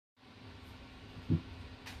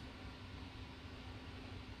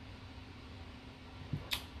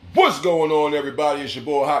What's going on, everybody? It's your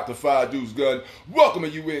boy Hot the Five Deuce Gun,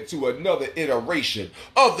 welcoming you into another iteration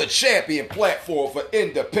of the champion platform for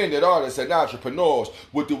independent artists and entrepreneurs.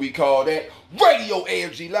 What do we call that? Radio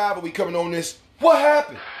AFG Live. Are we coming on this What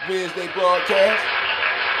Happened Wednesday broadcast?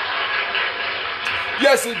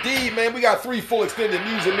 Yes, indeed, man. We got 3 full extended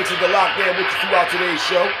music mixes to lock down with you throughout today's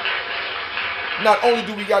show. Not only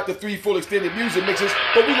do we got the 3 full extended music mixes,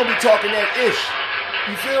 but we're going to be talking that ish.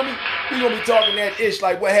 You feel me? We're going to be talking that ish,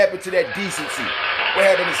 like what happened to that decency? What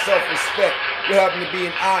happened to self-respect? What happened to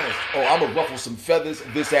being honest? Oh, I'm going to ruffle some feathers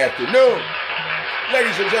this afternoon.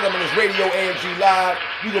 Ladies and gentlemen, it's Radio AFG Live.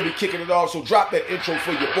 We're going to be kicking it off, so drop that intro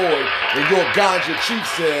for your boy. And your ganja chief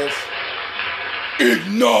says,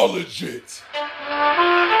 acknowledge it.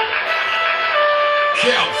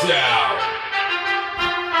 Countdown.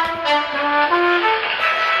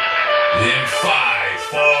 In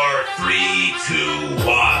 5, 4, 3, 2,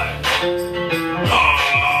 1.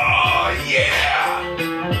 Oh, yeah.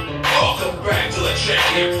 Welcome back to the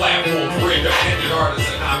champion platform for independent artists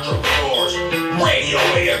and entrepreneurs, Radio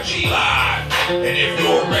AFG Live. And if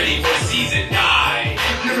you're ready for season 9,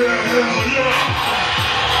 give it a hell yeah.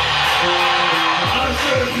 I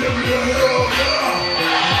said give it a hell yeah.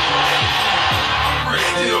 We're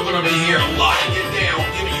still gonna be here locking it down,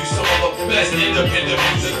 giving you some of the best independent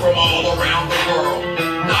music from all around the world.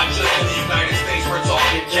 Not just in the United States, we're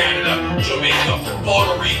talking Canada, Jamaica,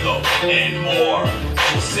 Puerto Rico, and more.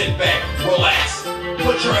 So sit back, relax,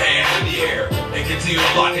 put your hands in the air, and continue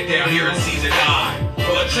to lock it down here in season 9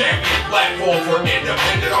 for the champion platform for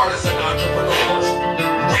independent artists and entrepreneurs,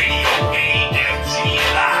 Radio AFG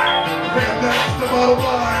Live. And that's the bottom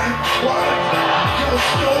line. What? Just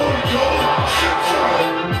Stone Cold Central.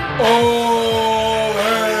 Oh,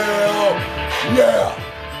 hell yeah.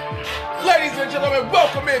 Ladies and gentlemen,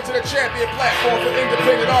 welcome into the champion platform for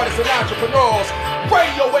independent artists and entrepreneurs,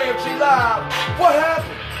 Radio AFG Live. What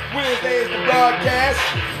happened? Wednesday is the broadcast.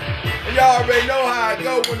 And y'all already know how I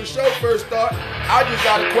go when the show first starts. I just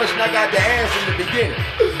got a question I got to ask in the beginning.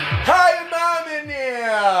 How your mom in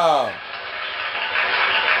there?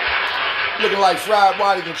 Looking like fried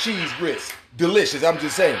whiting and cheese grits. Delicious, I'm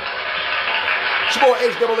just saying. It's your boy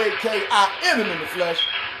H-A-A-K. I am him in the flesh.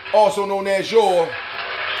 Also known as your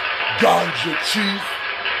ganja chief.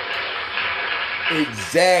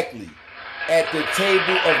 Exactly. At the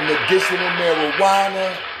table of medicinal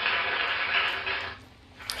marijuana.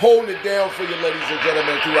 Holding it down for you, ladies and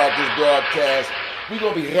gentlemen, throughout this broadcast. We're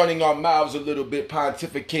going to be running our mouths a little bit,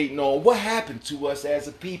 pontificating on what happened to us as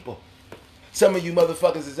a people. Some of you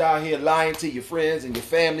motherfuckers is out here lying to your friends and your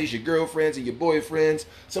families, your girlfriends and your boyfriends.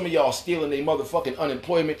 Some of y'all stealing their motherfucking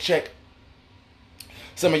unemployment check.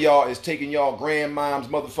 Some of y'all is taking y'all grandmom's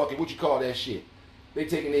motherfucking, what you call that shit? They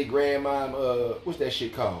taking their grandmom, what's that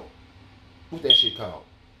shit called? What's that shit called?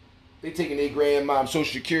 They taking their grandmom's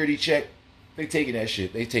social security check. They taking that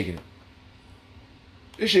shit. They taking it.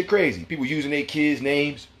 This shit crazy. People using their kids'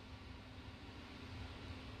 names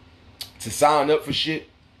to sign up for shit.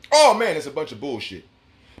 Oh man, it's a bunch of bullshit.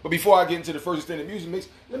 But before I get into the first extended music mix,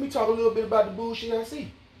 let me talk a little bit about the bullshit I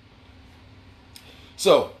see.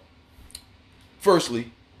 So,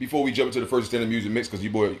 firstly, before we jump into the first extended music mix, because you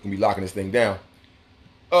boy can be locking this thing down,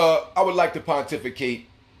 I would like to pontificate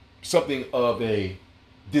something of a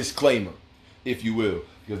disclaimer, if you will.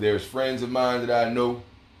 Because there's friends of mine that I know.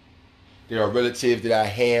 There are relatives that I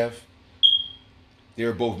have. There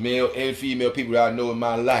are both male and female people that I know in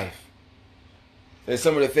my life. And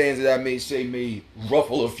some of the things that I may say may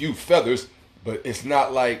ruffle a few feathers, but it's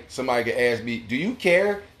not like somebody can ask me, do you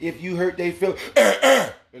care if you hurt they feel?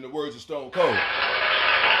 In the words of Stone Cold.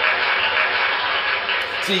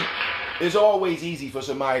 See, it's always easy for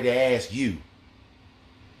somebody to ask you,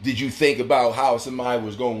 did you think about how somebody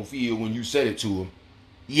was going to feel when you said it to them?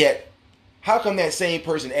 Yet, how come that same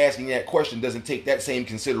person asking that question doesn't take that same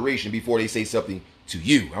consideration before they say something to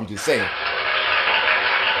you? I'm just saying.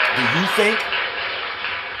 Do you think?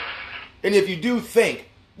 And if you do think,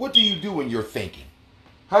 what do you do when you're thinking?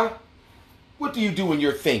 Huh? What do you do when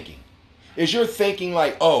you're thinking? Is your thinking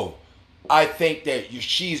like, oh, I think that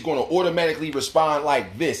she's going to automatically respond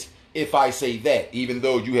like this if I say that, even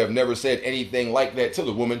though you have never said anything like that to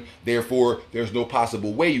the woman. Therefore, there's no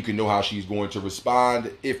possible way you can know how she's going to respond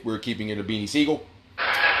if we're keeping it a Beanie Siegel.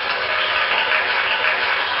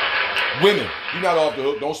 Women, you're not off the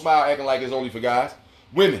hook. Don't smile acting like it's only for guys.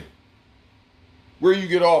 Women, where you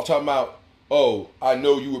get off talking about, oh, I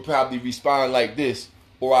know you would probably respond like this,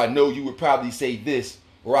 or I know you would probably say this,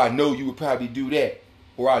 or I know you would probably do that,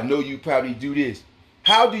 or I know you probably do this.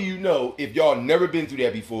 How do you know, if y'all never been through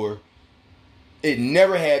that before, It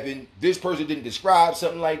never happened. This person didn't describe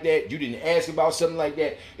something like that. You didn't ask about something like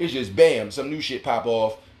that. It's just bam, some new shit pop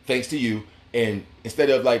off thanks to you. And instead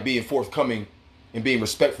of like being forthcoming and being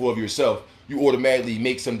respectful of yourself, you automatically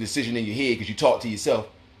make some decision in your head because you talk to yourself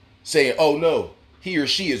saying, oh no, he or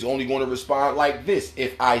she is only going to respond like this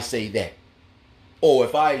if I say that. Or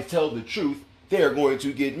if I tell the truth, they're going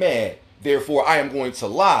to get mad. Therefore, I am going to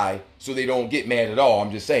lie so they don't get mad at all.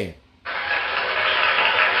 I'm just saying.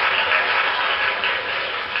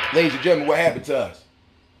 Ladies and gentlemen, what happened to us?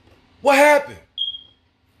 What happened?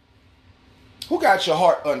 Who got your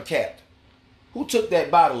heart uncapped? Who took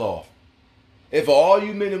that bottle off? And for all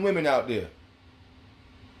you men and women out there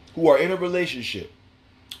who are in a relationship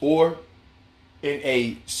or in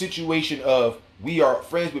a situation of we are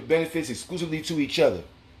friends with benefits exclusively to each other,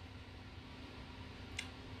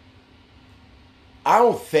 I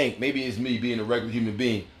don't think, maybe it's me being a regular human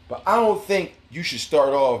being, but I don't think you should start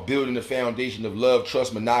off building the foundation of love,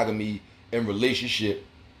 trust, monogamy, and relationship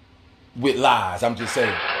with lies. I'm just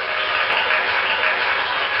saying.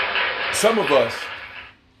 Some of us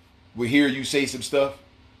will hear you say some stuff,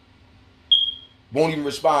 won't even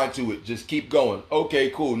respond to it, just keep going.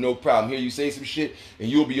 Okay, cool, no problem. Hear you say some shit, and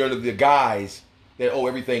you'll be under the guise that, oh,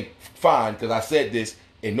 everything fine because I said this,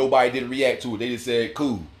 and nobody didn't react to it. They just said,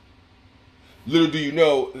 cool. Little do you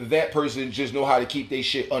know, that person just know how to keep their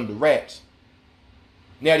shit under wraps.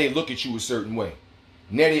 Now they look at you a certain way.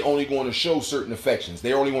 Now they only going to show certain affections.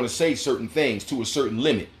 They only want to say certain things to a certain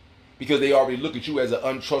limit because they already look at you as an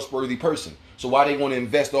untrustworthy person. So why they want to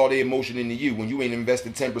invest all their emotion into you when you ain't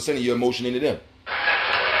invested 10% of your emotion into them?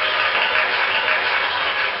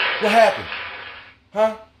 What happened?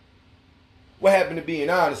 Huh? What happened to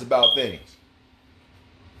being honest about things?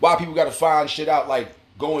 Why people got to find shit out like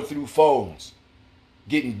going through phones,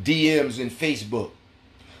 getting DMs in Facebook,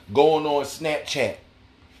 going on Snapchat,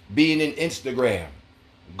 being in Instagram,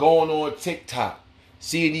 going on TikTok,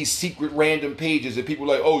 seeing these secret random pages that people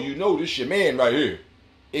are like, oh, you know this your man right here.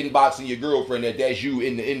 Inboxing your girlfriend that's you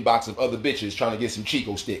in the inbox of other bitches trying to get some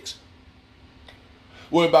Chico sticks.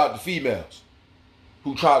 What about the females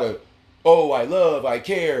who try to, oh, I love, I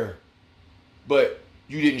care, but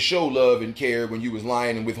you didn't show love and care when you was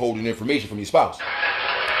lying and withholding information from your spouse?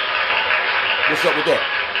 What's up with that?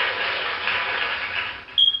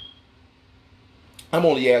 I'm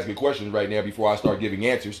only asking questions right now before I start giving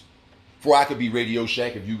answers. Before I could be Radio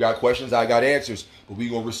Shack, if you got questions, I got answers. But we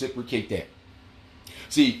going to reciprocate that.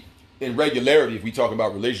 See, in regularity, if we talk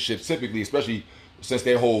about relationships, typically, especially since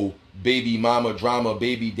that whole baby mama drama,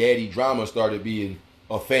 baby daddy drama started being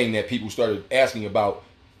a thing that people started asking about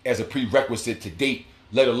as a prerequisite to date,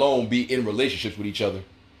 let alone be in relationships with each other.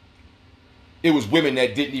 It was women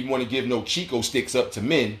that didn't even want to give no Chico sticks up to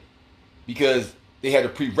men because they had a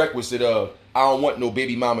prerequisite of, I don't want no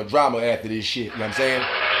baby mama drama after this shit. You know what I'm saying?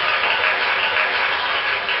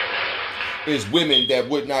 It's women that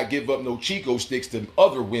would not give up no Chico sticks to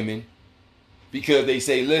other women because they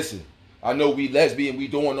say, listen, I know we lesbian, we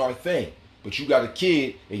doing our thing, but you got a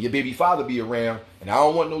kid and your baby father be around, and I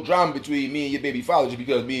don't want no drama between me and your baby father just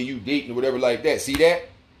because me and you dating or whatever like that. See that?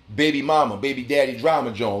 Baby mama, baby daddy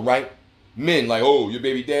drama, John, right? Men like, oh, your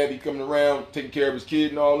baby dad be coming around, taking care of his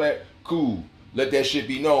kid and all that. Cool. Let that shit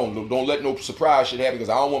be known. Don't let no surprise shit happen because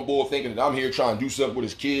I don't want boy thinking that I'm here trying to do something with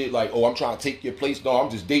his kid. Like, oh, I'm trying to take your place. No, I'm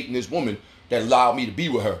just dating this woman that allowed me to be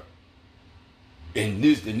with her. And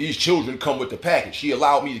these children come with the package. She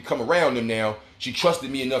allowed me to come around them now. She trusted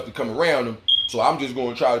me enough to come around them. So I'm just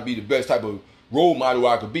going to try to be the best type of role model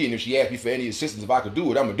I could be. And if she asked me for any assistance, if I could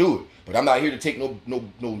do it, I'm going to do it. But I'm not here to take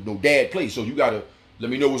no dad place. So you got to let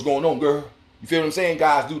me know what's going on, girl. You feel what I'm saying?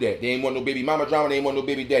 Guys do that. They ain't want no baby mama drama. They ain't want no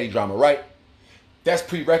baby daddy drama, right? That's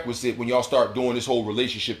prerequisite when y'all start doing this whole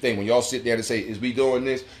relationship thing. When y'all sit there and say, is we doing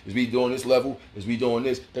this? Is we doing this level? Is we doing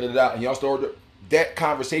this? Da-da-da. And y'all start, that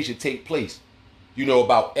conversation take place. You know,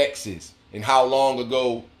 about exes and how long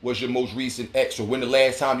ago was your most recent ex, or when the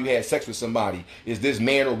last time you had sex with somebody. Is this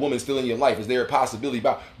man or woman still in your life? Is there a possibility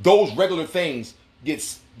about those regular things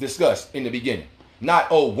gets discussed in the beginning? Not,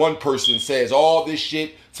 oh, one person says all this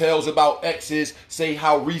shit, tells about exes, say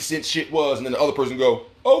how recent shit was, and then the other person go,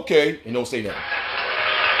 okay, and don't say nothing.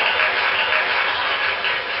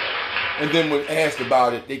 And then when asked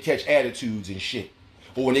about it, they catch attitudes and shit.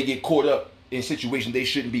 Or when they get caught up in situations they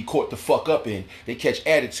shouldn't be caught the fuck up in, they catch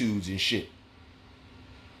attitudes and shit.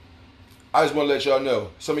 I just want to let y'all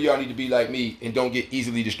know, some of y'all need to be like me and don't get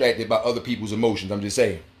easily distracted by other people's emotions. I'm just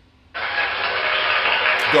saying.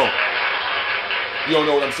 Don't. You don't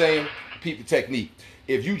know what I'm saying? Peep the technique.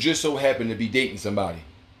 If you just so happen to be dating somebody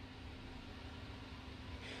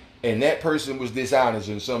and that person was dishonest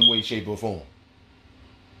in some way, shape, or form,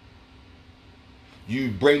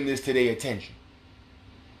 You bring this to their attention.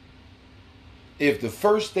 If the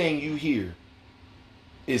first thing you hear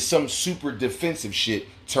is some super defensive shit,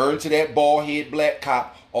 turn to that bald head black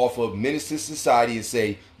cop off of Menace to Society and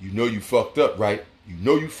say, you know you fucked up, right? You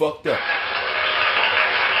know you fucked up.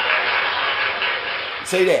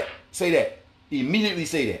 Say that. Say that. Immediately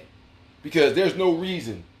say that. Because there's no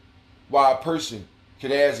reason why a person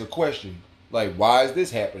could ask a question like, why is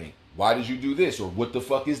this happening? Why did you do this? Or what the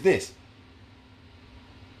fuck is this?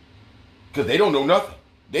 Because they don't know nothing.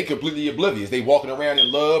 They completely oblivious. They walking around in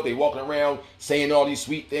love. They walking around saying all these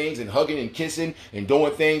sweet things and hugging and kissing and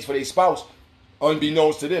doing things for their spouse.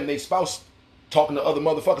 Unbeknownst to them, their spouse talking to other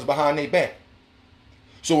motherfuckers behind their back.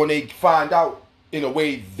 So when they find out in a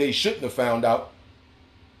way they shouldn't have found out,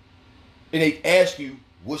 and they ask you,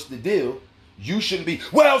 what's the deal? You shouldn't be,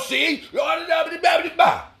 well, see,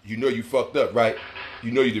 you know you fucked up, right?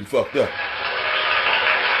 You know you done fucked up.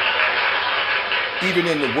 Even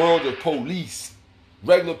in the world of police,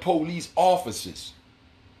 regular police officers,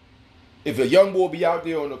 if a young boy be out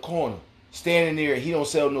there on the corner, standing there and he don't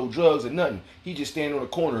sell no drugs or nothing, he just standing on the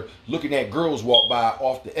corner looking at girls walk by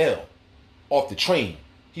off the L, off the train.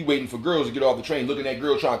 He waiting for girls to get off the train, looking at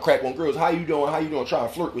girls trying to crack on girls. How you doing? How you doing? Trying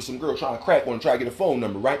to flirt with some girl, trying to crack on, try to get a phone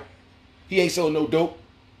number, right? He ain't selling no dope.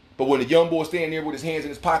 But when the young boy standing there with his hands in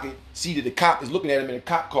his pocket, see that the cop is looking at him in a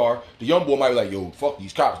cop car, the young boy might be like, yo, fuck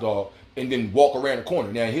these cops, dog, and then walk around the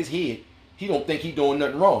corner. Now in his head, he don't think he doing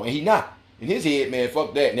nothing wrong, and he not. In his head, man,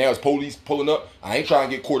 fuck that. Now it's police pulling up. I ain't trying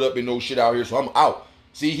to get caught up in no shit out here, so I'm out.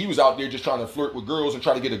 See, he was out there just trying to flirt with girls and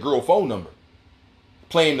try to get a girl phone number.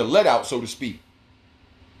 Playing the let out, so to speak.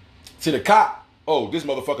 To the cop, oh, this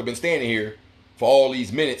motherfucker been standing here for all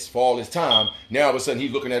these minutes, for all this time. Now all of a sudden he's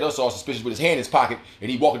looking at us all suspicious with his hand in his pocket, and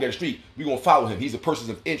he walking down the street. We gonna follow him. He's a person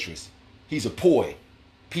of interest. He's a POI.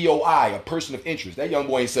 P-O-I, a person of interest. That young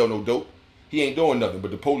boy ain't sell no dope. He ain't doing nothing, but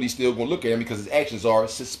the police still gonna look at him because his actions are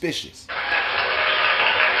suspicious.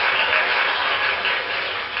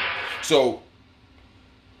 So,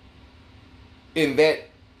 in that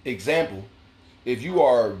example, if you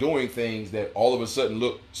are doing things that all of a sudden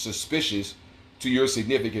look suspicious to your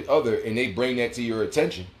significant other and they bring that to your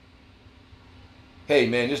attention, hey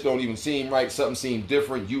man, this don't even seem right, something seems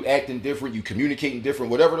different, you acting different, you communicating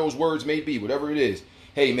different, whatever those words may be, whatever it is,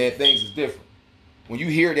 hey man, things is different. When you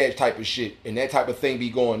hear that type of shit and that type of thing be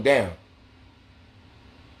going down,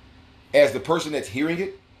 as the person that's hearing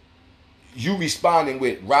it, you responding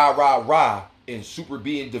with rah, rah, rah and super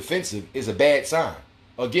being defensive is a bad sign.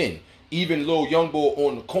 Again, even little young boy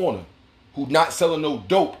on the corner who not selling no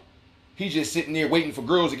dope, he just sitting there waiting for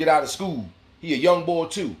girls to get out of school. He a young boy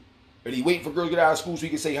too. But he waiting for girls to get out of school so he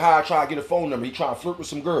can say hi, try to get a phone number. He trying to flirt with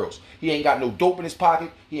some girls. He ain't got no dope in his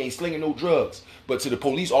pocket. He ain't slinging no drugs. But to the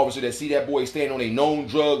police officer that see that boy standing on a known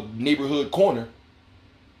drug neighborhood corner,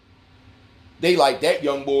 they like that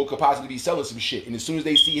young boy could possibly be selling some shit. And as soon as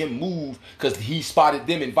they see him move because he spotted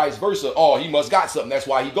them and vice versa, oh, he must got something. That's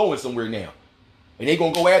why he going somewhere now. And they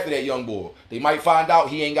going to go after that young boy. They might find out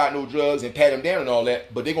he ain't got no drugs and pat him down and all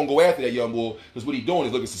that, but they going to go after that young boy because what he doing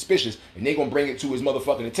is looking suspicious, and they going to bring it to his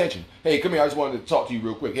motherfucking attention. Hey, come here, I just wanted to talk to you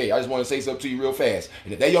real quick. Hey, I just want to say something to you real fast.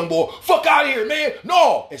 And if that young boy, fuck out of here, man,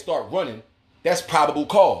 no, and start running, that's probable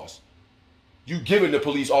cause. You giving the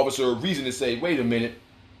police officer a reason to say, wait a minute,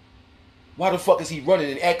 why the fuck is he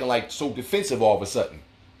running and acting like so defensive all of a sudden?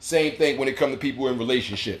 Same thing when it comes to people in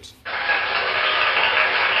relationships.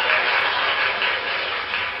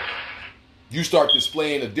 You start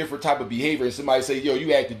displaying a different type of behavior and somebody say, yo,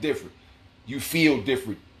 you acted different. You feel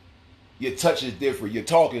different. Your touch is different. Your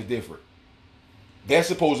talk is different. That's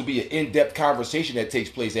supposed to be an in-depth conversation that takes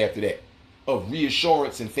place after that of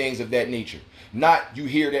reassurance and things of that nature. Not you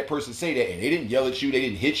hear that person say that and they didn't yell at you, they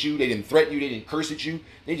didn't hit you, they didn't threaten you, they didn't curse at you.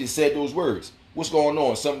 They just said those words. What's going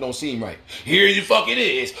on? Something don't seem right. Here the fuck it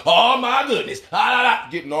is. Oh my goodness.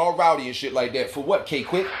 Getting all rowdy and shit like that. For what,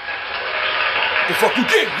 K-Quick? The fuck you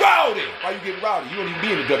getting rowdy? Why you getting rowdy? You don't even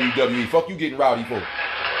be in the WWE. Fuck you getting rowdy for?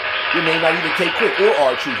 Your name not even K-Quick or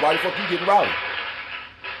R-Truth. Why the fuck you getting rowdy?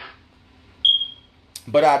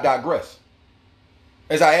 But I digress.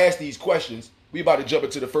 As I ask these questions, we about to jump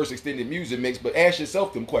into the first extended music mix, but ask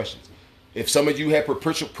yourself them questions. If some of you have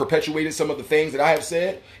perpetuated some of the things that I have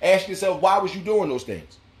said, ask yourself, why was you doing those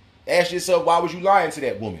things? Ask yourself, why was you lying to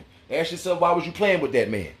that woman? Ask yourself, why was you playing with that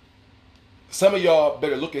man? Some of y'all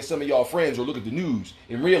better look at some of y'all friends or look at the news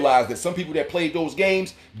and realize that some people that played those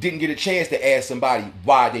games didn't get a chance to ask somebody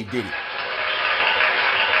why they did it.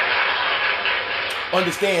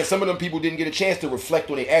 Understand, some of them people didn't get a chance to reflect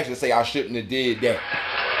on their actions and say, I shouldn't have did that.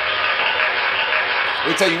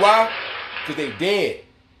 They tell you why? Because they dead.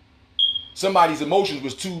 Somebody's emotions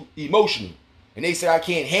was too emotional. And they said, I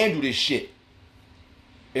can't handle this shit.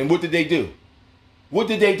 And what did they do? What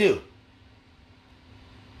did they do?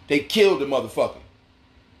 They killed the motherfucker.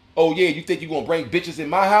 Oh yeah, you think you're gonna bring bitches in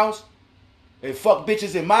my house? And fuck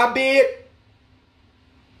bitches in my bed?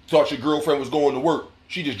 Thought your girlfriend was going to work.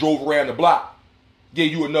 She just drove around the block.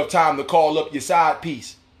 Gave you enough time to call up your side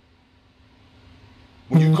piece.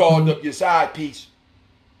 When you called up your side piece,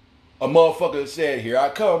 a motherfucker said, here I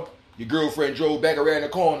come. Your girlfriend drove back around the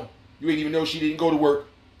corner. You didn't even know she didn't go to work.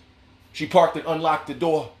 She parked and unlocked the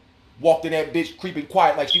door. Walked in that bitch creeping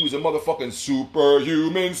quiet like she was a motherfucking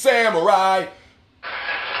superhuman samurai.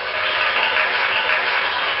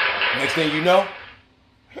 Next thing you know,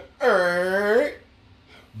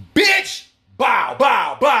 bitch, bow,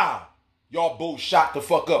 bow, bow. Y'all both shot the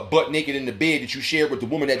fuck up, butt naked in the bed that you shared with the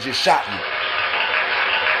woman that just shot you.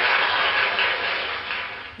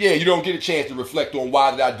 Yeah, you don't get a chance to reflect on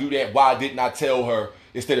why did I do that? Why didn't I tell her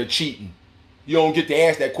instead of cheating? You don't get to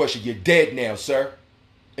ask that question. You're dead now, sir.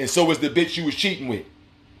 And so is the bitch you was cheating with.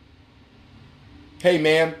 Hey,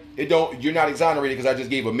 ma'am, you're not exonerated because I just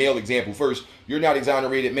gave a male example first. You're not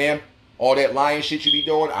exonerated, ma'am. All that lying shit you be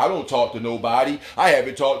doing, I don't talk to nobody. I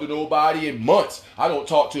haven't talked to nobody in months. I don't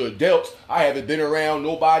talk to adults. I haven't been around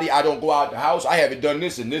nobody. I don't go out the house. I haven't done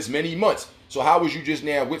this in this many months. So how was you just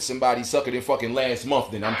now with somebody sucking in fucking last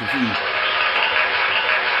month then? I'm confused.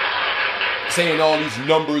 Saying all these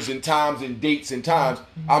numbers and times and dates and times,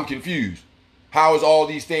 I'm confused. How is all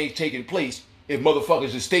these things taking place if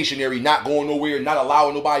motherfuckers is stationary, not going nowhere, not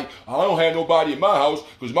allowing nobody? I don't have nobody in my house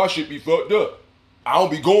because my shit be fucked up. I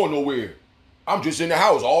don't be going nowhere. I'm just in the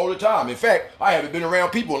house all the time. In fact, I haven't been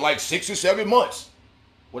around people in like 6 or 7 months.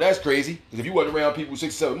 Well, that's crazy. Because if you wasn't around people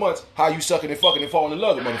 6 or 7 months, how you sucking and fucking and falling in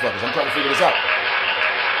love with motherfuckers? I'm trying to figure this out.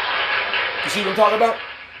 You see what I'm talking about?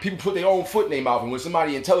 People put their own foot in their mouth. And when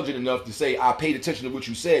somebody intelligent enough to say, I paid attention to what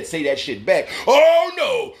you said, say that shit back. Oh,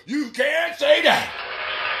 no, you can't say that.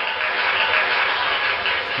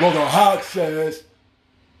 Well, the heart says,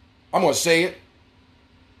 I'm going to say it.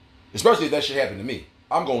 Especially if that shit happened to me.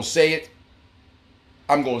 I'm going to say it.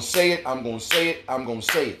 I'm going to say it. I'm going to say it. I'm going to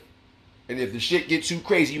say it. And if the shit gets too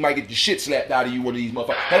crazy, you might get the shit slapped out of you, one of these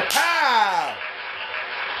motherfuckers. Hey, pow!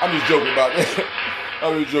 I'm just joking about that.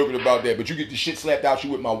 I'm just joking about that. But you get the shit slapped out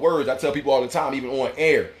you with my words. I tell people all the time, even on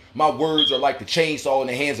air, my words are like the chainsaw in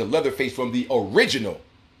the hands of Leatherface from the original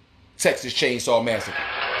Texas Chainsaw Massacre.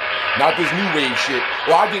 Not this new wave shit.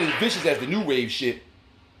 Well, I get as vicious as the new wave shit.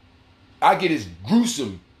 I get as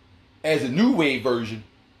gruesome as a new wave version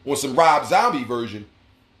or some Rob Zombie version.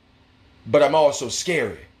 But I'm also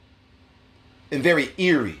scary and very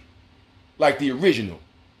eerie, like the original.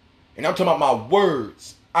 And I'm talking about my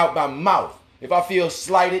words out my mouth. If I feel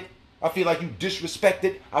slighted, I feel like you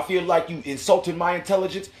disrespected, I feel like you insulted my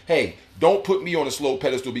intelligence, hey, don't put me on a slow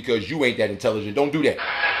pedestal because you ain't that intelligent. Don't do that.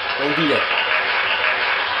 Don't do that.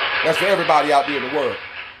 That's for everybody out there in the world.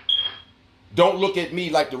 Don't look at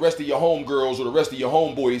me like the rest of your homegirls or the rest of your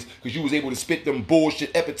homeboys because you was able to spit them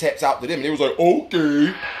bullshit epithets out to them. And they was like,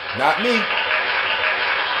 okay. Not me.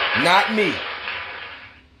 Not me.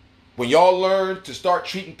 When y'all learn to start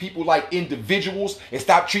treating people like individuals and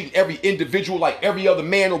stop treating every individual like every other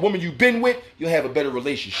man or woman you've been with, you'll have a better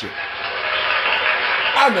relationship.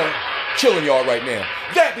 I know. Chilling y'all right now.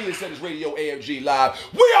 That being said, it's Radio AFG Live.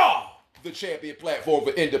 We are the champion platform for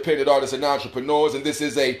independent artists and entrepreneurs. And this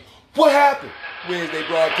is a What Happened Wednesday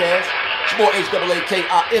broadcast. It's your boy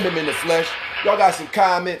HAAKIM in the flesh. Y'all got some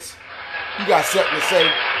comments. You got something to say.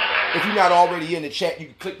 If you're not already in the chat, you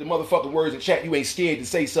can click the motherfucking words in chat. You ain't scared to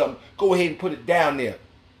say something. Go ahead and put it down there.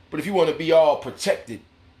 But if you want to be all protected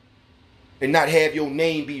and not have your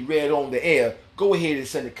name be read on the air, go ahead and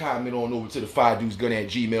send a comment on over to the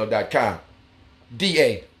 5dudesgun@gmail.com.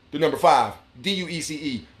 DA, the number 5,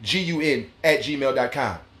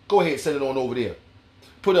 DUECEGUN@gmail.com. Go ahead and send it on over there.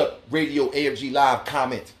 Put up Radio AFG Live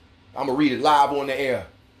comment. I'm going to read it live on the air.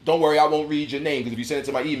 Don't worry, I won't read your name because if you send it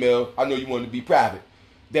to my email, I know you want it to be private.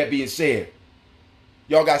 That being said,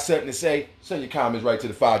 y'all got something to say? Send your comments right to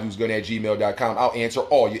the 5dudesgun@gmail.com. I'll answer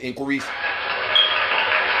all your inquiries.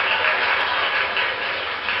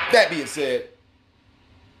 That being said,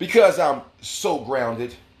 because I'm so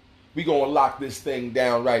grounded, we going to lock this thing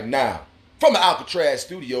down right now. From the Alcatraz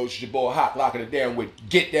Studios, it's your boy Hot, locking it down with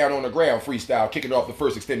Get Down on the Ground freestyle, kicking off the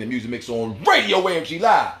first extended music mix on Radio AFG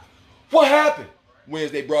Live. What happened?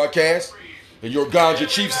 Wednesday broadcast. And your ganja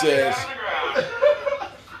chief says,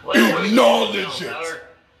 acknowledge it.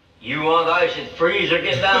 You want ice and freeze or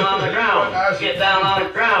get down on the ground? Get down on the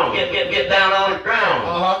ground. Get down on the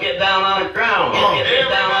ground. Get down on the ground. Get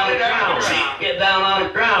down on the ground. Get down on the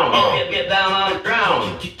ground. Get down on the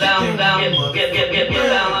ground. Down, get down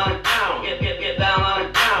on the ground. Get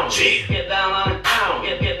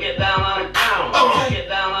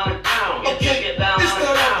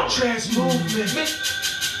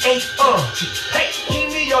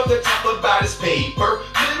about this paper.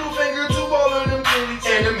 Middle finger to all of them kiddies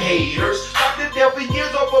and them haters. Knocked it down for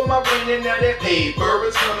years off of my brain and now that paper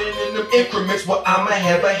is coming in them increments. Well, I'ma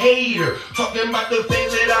have a hater talking about the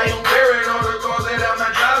things that I am wearing, all the cars that I'm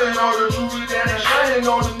not driving, all the jewelry that I'm shining,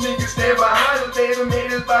 all the niggas stand behind us. They them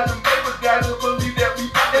haters by them papers, got to believe that we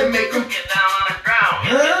and make them get down on the ground.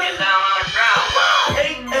 Get down on the ground.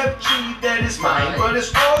 AFG, that is mine, but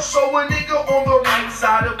it's also a nigga on the right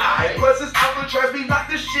side of mine. Plus it's Alcatraz, we knock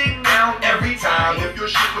this shit down every time. If your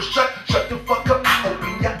shit was shut the fuck up,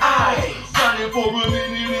 open your eyes. Signing for a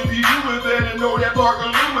minute if you do it, better know that Parker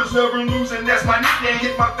Lewis never losing. That's my nickname,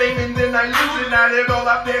 get my fame and then I lose it. Now that all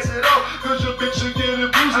I pass it off, cause your bitch should get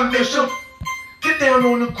abused. I miss you. Get down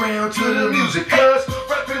on the ground to the music, cuz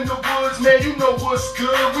rapping the woods, man, you know what's good.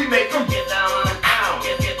 We make them get down on the ground.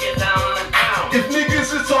 Get down on the ground. If niggas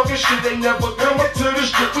is talking shit, they never come up to the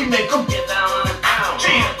strip. We make them get down on the ground.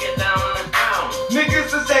 Get down on the ground. Niggas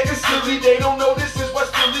is acting silly, they don't know this is what's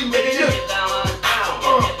really making get down on the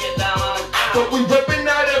ground. Get down on the ground. But we reppin'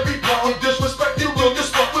 out every part. You disrespect you, real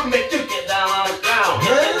just fuck we make you get down on the ground.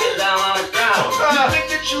 Get down on the ground. You think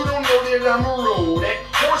that you don't know that I'm a road that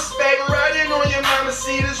horseback riding on your mama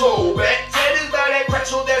see this whole back. Tatted by that crack,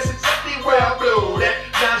 so that's exactly where I blow that.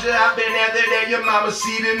 Now that I've been after that, your mama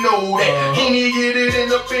see to know that. He need get it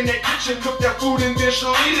in up in that kitchen, cook that food and then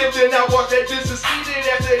she'll eat it. Then I watch that this is seated.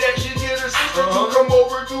 After that, she get her sister to come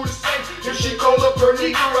over do the same. If she call up her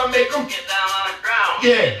nigga, I make them get down on the ground.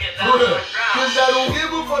 Yeah, get down on the ground. Cause I don't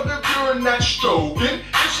give a fuck if you're not stroking.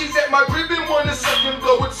 If she's at my crib and want a second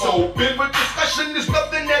blow, it's open. But discussion is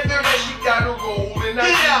nothing that there that she gotta roll. And I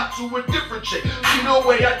get out to a different chick. You know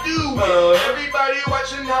way I do it. Everybody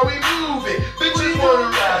watching how we move it. Bitches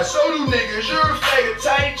wanna ride, so do niggas. You're a faggot,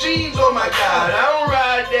 tight jeans, oh my god. I don't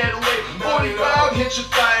ride that way. 45 hit you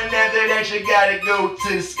fire, and after that you gotta go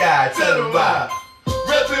to the sky. Tell them why.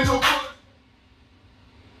 Reppin' the wood.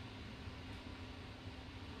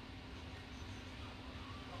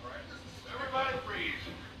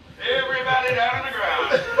 Everybody down on the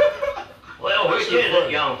ground. Well, which is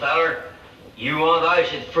it, young feller? You want I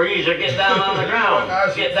should freeze or get down on the ground?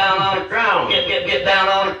 Get down on the ground. Get down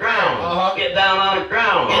on the ground. Get down on the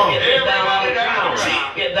ground. Get down on the ground.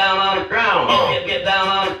 Get down on the ground. Get down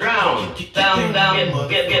on the ground. Down, get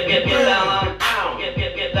down on the ground.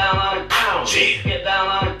 Get down on the ground. Get down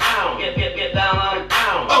on the ground. Get down on the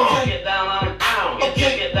ground. Get down on the ground.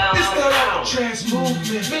 Get down on the ground. Trans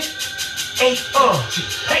movement. Hey,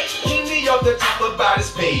 keep me off the top about his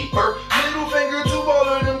paper. Middle finger to all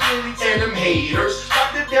of them kiddies and them haters.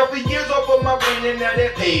 Knocked it down for years off of my brain and now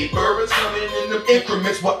that paper is coming in them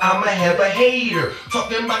increments. Well, I'ma have a hater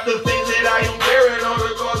talking about the things that I am wearing, all the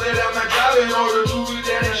cars that I'm not driving, all the jewelry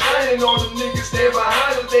that I'm shining, all them niggas stand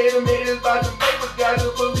behind us. They them haters by them papers, got to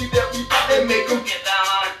believe that we and make them get down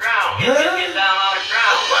on the ground. Get down on the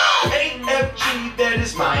ground. AFG, that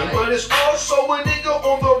is mine, but it's also a nigga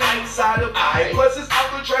on the right side of mine. Plus it's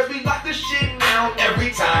Alcatraz, we knock this shit down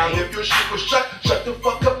every time. If your shit was shut the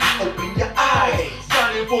fuck up, open your eyes.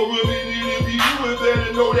 Signing for a minute if you do it,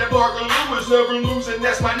 better know that Parker Lewis never losing.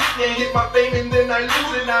 That's my nickname, get my fame and then I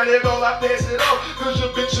lose it. Now that all I pass it off, cause your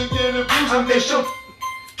bitch should get abused. I miss you.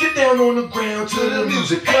 Get down on the ground to the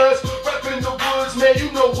music, cuz rapping the woods, man, you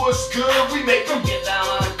know what's good. We make them get down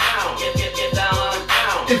on the ground. Get down on the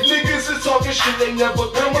ground. If niggas is talking shit, they never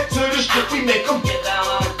come up to the strip. We make them get down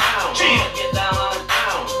on the ground. Get down on the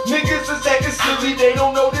ground. Niggas is acting silly, they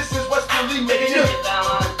don't know this is what's really making you get down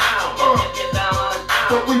on the ground. Get down on the ground.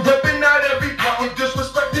 But we reppin' out every part. We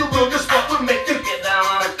disrespect you, real just fuck we make you get down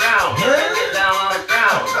on the ground. Get down on the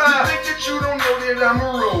ground. You think that you don't know that I'm a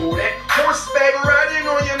road that horseback riding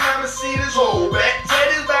on your mama see this whole back.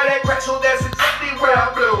 Tatted by that crack, so that's exactly where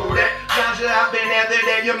I blow that. Now that I've been after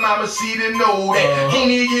that, your mama see to know that. He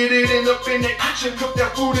need get it in up in that kitchen, cook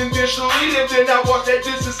that food and then she'll eat it. Then I watch that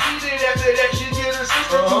this is seated. After that, she get her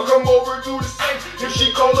sister to come over do the same. If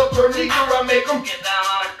she call up her nigga, I make them get down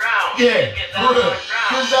on the ground. Yeah, get down on the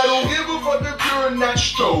ground. Cause I don't give a fuck if you're not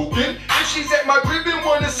stroking. If she's at my crib and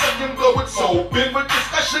want a second blow, it's open. But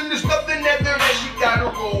discussion is nothing that there that she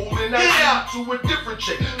gotta roll. And I get out to a different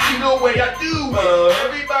chick. You know way I do it.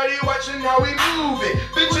 Everybody watching how we move it.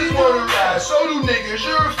 Bitches wanna ride, so do niggas.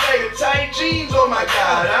 You're a faggot, tight jeans, oh my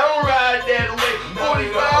god. I don't ride that way.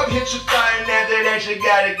 45 hit you fire, and after that you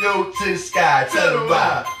gotta go to the sky. Tell them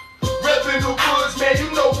why. Reppin' the woods, man,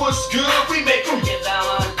 you know what's good. We make them get down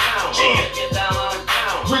on the ground. Get down on the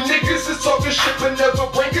ground. When niggas is talking shit but never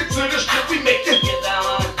bring it to the strip, we make them get down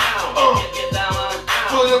on the ground. Get down on the ground.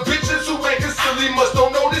 For the bitches who ain't silly must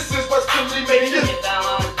don't know this is what's really making you get down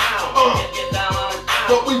on the ground. Get down on the ground.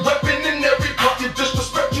 But we reppin' in every part. You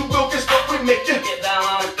disrespect, you will get stuck. We make you get down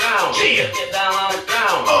on the ground.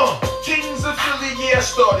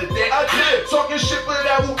 started that. I did. Talking shit, but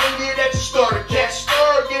I will bring it at the starter. Cat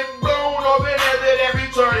star get blown off and after that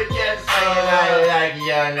retarded cat saying I like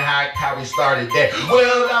young how we started that.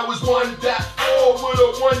 Well, I was 1.4 with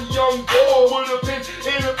a one young boy with a pen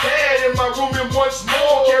and a pad in my room and one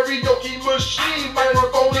small karaoke machine,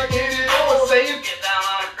 microphone and hit it on saying Get down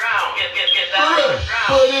on the ground. Get down on the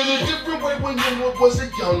ground. but in a different way when you was a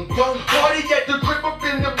young party at the crib up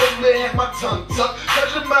in the butler had my tongue tucked.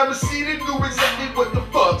 Cause your mama see the knew exactly what the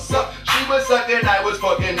fuck's up. She was sucking, I was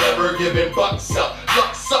fucking, never giving bucks up.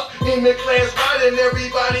 Lucks up in the class riding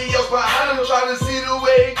everybody else behind them, trying to see the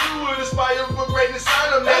way you would aspire for greatness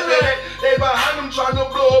on them. After that, they behind them trying to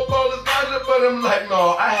blow up all his ganja, but I'm like,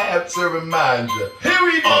 no, I have to remind you. Here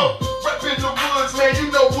we go, reppin' the woods, man,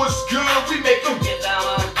 you know what's good. We make them Get down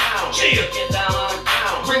on the ground. Yeah. Get down on the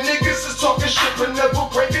ground. when niggas is talking shit, but never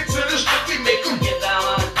break it to the strip. We make them Get down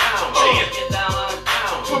on the ground. Get down on the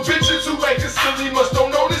ground. for bitches who ain't silly, must don't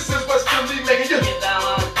know this is what's really making you. Get down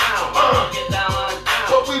on the ground. Get down on the ground.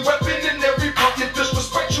 But we reppin' in every pump, you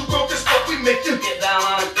disrespect, you broke this fuck, we make you. Get down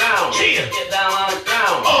on the ground. Yeah. Get down on the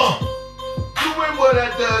ground. Doing what I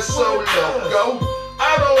does solo, go.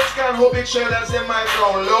 I always got whole big shoulders in my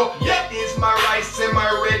zone low. Yeah, it's my rice and my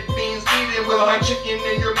red beans eating with my chicken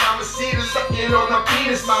and your mama cedar sucking on my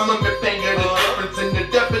penis. Mama me finger the difference in the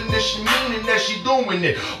definition, meaning that she doing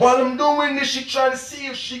it. While I'm doing this, she trying to see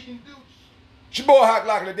if she can do it. It's your boy Hawk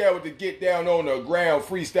locking it down with the Get Down on the Ground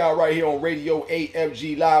freestyle right here on Radio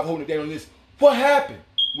AFG Live, holding it down on this What Happened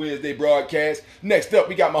Wednesday broadcast. Next up,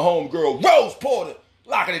 we got my homegirl Rose Porter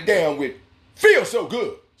locking it down with Feel So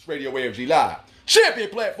Good. It's Radio AFG Live, champion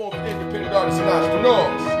platform for independent artists and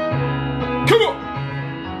entrepreneurs. Come on.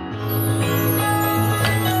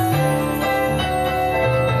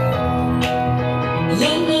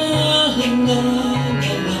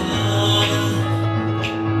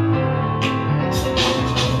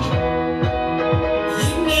 You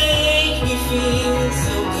make me feel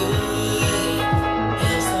so good.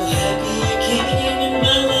 I'm so happy you came in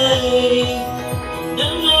my life.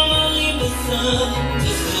 I'm normally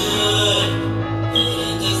misunderstood, but I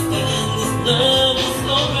understand this love is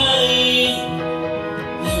alright.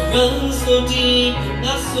 You run so deep in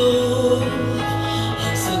my soul.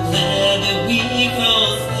 I'm so glad that we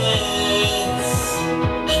crossed paths.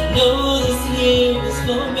 I know this year was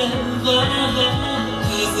forever,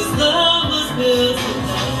 'cause this love was built to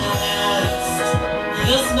last.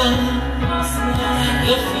 Your smile,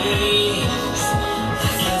 your face, I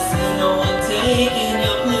can see no one taking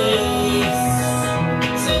your place.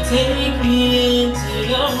 So take me into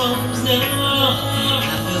your arms now. I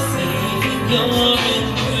feel safe in your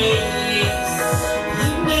embrace. You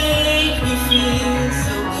make me feel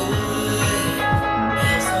so good.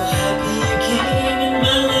 I'm so happy you came in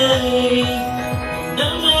my life.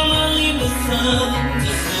 I'm normally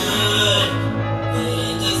misunderstood, but I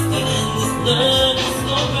understand this love is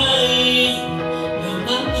alright. You're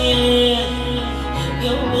my man, and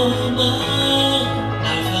you're woman.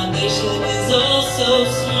 Our foundation is oh so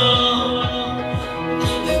strong.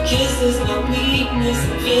 Your kiss is my weakness,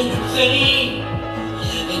 I'm feeling faint.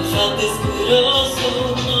 Haven't felt this good oh so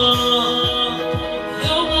long.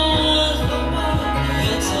 You're one,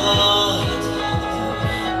 you're tall.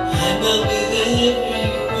 I melt with every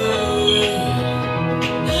word.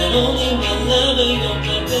 Not only my lover, you're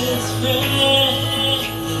my best friend.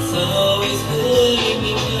 It's always putting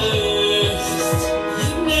me first. You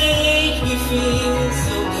make me feel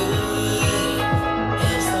so good.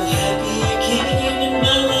 I'm so happy you came in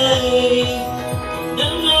my life.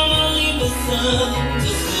 I'm normally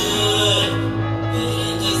misunderstood, but I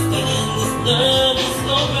understand this love is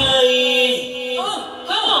alright.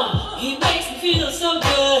 Come on, he makes me feel so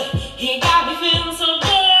good. He got me feeling so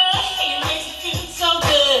good. He makes me feel so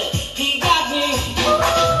good. He got me.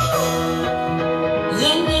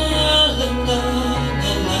 La la la la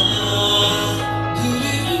la la. Do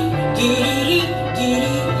do do do do do.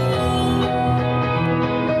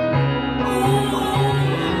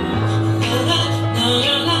 La la la la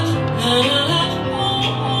la la la.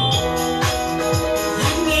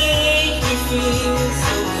 You make me feel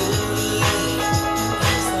so good.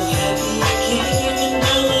 I'm so happy you came in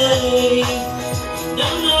my life.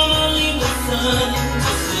 I'm normally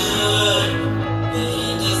misunderstood, but I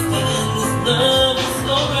understand this love is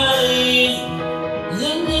alright.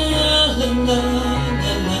 La la la la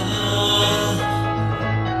la la.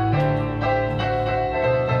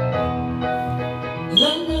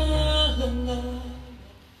 La la la la.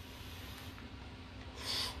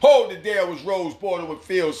 Hold it there was Rose Porter with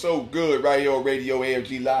Feel So Good right here on Radio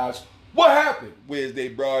AFG Live's What Happened Wednesday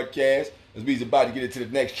broadcast. As we's about to get into the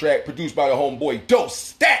next track, produced by the homeboy Dose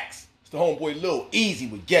Stacks. It's the homeboy Lil Easy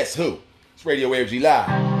with Guess Who. It's Radio AFG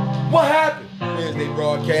Live. What happened? Wednesday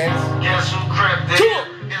broadcast. Guess who crept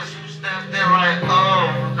in? Guess who stepped in like,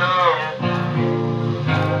 oh no.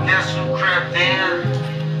 Guess who crept in?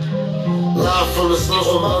 Live from the slums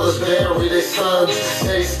where mothers bury their sons.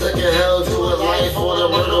 They stuck in hell doing life on a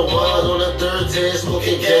murder one. On the third day,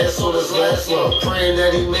 smoking gas on his last one. Praying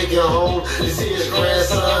that he make it home to see his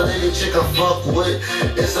grandson. Any chick I fuck with,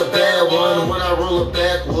 it's a bad one. When I roll a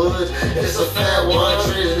backwood, it's a fat one.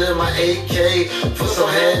 Traded in my AK for some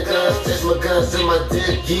handguns. Test my guns in my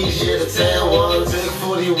dick, geese, yeah, the tan ones. Big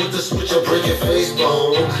 40 with the switch, I break your face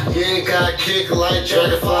bone. You ain't got kick like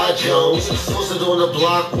Dragonfly Jones. Posted on the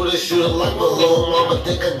block with a shooter like Malone. Mama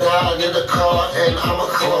think I died in the car and I'm a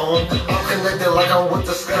clone. I'm connected like I'm with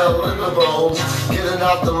the skull and the bones. Getting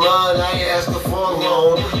out the mud, I ain't asking for a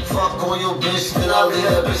loan. Fuck on your bitch, then I leave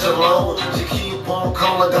that bitch alone. She keep on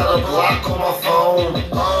calling, got a block on my phone.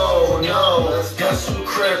 Oh no, guess who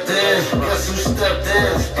crept in? Guess who stepped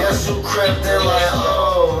in? Guess who crept in like,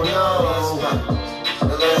 oh no.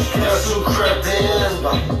 Guess who crept in?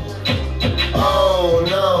 Oh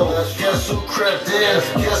no, guess who crept in?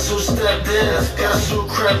 Guess who stepped in? Guess who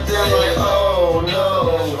crept in like, oh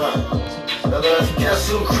no. Guess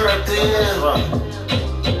who crept in?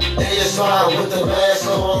 In your spot with the mask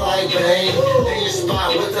on like Bane. In your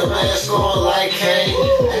spot with the mask on like Kane.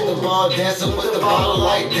 At the bar dancing with the bottle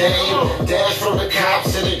like Dame. Dash from the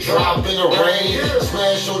cops and a drop in the rain.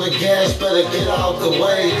 Smash on the gas, better get out the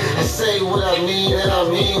way. I say what I mean and I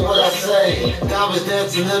mean what I say. Diamonds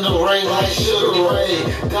dancing in the rain like Sugar Ray.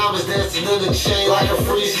 Diamonds dancing in the chain like a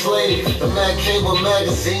free slave. The man came with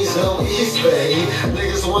magazines on East Bay.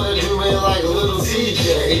 Niggas wanna do me like Little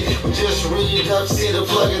TJ. We just read up, see the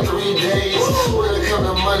plug in 3 days. When it come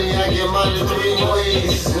to money, I get mine in 3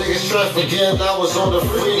 ways. Niggas try to forget I was on the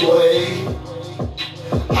freeway.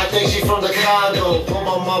 I think she from the condo. Put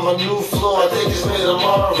my mama new floor, I think it's made of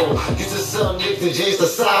marble. Used to sell Nick the J's the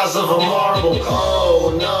size of a marble.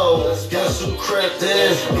 Oh no, guess who crept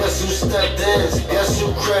in? Guess who stepped in? Guess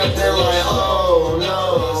who crept in like, oh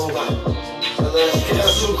no.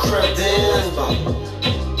 Guess who crept in?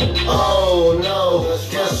 Oh no,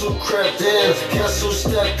 guess who crept in? Guess who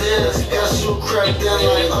stepped in? Guess who crept in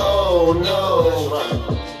like, oh no.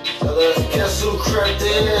 Guess who crept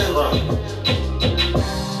in?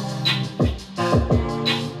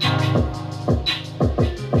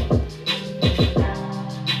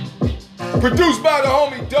 Produced by the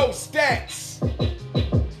homie Dope Stacks /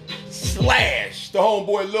 the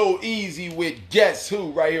homeboy Lil Easy with Guess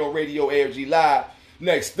Who right here on Radio AFG Live.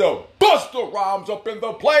 Next up, Busta Rhymes up in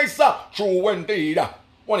the place. True indeed.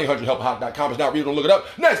 1-800-HELP-HOT.com is not real, don't look it up.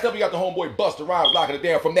 Next up, we got the homeboy Busta Rhymes locking it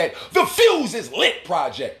down from that The Fuse is Lit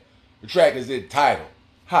project. The track is entitled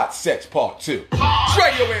Hot Sex Part 2. It's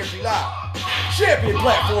Radio AFG Live. Champion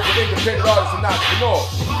platform for independent artists and entrepreneurs.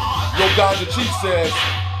 Yo Ganja Chief says,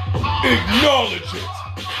 acknowledge it.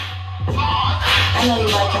 I know you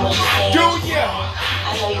liking what you're saying. Do ya?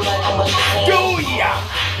 I know you liking what you're saying. Do ya?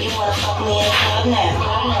 You wanna fuck me in the club now?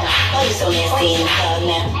 Oh, you so nasty in the club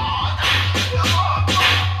now.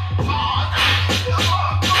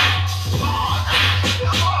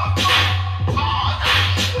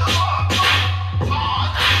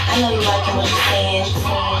 I know you liking what you're saying.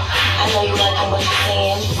 I know you liking what you're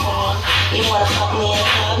saying. You wanna fuck me in the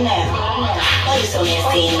club now? Oh, you so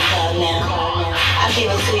nasty in the club now. I give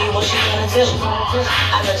it to you, what you gonna do?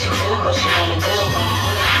 I let you do what you wanna do.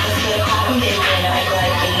 Let's get a poppin', baby, and act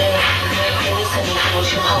like you knew. Give it to me, do what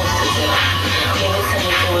you're supposed to do. Give it to me,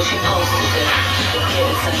 do what you're supposed to do. Give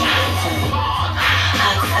it to me, give it to me.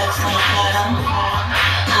 Hot sex on the platter.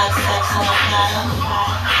 Hot sex on the platter.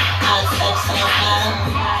 Hot sex on the platter.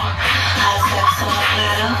 Hot sex on the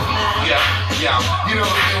platter. Yeah, you know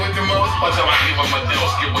what to do with the most? Watch how I give up my deal,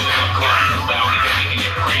 skip within the club. Style, get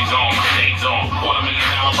your praise on, my shades on.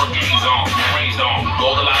 $250,000 per gaze on, raised on.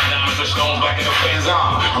 Gold a lot of diamonds and stones back in the phase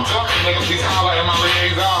on. I'm talking niggas, please holler at my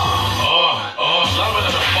liaison. Loving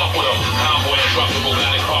them and fuck with them. Tomboy and truck with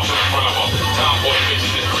Bugattis parked in front of them. Tomboy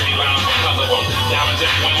bitches is pretty round because of them. Diamonds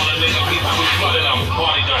that swing on a nigga, people we flooding them.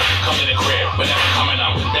 Party done, come to the crib, but never coming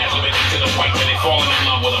up. That's what bitches to the point where they falling in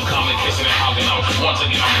love with them. Coming, kissing and hugging them. Once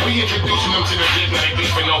again, I'm reintroducing them to the dick, now they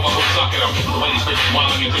beefing over who's sucking them. The way these bitches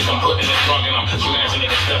want them, you think I'm putting it, drugging them. Soon as a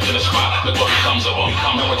nigga steps to the spot, look what becomes of them.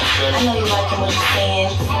 Know what you say? I know you liking what you're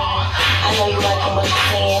saying. I know you liking what you're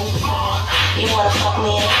saying. You wanna fuck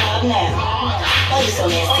me in the club now? Oh, you so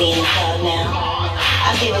nasty in the club now.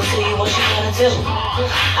 I give it to you, what you gonna do?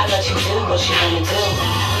 I let you do what you wanna do.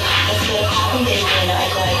 Let's get a poppin', baby, and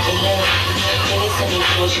act like you knew. Give it to me,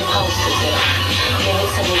 do what you're supposed to do. Give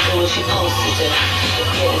it to me, do what you're supposed to do.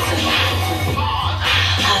 Give it to me.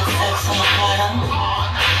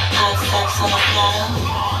 on the platter.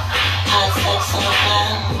 Hot sex on the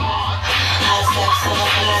platter. Hot sex on the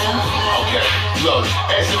platter. Okay, look,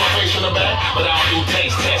 ass in my face from the back, but I don't do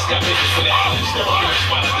taste tests. Got bitches for that. Step up in the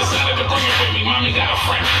spot, I decided to bring it with me. Mommy got a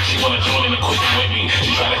friend, she wanna join in the quickie with me.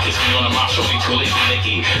 She tried to kiss me on the mouth, shorty too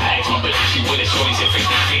licky. I asked my bitch if she with it, shorty said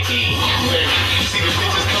 50-50. Baby, you see the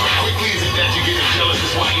bitches coming quickly, is it that you getting jealous?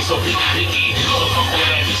 That's why you so picky. So fuck all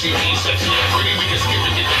that, you see me sexy and pretty, we can skip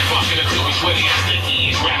and get the fucking until we sweaty and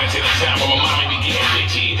sticky. It's round into the time when my mommy be getting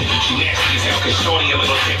bitchy. She nasty as hell cause shorty a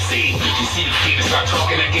little tipsy. She see the kid and start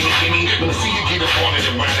talking that gimme. When I see you get up on it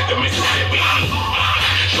and ride at the Mississippi.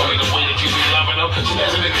 Show me the way that you be loving them. She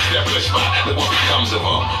has a nigga step in the spot, look what becomes of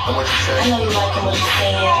them. And what you say? I know you liking what you're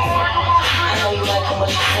saying. I know you liking what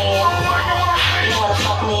you're saying. You wanna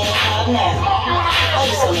fuck me in the club now? Oh,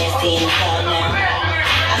 you so nasty in the club now.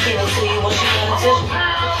 I give it to you, what you gonna do?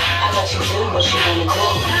 I let you do what you wanna do.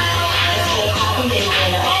 Let's get it poppin', baby,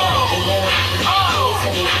 and I'll fuck you new. Give it to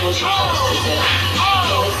me, do what you're supposed to do.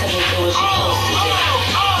 Give it to me, do what you're supposed to do.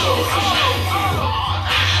 Give it to me.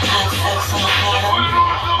 Hot sex on the platter.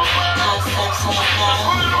 Hot sex on the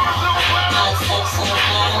platter. Hot sex on the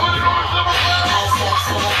platter. Hot sex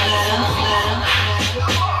on the platter.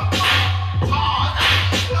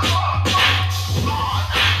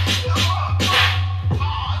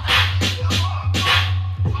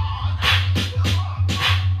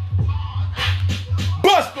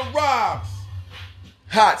 Busta Rhymes,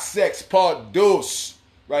 Hot Sex Part Deuce,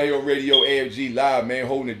 right here on Radio AFG Live, man,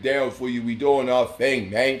 holding it down for you. We doing our thing,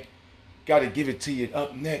 man. Gotta give it to you.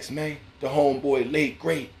 Up next, man, the homeboy, late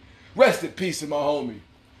great. Rest in peace to my homie,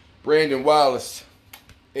 Brandon Wallace,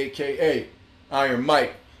 a.k.a. Iron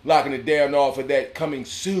Mike, locking it down off of that coming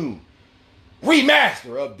soon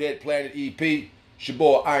remaster of Dead Planet EP. It's your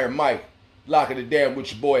boy, Iron Mike, locking it down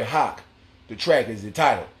with your boy, Hawk. The track is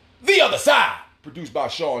entitled The Other Side, produced by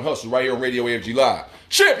Sean Hustle, right here on Radio AFG Live.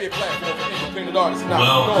 Champion platform for independent artists.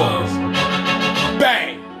 Welcome.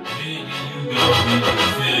 Bang! You got me to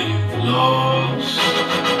feel you lost.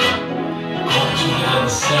 Go to the other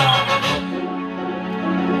side.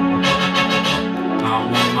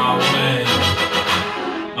 I'm on my way.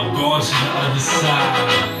 I'm going to the other side.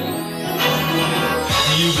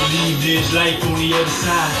 Do you believe there's life on the other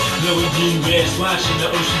side? Blowing green grass, watching the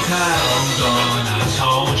ocean tide. Hold on, I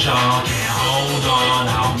told y'all, can't hold on,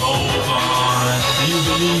 I'll move on. Do you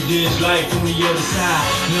believe there's life on the other side?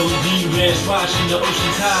 Blowing green grass, watching the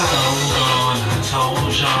ocean tide. Hold on, I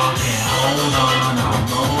told y'all, can't hold on, I'll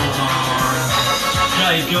move on.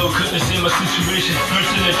 Like yo, couldn't see my situation.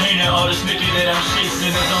 Person the pain and all this liquor that I'm chasing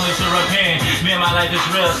is only to repent. Man, my life is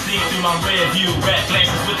real, see through my rear view. Rat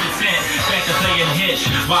glances with intent, back to playing hitch.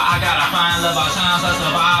 While I gotta find love all times I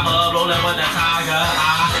survive. Rolling with the tiger,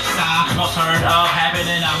 I sigh. I'm turned up,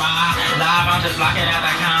 happening on my life. I'm just blocking out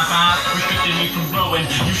the confines, restricting me from growing.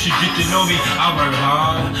 You should get to know me. I work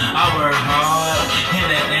hard. In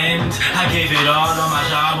the end, I gave it all on my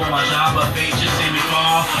job, but fate just see me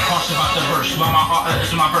fall. Harsh about the verse, while my heart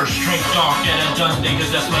is my first drink dark and I'm done niggas,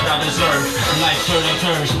 that's what I deserve. Life's turning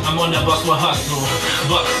turns, I'm on the bus with hustle.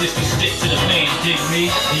 Buck 60 stick to the fan, dig me?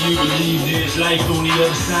 Do you believe there's life on the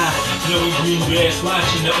other side? Blowing green grass,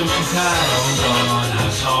 watching the ocean tide. Hold on, I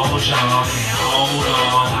told y'all, can't hold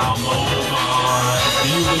on, I'll move on. Do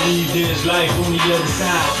you believe there's life on the other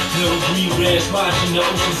side? Blowing green grass, watching the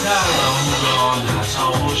ocean tide. Hold on, I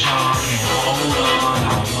told y'all, can't hold on,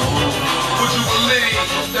 I'll move on. Would you believe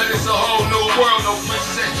that it's a whole new world? No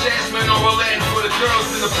Princess Jasmine or Aladdin for the girls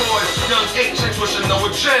and the boys. Young H-Checks pushing no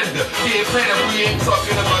agenda. Yeah, planet, we ain't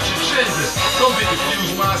talking about your genders. Don't be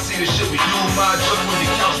confused, ma. I see the shit we do, ma. Just when you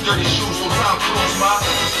couch dirty shoes, no Tom Cruise, ma.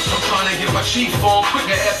 I'm trying to get my chief on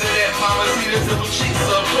quicker. After that, mama, see the simple cheeks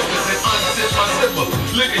up quicker than unzip my zipper.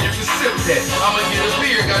 Liquor, you can sip that. I'ma get a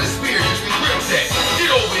beer, got a spear, you can grip that. Get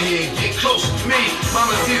over here, get close to me.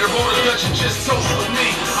 Mama, see the roller Dutch and just toast with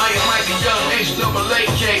me. I am like a young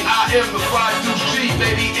H-double-A-K. I am the 5-Deuce-G,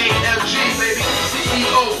 baby, AFG, baby.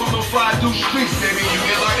 CEO from the 5-Deuce streets, baby. You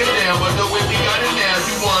can lock it down, but the way we got it now,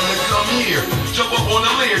 you wanna come here. Jump up on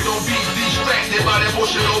the layer, don't be distracted by that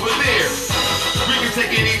bullshit over there. We can take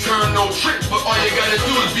an eternal trip, but all you gotta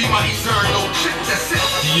do is be my eternal chick, that's it.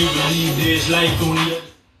 Do you believe there's life on the other?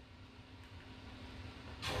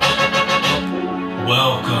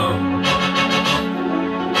 Welcome.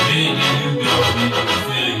 Where do you go when you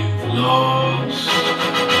feel you've lost?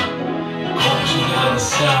 Go to the other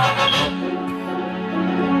side.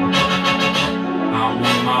 I'm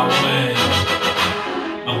on my way.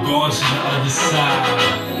 I'm going to the other side.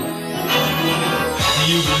 Do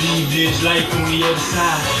you believe there's life on the other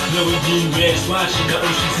side? Blowing green grass, watching the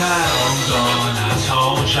ocean tide. Hold on, I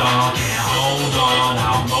told y'all, can't hold on,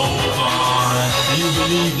 I'll move on.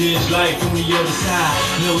 believe there's life on the other side?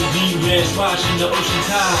 No regrets watching the ocean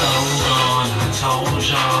tide. Hold on, I told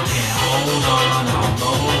y'all, can't hold on, I'll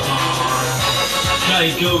move on.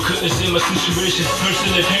 Go, couldn't see my situation.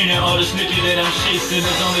 Personally painting all this liquor that I'm chasing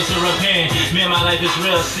is only to repent. Man, my life is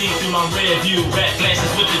real, see through my rear view. Rat glasses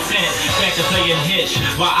with the tent, back to playing hitch.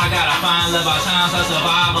 While I gotta find love by times I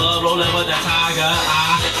survivor, rolling with the tiger.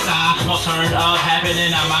 I sigh, all turned up, happening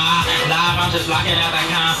on my life. I'm just blocking out the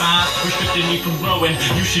confines, restricting me from growing.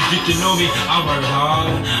 You should get to know me. I work hard.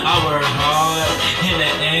 In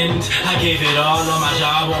the end, I gave it all on my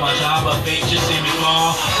job, but fate just see me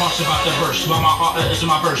fall. Talks about the verse, while my heart is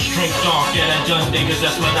my first strength off, get it done, cause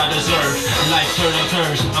that's what I deserve. Life turning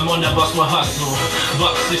curves, I'm on the bus with hustle.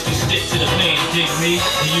 Buck 60 stick to the plan, dig me.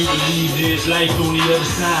 Do you believe there's life on the other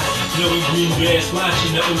side? Blowing green grass,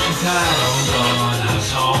 watching the ocean tide. Hold on, I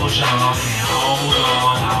told y'all, can't hold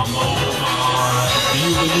on, I'll move on. Do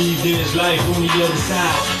you believe there's life on the other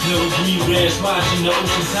side? Blowing green grass, watching the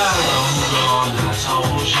ocean tide. Hold on, I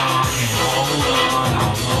told y'all, can't hold on,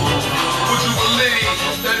 I'll move on. Would you believe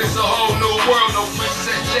that it's a whole new world? No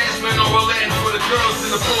Princess Jasmine or Aladdin for the girls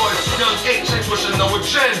and the boys. Young H ain't pushing no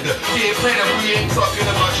agenda. Yeah, planet, we ain't talking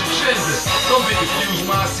about your genders. Don't be confused,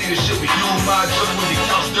 ma. I see the shit with you, ma. Just when you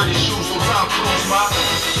couch dirty shoes, no time cruise, ma.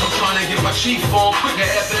 I'm trying to get my chief on quicker.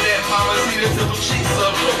 After that, mama, see the simple cheeks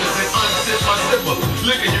up quicker than unzip my zipper.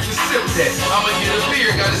 Liquor, you can sip that. I'ma get a beer,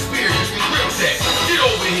 got a spear, you can grip that. Get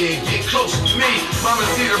over here, get close with me. Mama,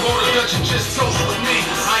 see the roll of Dutch and just toast with me.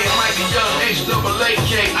 I am like a young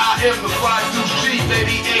H-double-A-K. I am the 5-deuce-G,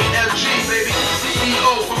 baby, AFG, baby.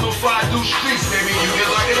 CEO from the 5-deuce streets, baby. You get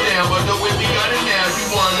like it down, but the way we got it now, you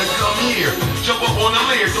wanna come here. Jump up on the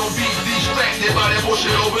layer, don't be distracted by that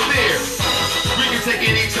bullshit over there. We can take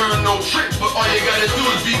an eternal trip, but all you gotta do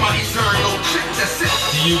is be my eternal chick, that's it.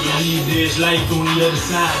 Do you believe there's life on the other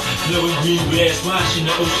side? Blowing green grass, watching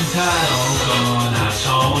the ocean tide. Hold on, I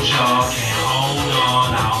told y'all, can't hold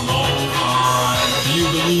on, I'll move on. Do you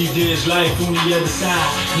believe there's life on the other side?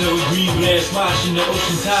 Blowing green grass, watching the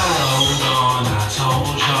ocean tide. Hold on, I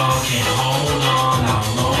told y'all, can't hold on, I'll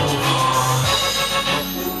move on.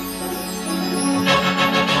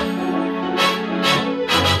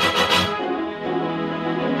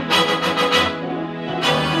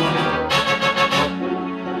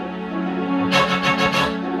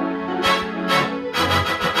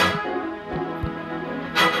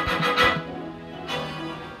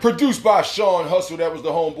 Produced by Sean Hustle. That was the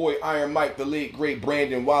homeboy Iron Mike, the late great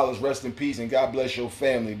Brandon Wallace. Rest in peace and God bless your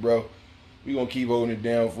family, bro. We gonna keep holding it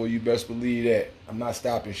down for you. Best believe that. I'm not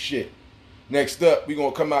stopping shit. Next up, we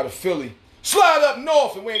gonna come out of Philly. Slide up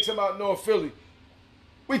north, and we ain't talking about North Philly.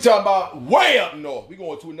 We talking about way up north. We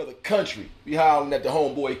going to another country. We hollering at the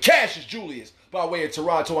homeboy Cassius Julius by way of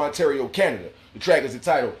Toronto, Ontario, Canada. The track is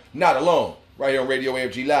entitled Not Alone, right here on Radio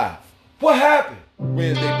AFG Live. What happened?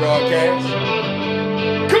 Wednesday broadcast.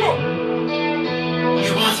 Come on.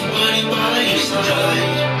 You want somebody by your side.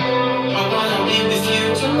 I wanna be with you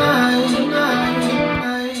tonight.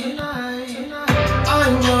 I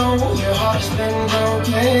know your heart has been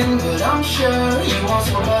broken, but I'm sure you want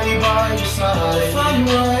somebody by your side. If I'm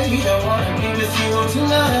right, I wanna be with you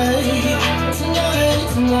tonight.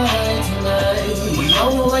 We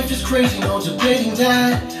all know life is crazy, no debating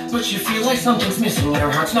that. But you feel like something's missing,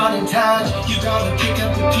 your heart's not intact. You gotta pick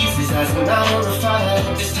up the pieces as a matter of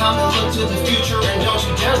fact. It's time to look to the future and don't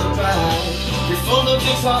you dare look back. You're full of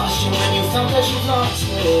exhaustion when you felt that you've lost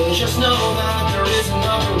it. Just know that there is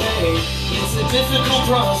another way. It's a difficult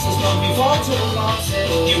process, but we've all took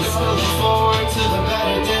losses. You gotta look forward to the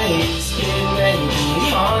better days. It may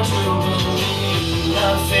be hard to believe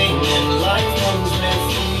nothing in life comes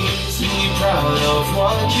with ease. Be proud of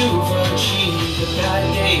what you've achieved. The bad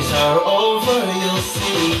days are over, you'll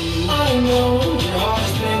see. I know your heart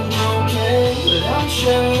has been broken, but I'm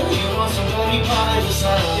sure you want somebody by your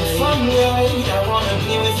side. If I'm right, I wanna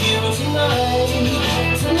be with you tonight.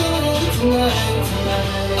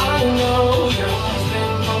 I know your heart has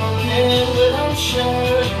been broken, but I'm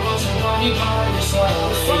sure you want somebody by your side.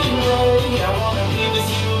 If I'm right, I wanna be with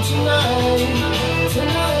you tonight.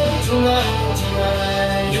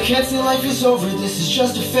 You can't say life is over, this is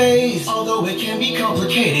just a phase. Although it can be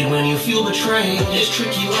complicated when you feel betrayed. It's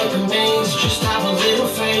tricky like a maze, just have a little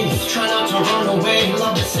faith. Try not to run away,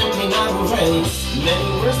 love is simply not a race. Many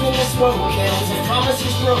words been spoken, if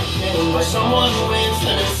promises broken by someone who wins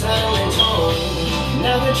an unsettling tone.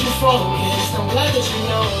 Now that you're focused, I'm glad that you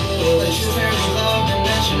know that you're very loved and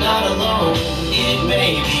that you're not alone. It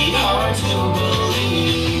may be hard to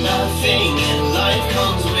believe nothing in life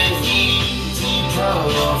comes with ease. Be proud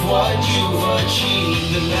of what you've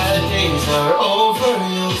achieved. The bad days are over,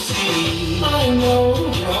 you'll see. I know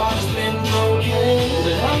your heart has been broken,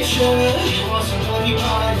 but I'm sure you want somebody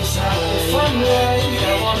by your side. If I'm right,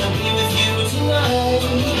 I wanna be with you tonight.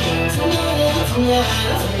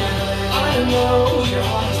 Tonight. I know your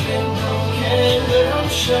heart has been broken, but I'm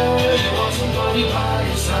sure you want somebody by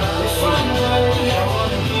your side. If I'm right, I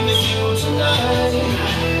wanna be with you tonight.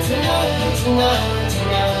 Tonight.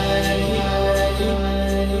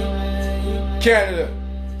 Canada,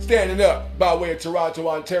 standing up by way of Toronto,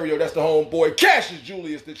 Ontario. That's the homeboy Cassius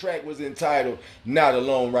Julius. The track was entitled Not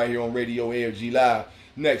Alone right here on Radio AFG Live.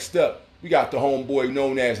 Next up, we got the homeboy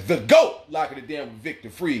known as The GOAT, locking it down with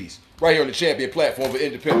Victor Freeze. Right here on the champion platform for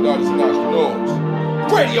independent artists and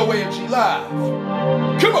entrepreneurs. Radio AFG Live.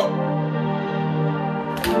 Come on.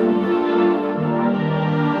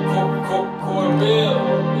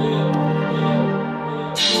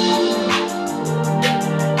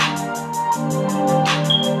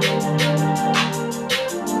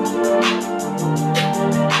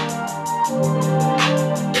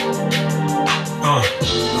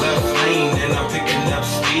 Left lane and I'm picking up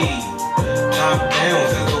speed. Top down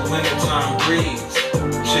as the wintertime breeze.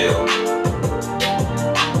 Chill.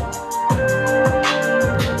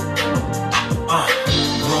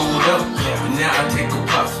 Rolled up, now I take a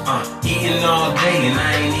puff. Eating all day and I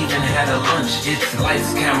ain't even had a lunch. It's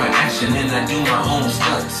lights, camera, action, and I do my own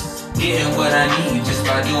stunts. Getting what I need just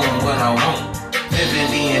by doing what I want. Living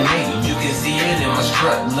DNA, you can see it in my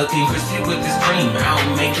strut. Looking crispy with this cream, out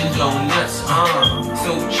making donuts.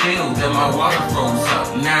 So chill that my water froze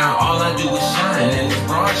up. Now all I do is shine and this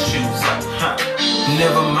broad shoots up.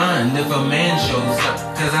 Never mind if a man shows up,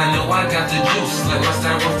 cause I know I got the juice like my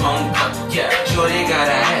styrofoam cup. Yeah, sure they got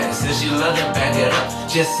a ass and she love to back it up.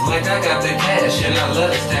 Just like I got the cash and I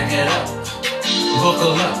love to stack it up.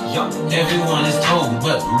 Buckle up, everyone is told,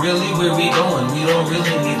 but really where we going, we don't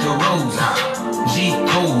really need the roads.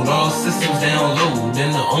 G-code, all systems download,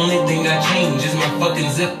 and the only thing that changed is my fucking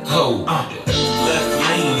zip code. Left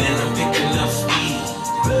lane and I'm picking up speed.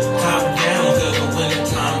 Top down to the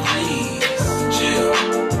wintertime breeze. Chill.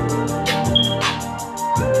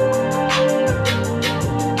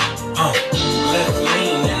 Left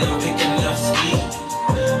lane and I'm picking up speed.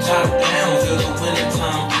 Top down to the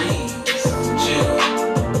wintertime breeze. Chill.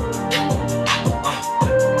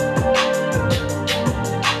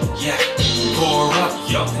 Yeah. Pour up,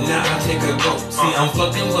 now I take a go. See, I'm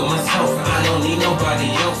fucking with myself, I don't need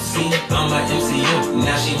nobody else. See, I'm like MCM,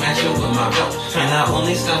 now she matching with my belt. And I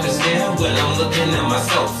only stop and stare when I'm looking at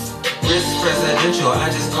myself. Wrist presidential, I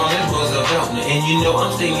just call it Roosevelt. And you know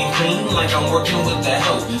I'm staying clean like I'm working with the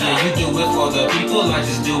help. Yeah, you do it for the people, I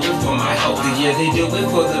just do it for my health. Yeah, they do it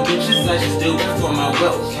for the bitches, I just do it for my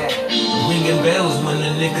wealth. Ringing bells when the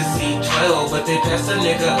niggas see 12, but they pass the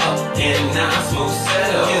nigga up, and now I smoke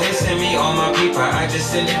cell. Yeah, they send me all my paper, I just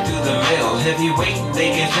send it through the mail. Heavyweight,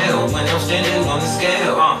 they can tell when I'm standing on the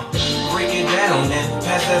scale. Break it down and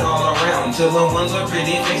pass it all around, till the ones with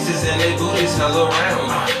pretty faces and they booties hell around.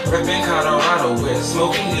 Reppin' Colorado where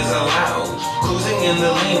smoking is allowed, cruising in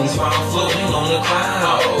the lanes while I'm floating on the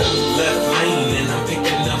cloud. Left lane and I'm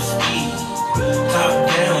picking up speed. Top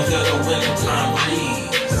down to the wintertime breeze.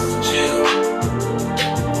 Chill.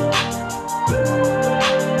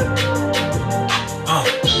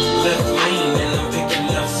 Left lane and I'm picking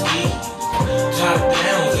up speed. Top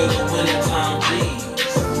down to the wintertime breeze.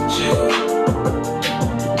 Chill.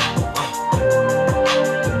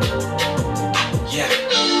 Yeah.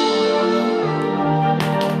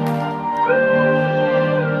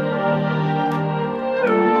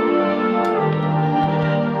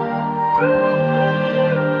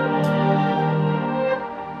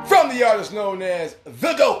 From the artist known as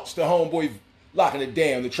The GOATs, the homeboy locking it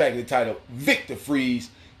down, the track entitled Victor Freeze.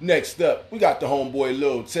 Next up, we got the homeboy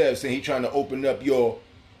Lil Tev saying he trying to open up your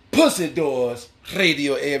pussy doors.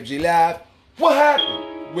 Radio AFG Live. What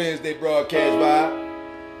happened? Wednesday broadcast by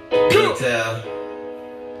Good tell.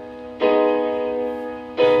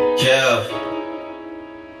 Kev.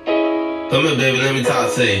 Come here, baby, let me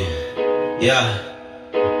talk to you. Yeah.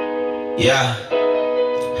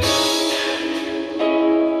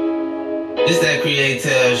 It's that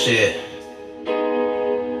creative shit.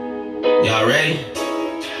 Y'all ready?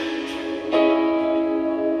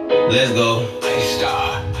 Let's go.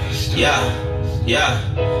 Yeah.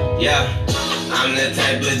 I'm the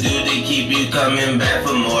type of dude to keep you coming back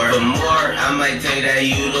for more. I might tell you that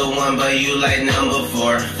you the one, but you like number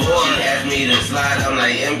 4. She asked me to slide, I'm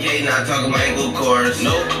like MK, not talking Michael Kors.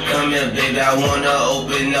 Nope. Come here, baby, I wanna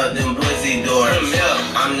open up them pussy pussy doors.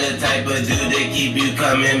 I'm the type of dude that keep you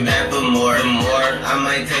coming back for more. I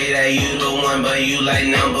might tell you that you the one, but you like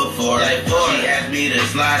number 4. She asked me to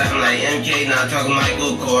slide, I'm like MK, not talking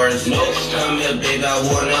Michael Kors. Come here, baby, I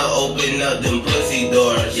wanna open up them pussy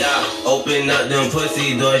doors. Open up them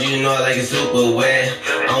pussy doors, you know I like it super wet.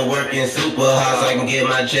 I'm working super hard so I can get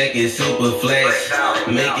my check, it's super flex.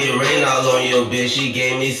 Make it rain all on your bitch, she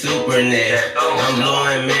gave me super net. I'm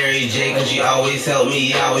blowing Mary J cause she always help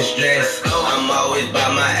me out with stress. I'm always by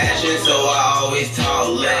my actions, so I always talk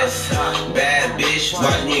less. Bad bitch,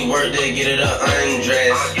 watch me work to get her to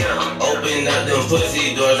undress. Open up them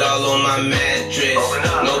pussy doors all on my mattress.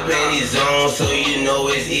 No panties on, so you know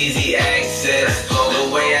it's easy access. The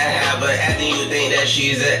way I have her acting, you think that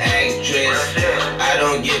she's an actress. I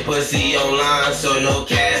don't get pussy online, so no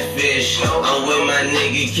catfish. I'm with my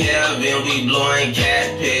nigga Kevin, we blowing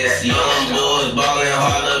cat piss. Young boys ballin'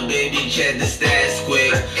 harder, baby, check the stats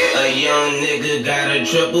quick. A young nigga got a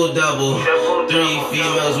triple-double. 3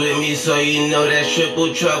 females with me, so you know that's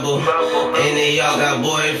triple trouble. And they all got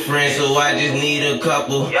boyfriends, so I just need a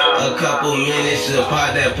couple. A couple minutes to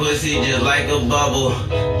pop that pussy just like a bubble.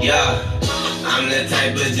 Yeah. I'm the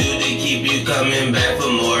type of dude that keep you coming back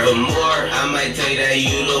for more. I might tell you that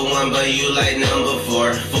you the one, but you like number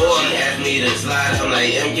 4. She asked me to slide, I'm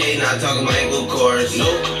like MK, not talking Michael Kors.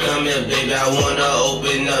 Come here, baby, I wanna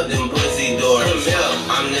open up them pussy doors.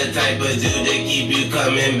 I'm the type of dude that keep you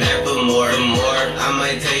coming back for more. I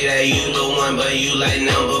might tell you that you the one, but you like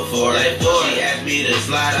number 4. She asked me to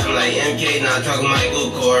slide, I'm like MK, not talking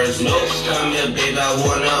Michael Kors. Come here, baby, I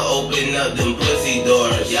wanna open up them pussy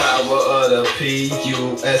doors. Power of the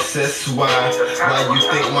P-U-S-S-Y. Why you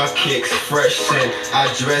think my kicks fresh and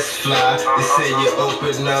I dress fly? They say you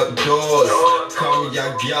open up doors. Come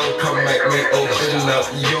young, come make me open up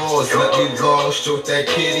yours. Let me long stroke that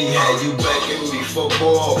kitty. Had you begging me for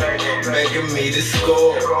more, begging me to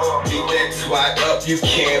score. Beat that twat up, you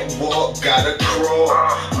can't walk, gotta crawl.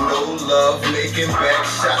 No love, making back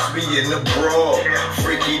shots, be in the brawl.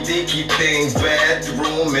 Freaky deaky thing,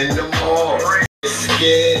 bathroom in the mall.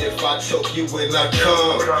 Scared if I choke you when I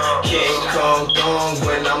come. Can't come down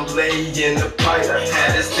when I'm laying the pipe.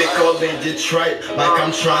 Had a stick all in your tripe, like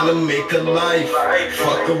I'm trying to make a life.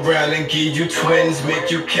 Fuck around and give you twins, make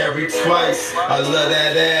you carry twice. I love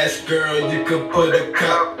that ass, girl, you could put a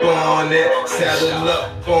cup on it. Saddle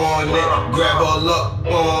up on it, grab all up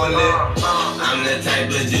on it. I'm the type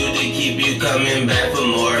of dude to keep you coming back for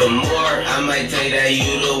more. I might tell you that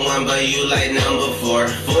you the one, but you like number 4.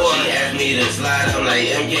 She asked me to slide, I'm like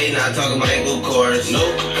MK, not talking Michael Kors.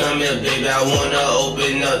 Come here, baby, I wanna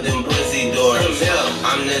open up them pussy doors.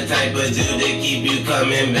 I'm the type of dude that keep you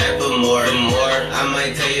coming back for more. I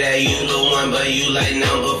might tell you that you the one, but you like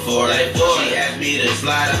number 4. She asked me to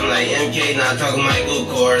slide, I'm like MK, not talking Michael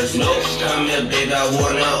Kors. Come here, baby, I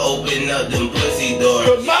wanna open up them pussy doors.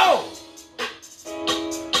 Come on!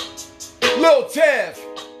 Lil Tev,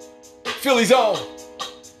 Philly's own,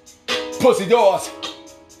 Pussy Doors,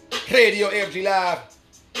 Radio AFG Live.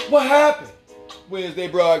 What happened? Wednesday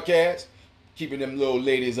broadcast. Keeping them little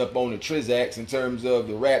ladies up on the Trizacs in terms of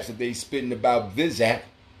the raps that they spitting about Vizak.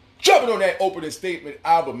 Jumping on that opening statement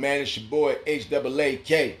album, man, it's your boy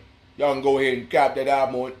HAAK. Y'all can go ahead and cop that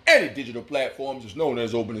album on any digital platforms. It's known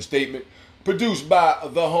as Opening Statement. Produced by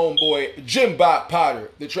the homeboy Jim Bob Potter.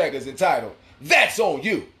 The track is entitled That's On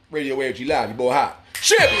You. Radio AFG Live, your boy Hot.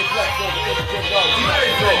 Champion platform for independent artists.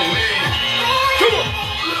 Come on.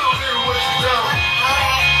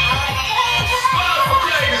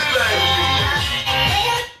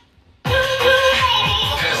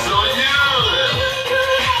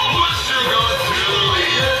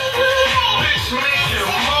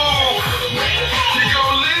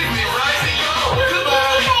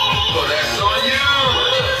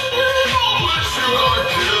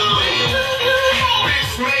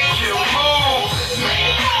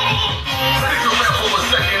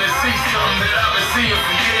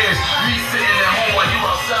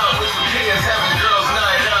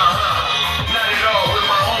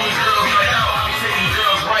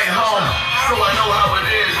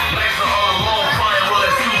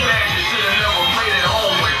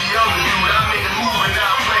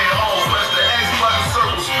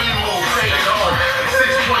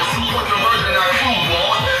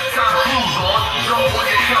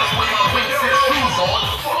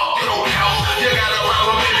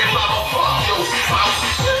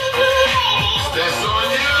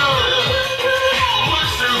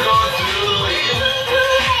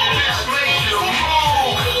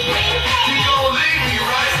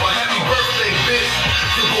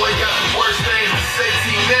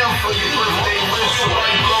 For your birthday wish, so why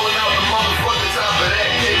you blowing out the motherfucker top of that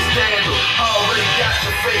case candle?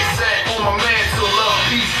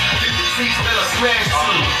 seats that I smash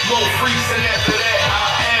to. More freaks and after that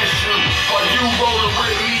I ask you, are you rolling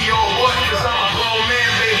with me or what? Cause I'm a grown man,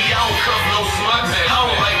 baby, I don't cuff no smut. I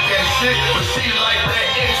don't like that shit, but she like that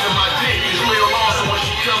inch of my dick. It's real awesome when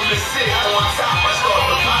she come to sit on top. I start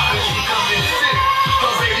to pop and she come and sit.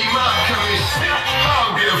 Her baby mom come and sit. I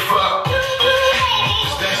don't give a fuck.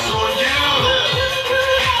 That's on you.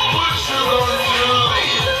 What you gonna do?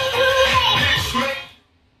 Bitch, man.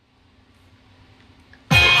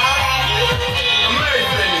 I'm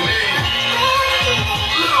everything, man.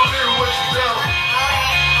 Little bit of what you don't.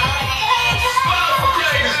 Spot for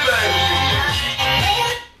greatness, baby.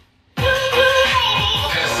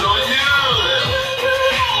 That's on you.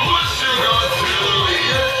 What you gonna do?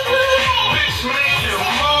 Bitch, make you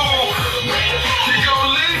move. You gon'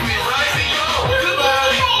 leave me, right?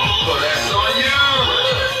 Goodbye. But that's on you.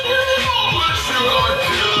 What you gonna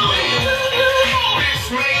do? Bitch,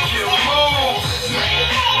 make you move.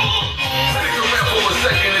 Stick around for a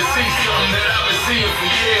second and see something that I've been seeing for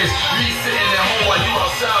years. Me sitting at home while you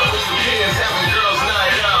outside with some kids having girls'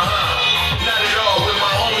 night out, huh? Not at all. With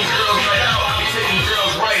my homies' girls' night out, I be taking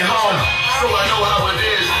girls right home. So I know how it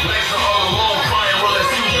is. Nights are all alone, crying, well,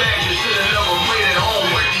 that's too bad. You should've never played at home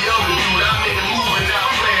with the other dude. I make a move and now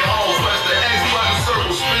play at home. Press the X button,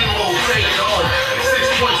 circle, spin move, take it home.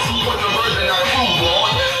 6.2, put the version I groove on.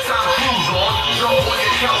 Time cruise on. Jump on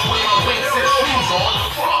your couch with my wingtip shoes on.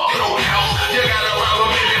 Fuck your couch. You gotta ride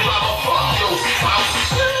with baby mama. Fuck your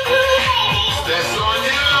spouse. That's on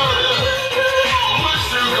you. What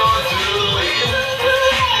you gonna do?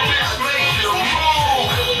 Bitch, make you move.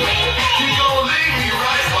 You gon' leave me,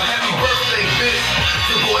 right? Well, happy birthday, bitch.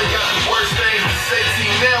 Your boy got the worst things to say to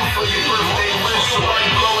you now for your birthday wish. So why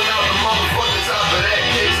you blowing out the motherfucking top of that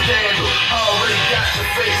case candle? I already got your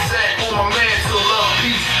face set on my mantle. Love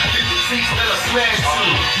peace. Get the seats that I smash to.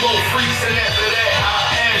 More freaks and after that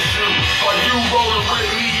I ask you, are you rolling with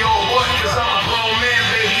me or what? Cause I'm a grown man,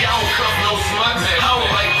 baby, I don't cuff no smut. I don't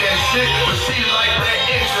like that shit, but she like that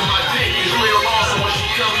inch of my dick. It's real awesome when she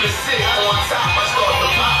come to sit on top. I start to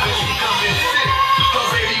pop and she come and sit. Her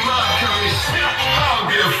baby mom come and sit. I don't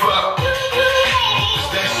give a fuck.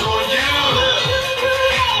 That's on you.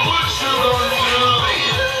 What you gonna do?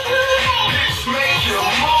 Bitch, make you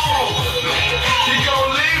move. You gon'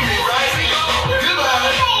 leave me, right?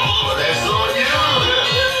 Goodbye. Well, that's on you.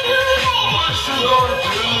 What you gonna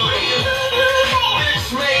do? Bitch,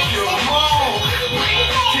 make you move.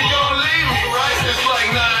 You gon' leave me, right? It's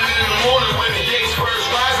like 9 in the morning when the gates first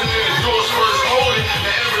rising and the doors first open.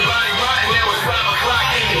 Now everybody riding, now it's 5 o'clock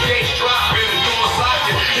and the gates drop and the doors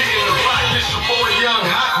locking. Hitting the block, it's your boy Young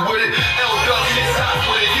Hot with it. L-Dub hits hot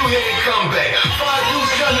with it. You hear it come back. 5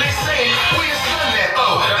 dudes done, they saying, where your son at?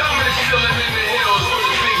 Oh, I'm just chilling in the hills with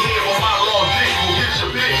a big head on my long dick. Will get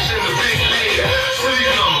your bitch in the big bed. City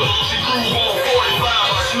number, she groove on 45.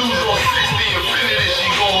 I snooze on 60. Infinity, she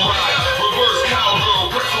gon' ride. Reverse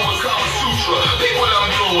cowgirl, pretzel with Kama Sutra. Think what I'm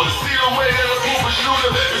doing. See the way that I move a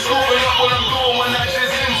shooter. It's scooping up what I'm doing when I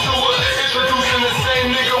just into it. Introducing the same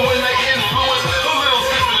nigga when they influence. A little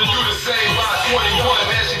sister to do the same by 21.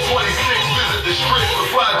 Now she 26. Visit the strip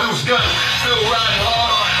with 5 deuce guns. Still riding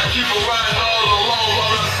hard. I keep her riding all alone.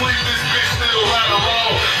 While I sleep, this bitch still riding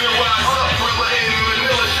along. Then rise up, thriller in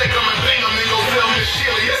Manila. Shake 'em and bang 'em. Then go tell Miss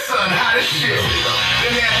Sheila, your son hot as shit.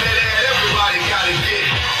 Then after that, everybody gotta get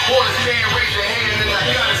it. Wanna stand, raise your hand, and I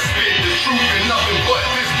gotta spit. The truth and nothing but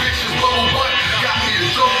this bitch's bubble butt. Got me to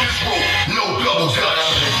jump this rope, no double dutch.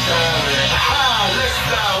 Let's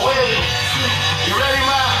die, wait. You ready,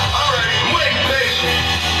 ma? Alright, wait, patient.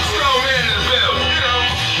 Strong man in the building, you know.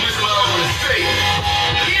 This my open state.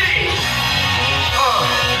 Get it!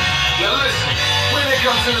 Now listen, when it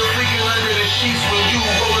comes to the freaking under the sheets, when you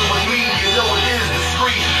rolling with me, you know it is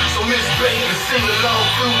discreet. So Miss Baker, sing along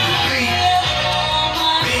through the beat.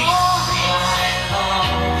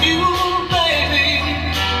 You, baby,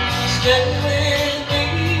 stay with me.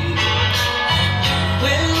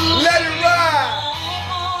 Let it ride.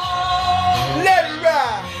 Let it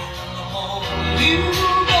ride. You,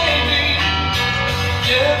 baby,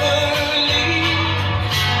 never leave.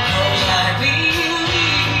 'Cause I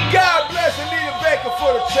believe. God bless Anita Baker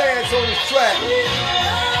for the chance on this track.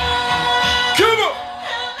 Come on.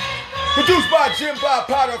 Produced by Jim Bob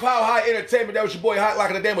Potter of How High Entertainment. That was your boy Hot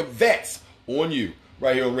Locking the Damn with That's on You.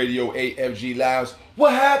 Right here on Radio AFG Lives.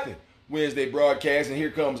 What happened? Wednesday broadcast, and here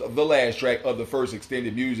comes the last track of the first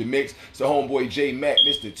extended music mix. It's the homeboy J Mac,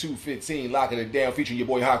 Mr. 215, locking it down, featuring your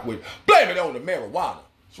boy Hawk with Blame It on the Marijuana.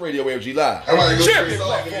 It's Radio AFG Live. Champion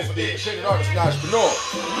platform for independent artists and entrepreneurs.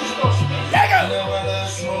 Let go! You know I love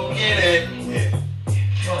smoking it. Yeah.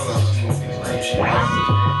 I love smoking it.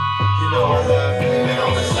 You know I love feeling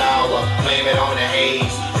on the sour. blame it on the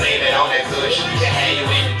haze, blame it on that kush, that had you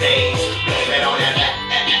in the days, blame it on that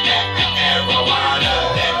marijuana,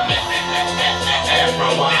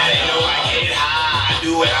 marijuana. You know I get high, I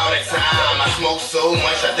do it all the time. I smoke so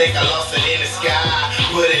much, I think I lost it in the sky.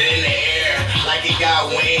 Put it in the air like it got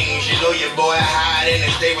wings. You know your boy hide in and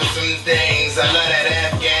stay with some things. I love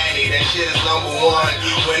that Afghani, that shit is number one.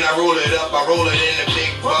 When I roll it up, I roll it in the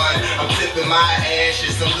big bun. I'm tipping my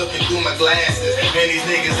ashes, I'm looking through my glasses. And these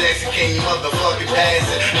niggas asking, can you motherfucking pass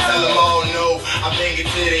it? Tell them all no, I bang it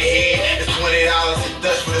to the head. It's $20 a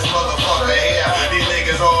Dutch for this motherfucker here. These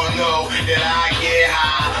niggas all know that I get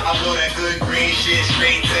high. I blow that good green shit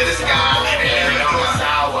straight to the sky. And blame it on the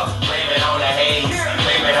sour, blame it on the haze,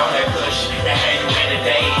 blame it on that kush that had you in the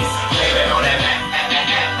days, blame it on that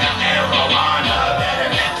marijuana,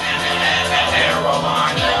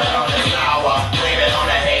 marijuana, on the sour, blame it on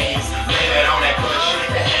the haze, blame it on that kush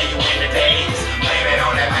that had you in the days, blame it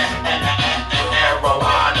on that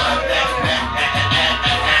marijuana,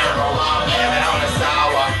 marijuana, blame it on the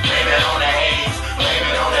sour, blame it on the haze, blame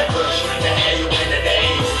it on that kush that had you in the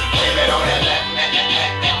days, blame it on that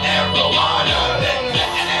marijuana,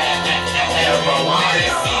 marijuana.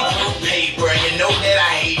 Paper, you know that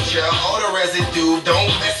I hate you. All the residue,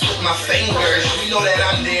 don't mess with my fingers. You know that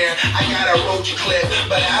I'm there. I got a roach clip,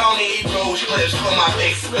 but I don't need roach clips for my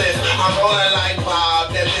big split. I'm rolling like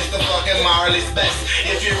Bob, that Mr. fucking Marley's best.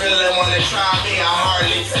 If you really wanna try me, I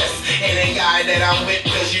hardly test any guy that I'm with,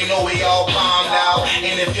 cause you know we all bombed out.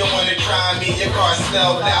 And if you wanna try me, your car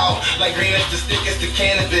smelled out like green is the stick, it's the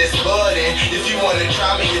cannabis budding. If you wanna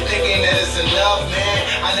try me, you're thinking that it's enough, man.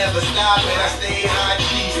 I never stop and I stay high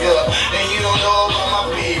cheese up. And you don't know about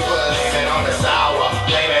my papers. Blame it on the sour,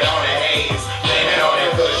 blame it on the haze, blame it on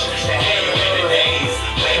that kush that had you in the days,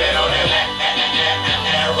 blame it on that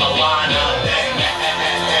marijuana,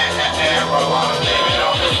 marijuana, blame it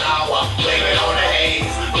on the sour, blame it on the haze,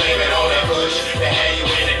 blame it on that kush that had you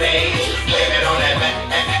in the days, blame it on that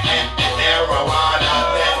marijuana,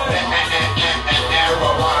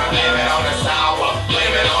 marijuana, blame it on the sour,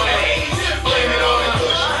 blame it on the haze, blame it on the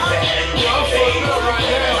kush that had you in the days,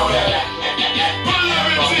 blame it on that.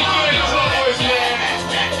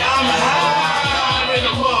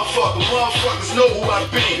 Motherfuckers know who I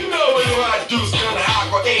be. You know who I do, gonna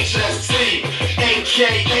high for HST,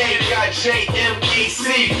 AKA got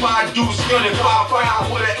JMEC. Five dudes gunning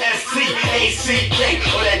 5 with an ST, ACK,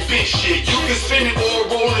 or that big shit. You can spin it or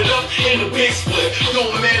roll it up in the big split.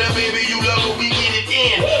 Don't matter, baby, you love it, we get it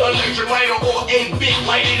in. Electric lighter or a big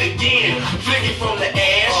light it again. Flick it from the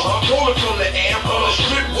ash, roll it from the air, on the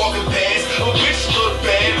strip walking past. A bitch look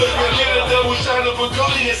bad. I get a double shot of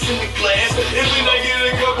Bacardi that's in the glass. If then I get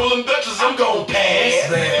a couple of Dutches, I'm gon' pass.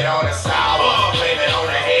 Blame it on the sour, blame it on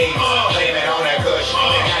the haze, blame it on that kush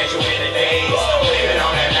that got you in the days, blame it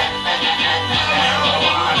on that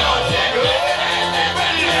marijuana, blame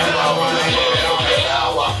it on the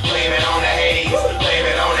sour, blame it on the haze, blame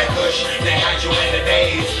it on that kush that got you in the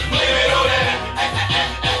days, blame it on that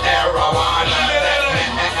marijuana,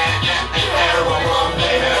 marijuana,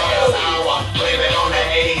 blame it on the sour, blame it on the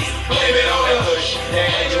haze, blame it on that kush that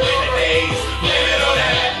got you in the days, blame it on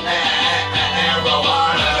that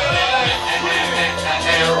marijuana,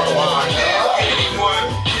 marijuana. Anyone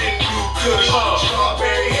can do kush,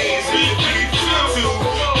 strawberry haze, if you do,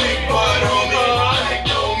 big bud homie, like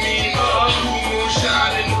don't mean blue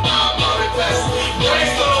moonshine and I'm on the best.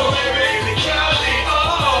 Brainstorm, baby, Cali,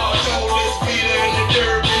 Jonas, Peter, and the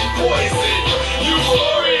Durban poison,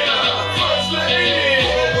 Euphoria, first lady,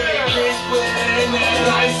 Chris and that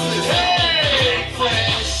ISIS, hey,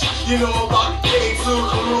 Flash, you know about the K2,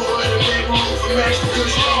 Karoo, and the big roof, and Max the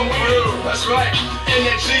Kush on through. That's right. And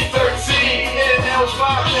that G13, and L5,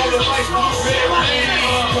 and the lights blueberry.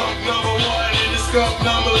 Skunk number 1 and the skunk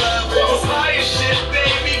number 11. It's high as shit,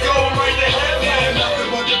 baby, going right to heaven.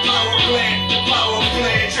 Nothing but the power plant,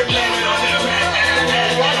 you're blaming on that man.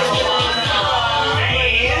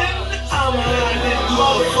 I'm high than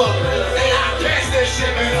motherfucker. Hey, pass that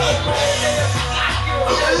shit, man.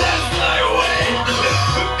 Let's fly away.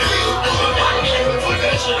 Put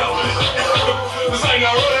that shit over there. It's like,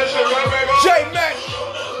 now roll that shit right back on. J-Mac,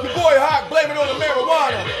 your boy Hawk, blaming on the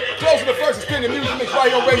marijuana. Closing the first and spinning music mix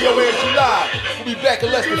right on Radio AFG Live. We'll be back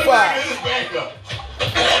in less than 5.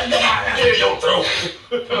 Here's your throat.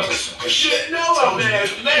 Shit, no, I'm mad.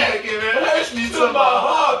 It hurts me to my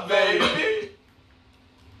heart, baby.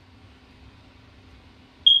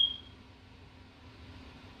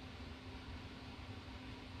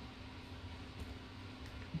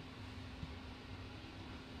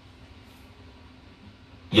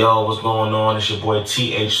 Yo, what's going on? It's your boy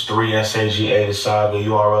TH3SAGA, the Saga,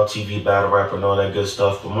 URL TV battle rapper, and all that good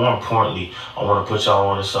stuff. But more importantly, I want to put y'all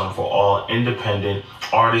on to something for all independent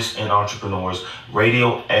artists and entrepreneurs.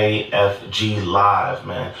 Radio AFG Live,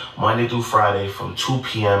 man. Monday through Friday from 2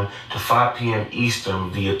 p.m. to 5 p.m. Eastern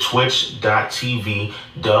via twitch.tv,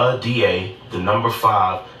 DA, the number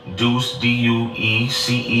 5, Deuce,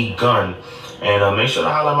 DUECE, Gun. And make sure to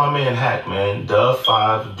holler at my man Hack, man.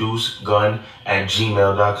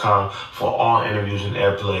 The5deucegun@gmail.com for all interviews and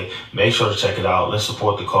airplay. Make sure to check it out. Let's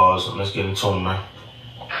support the cause. Let's get into it, man.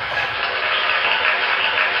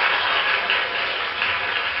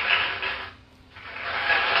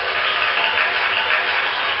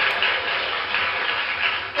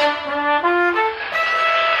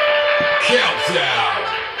 Countdown.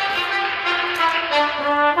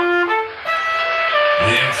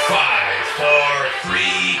 In 5, 4,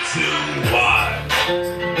 3, 2, 1.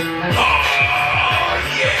 Oh,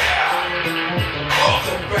 yeah.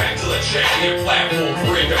 Welcome back to the champion platform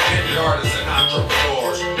for independent artists and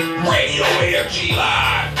entrepreneurs. Radio AFG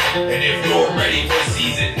Live. And if you're ready for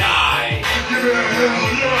season 9, give me a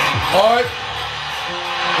hell yeah. All right.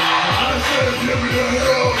 I said give me a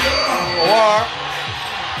hell yeah. All right.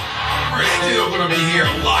 We're still gonna be here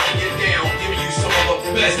locking it down, giving you some of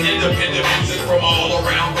the best independent music from all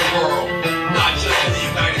around the world. Not just in the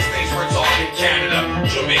United States, we're talking Canada,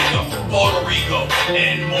 Jamaica, Puerto Rico,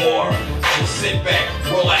 and more. So sit back,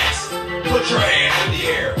 relax, put your hands in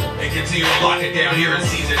the air, and continue to lock it down here in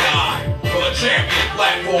season 9 for the champion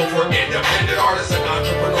platform for independent artists and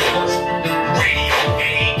entrepreneurs. Radio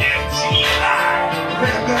AFG Live.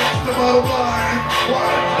 And that's the bottom line.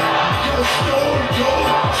 What? The Stone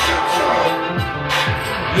Cold Simpson.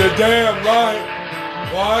 You're damn right.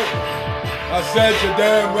 What? I said you're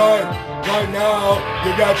damn right. Right now,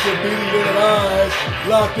 you got your beady little eyes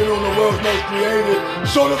locked in on the world's most creative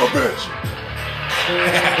son of a bitch.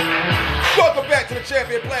 Welcome back to the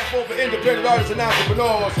champion platform for independent artists and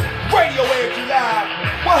entrepreneurs. Radio AFG Live.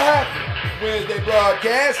 What happened? Wednesday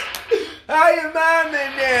broadcast. How you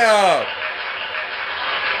minding now?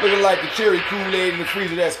 Looking like the cherry Kool-Aid in the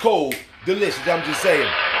freezer that's cold. Delicious, I'm just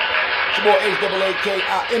saying. It's your boy HAAK.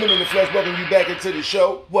 I am in the flesh. Welcome you back into the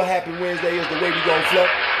show. What happened Wednesday is the way we gon' flow.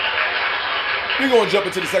 We're going to jump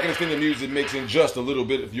into the second extended music mix in just a little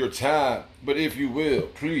bit of your time. But if you will,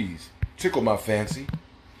 please tickle my fancy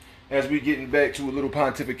as we're getting back to a little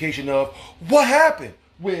pontification of what happened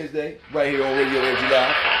Wednesday right here on Radio AFG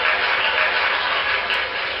Live.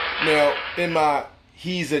 Now, in my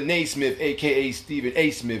He's a Naismith, a.k.a. Stephen A.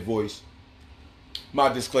 Smith voice, my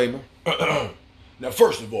disclaimer. Now,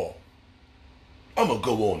 first of all, I'm going to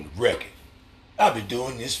go on the record. I've been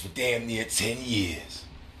doing this for damn near 10 years.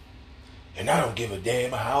 And I don't give a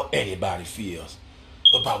damn how anybody feels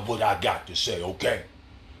about what I got to say, okay?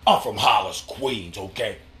 I'm from Hollis, Queens,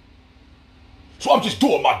 okay? So I'm just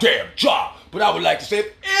doing my damn job. But I would like to say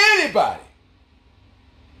if anybody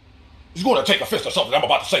is going to take offense to something I'm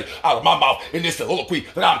about to say out of my mouth in this soliloquy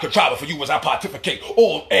that I'm contriving for you as I pontificate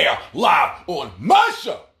on air, live on my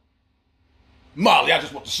show. Molly, I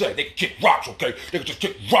just want to say, they can kick rocks, okay? They can just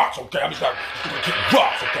kick rocks, okay? I'm just going to kick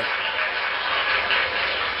rocks, okay?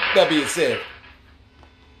 That being said,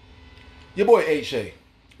 your boy H.A.,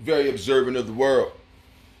 very observant of the world.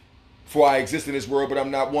 For I exist in this world, but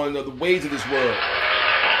I'm not one of the ways of this world.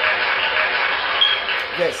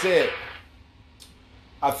 That said,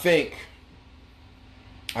 I think,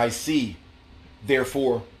 I see,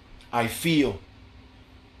 therefore I feel.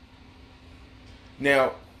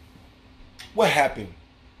 Now, what happened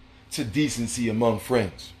to decency among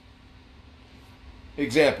friends?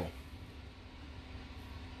 Example,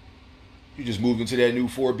 you just moved into that new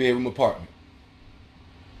 4-bedroom apartment.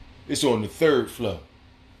 It's on the 3rd floor.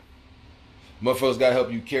 Motherfuckers gotta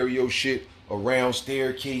help you carry your shit around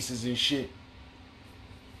staircases and shit.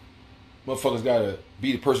 Motherfuckers gotta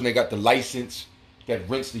be the person that got the license, that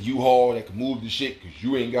rents the U-Haul, that can move the shit, because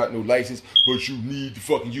you ain't got no license, but you need the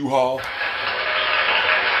fucking U-Haul.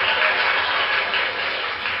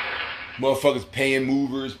 Motherfuckers paying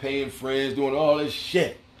movers, paying friends, doing all this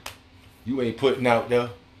shit. You ain't putting out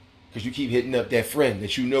there, because you keep hitting up that friend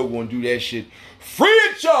that you know gonna do that shit free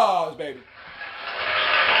of charge, baby.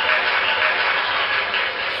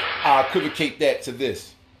 I equivocate that to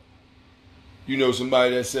this. You know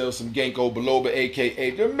somebody that sells some Ginkgo biloba,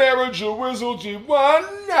 a.k.a. the marijuana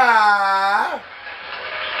Juana.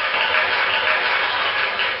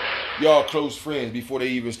 Y'all close friends before they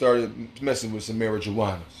even started messing with some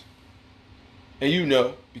marijuanas. And you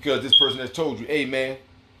know, because this person has told you, hey man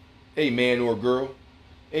or girl,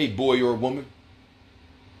 hey boy or woman,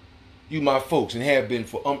 you my folks and have been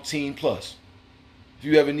for umpteen plus. If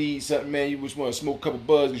you ever need something, man, you just want to smoke a couple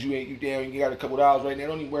buds because you down, you got a couple dollars right now.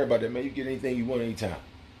 Don't even worry about that, man. You get anything you want anytime.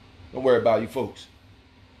 Don't worry about you folks.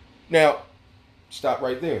 Now, stop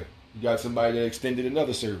right there. You got somebody that extended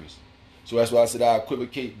another service. So that's why I said I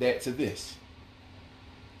equivocate that to this.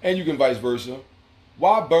 And you can vice versa.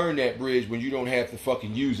 Why burn that bridge when you don't have to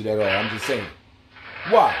fucking use it at all? I'm just saying.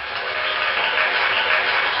 Why?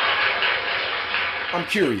 I'm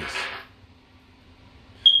curious.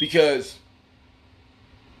 Because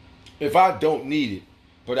if I don't need it,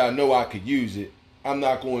 but I know I could use it, I'm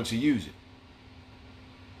not going to use it.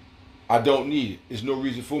 I don't need it. There's no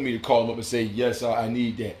reason for me to call them up and say, yes, I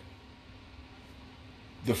need that.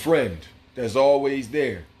 The friend that's always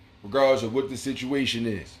there, regardless of what the situation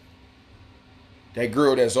is. That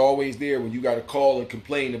girl that's always there when you got to call and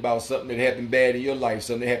complain about something that happened bad in your life,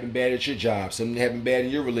 something that happened bad at your job, something that happened bad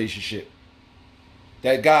in your relationship.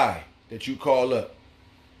 That guy that you call up.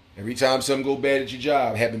 Every time something go bad at your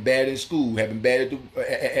job, happened bad in school, happened bad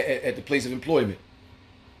at the place of employment.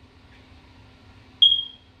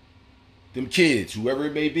 Them kids, whoever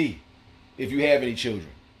it may be, if you have any children.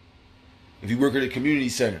 If you work at a community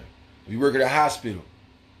center, if you work at a hospital,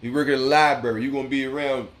 if you work at a library, you're going to be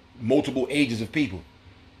around multiple ages of people.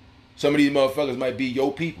 Some of these motherfuckers might be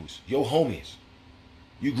your peoples, your homies,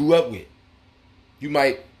 you grew up with. You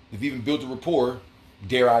might have even built a rapport,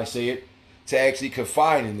 dare I say it, to actually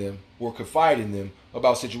confide in them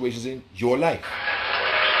about situations in your life.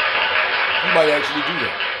 You might actually do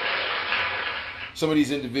that. Some of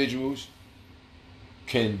these individuals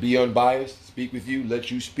can be unbiased, speak with you,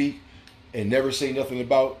 let you speak, and never say nothing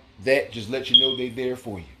about that, just let you know they're there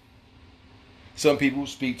for you. Some people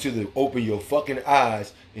speak to the open your fucking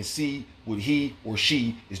eyes and see what he or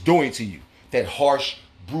she is doing to you. That harsh,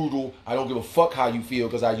 brutal, I don't give a fuck how you feel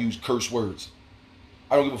because I use curse words.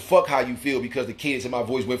 I don't give a fuck how you feel because the cadence in my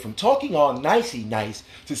voice went from talking all nicey nice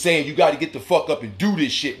to saying you got to get the fuck up and do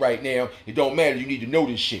this shit right now. It don't matter. You need to know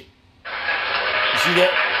this shit. You see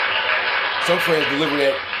that? Some friends deliver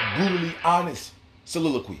that brutally honest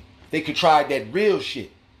soliloquy. They contrive that real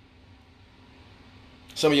shit.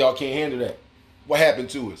 Some of y'all can't handle that. What happened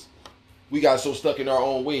to us? We got so stuck in our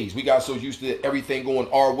own ways. We got so used to everything going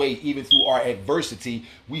our way. Even through our adversity,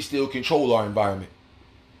 we still control our environment.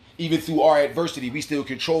 Even through our adversity, we still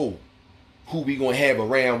control who we going to have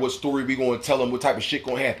around, what story we going to tell them, what type of shit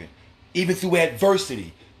going to happen. Even through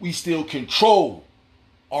adversity, we still control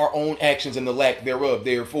our own actions and the lack thereof.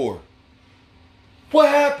 Therefore, what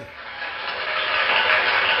happened?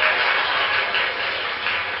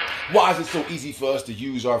 Why is it so easy for us to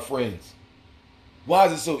use our friends? Why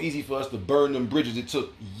is it so easy for us to burn them bridges it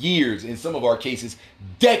took years, in some of our cases,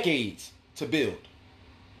 decades to build?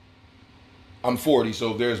 I'm 40,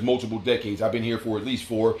 so there's multiple decades. I've been here for at least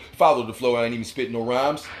 4. Follow the flow. I ain't even spitting no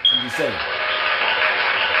rhymes. I'm just saying.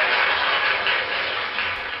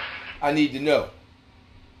 I need to know.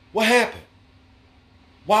 What happened?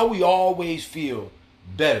 Why we always feel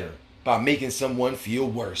better by making someone feel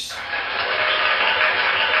worse?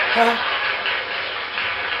 Huh?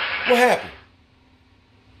 What happened?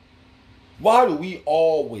 Why do we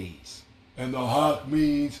always, and the hawk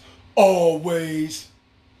means always,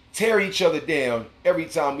 tear each other down every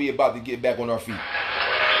time we about to get back on our feet?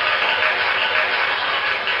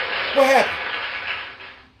 What happened?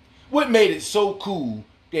 What made it so cool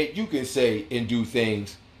that you can say and do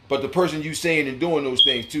things, but the person you saying and doing those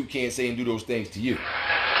things to can't say and do those things to you?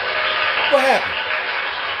 What happened?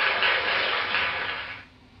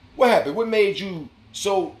 What happened? What made you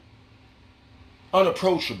so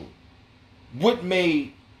unapproachable? What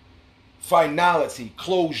made finality,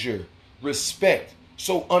 closure, respect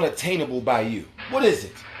so unattainable by you? What is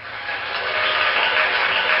it?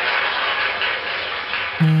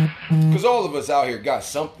 Because all of us out here got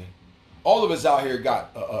something. All of us out here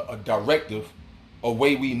got a directive, a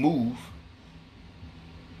way we move.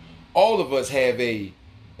 All of us have a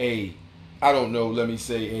I don't know, let me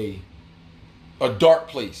say a dark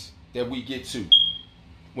place that we get to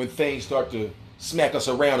when things start to smack us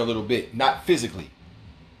around a little bit, not physically,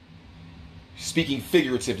 speaking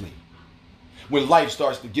figuratively. When life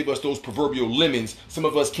starts to give us those proverbial lemons, some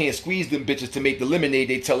of us can't squeeze them bitches to make the lemonade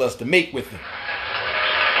they tell us to make with them.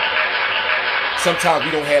 Sometimes we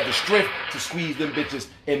don't have the strength to squeeze them bitches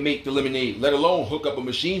and make the lemonade, let alone hook up a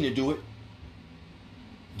machine to do it.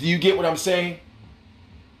 Do you get what I'm saying?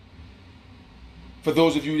 For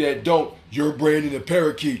those of you that don't, you're branding a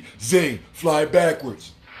parakeet. Zing, fly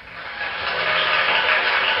backwards.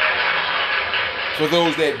 For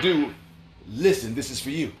those that do, listen, this is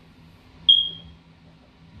for you.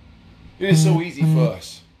 It is so easy for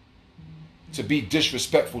us to be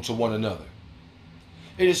disrespectful to one another.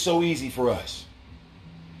 It is so easy for us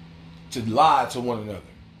to lie to one another.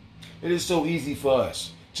 It is so easy for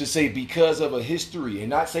us to say because of a history, and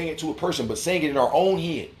not saying it to a person, but saying it in our own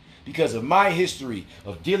head. Because of my history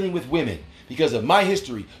of dealing with women, because of my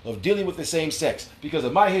history of dealing with the same sex, because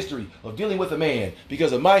of my history of dealing with a man,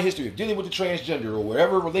 because of my history of dealing with the transgender, or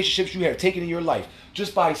whatever relationships you have taken in your life,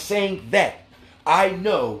 just by saying that, I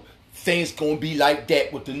know things gonna be like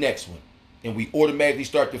that with the next one. And we automatically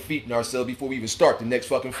start defeating ourselves before we even start the next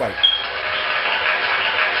fucking fight.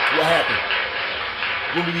 What happened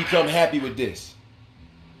when we become happy with this?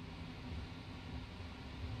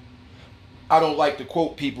 I don't like to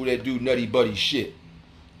quote people that do nutty buddy shit,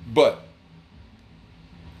 but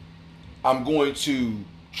I'm going to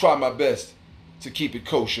try my best to keep it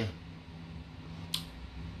kosher.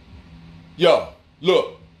 Yo,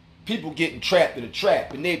 look, people getting trapped in a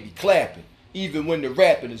trap and they be clapping, even when the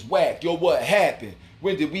rapping is whack. Yo, what happened?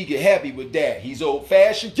 When did we get happy with that? He's old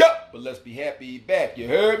fashioned, yup, but let's be happy back. You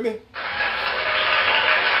heard me?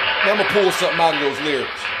 Now I'm gonna pull something out of those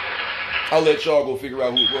lyrics. I'll let y'all go figure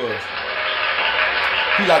out who it was.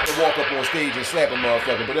 He like to walk up on stage and slap a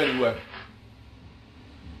motherfucker, but anyway.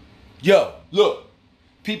 Yo, look,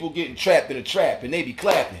 people getting trapped in a trap and they be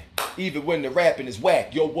clapping, even when the rapping is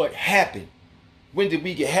whack. Yo, what happened? When did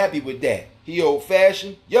we get happy with that? He old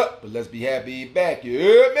fashioned? Yup, but let's be happy back. You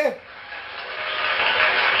heard me?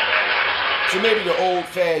 So maybe the old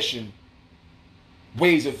fashioned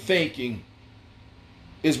ways of thinking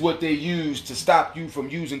is what they use to stop you from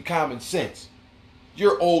using common sense.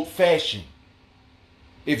 You're old fashioned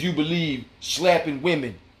if you believe slapping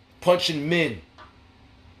women, punching men,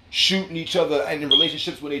 shooting each other and in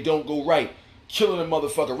relationships when they don't go right, killing a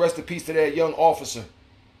motherfucker. Rest in peace to that young officer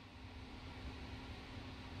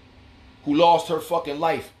who lost her fucking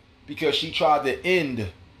life because she tried to end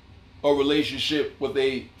a relationship with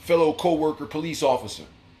a fellow co-worker police officer.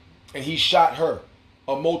 And he shot her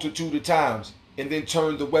a multitude of times and then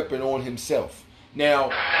turned the weapon on himself.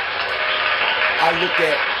 Now, I look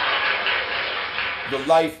at the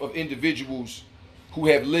life of individuals who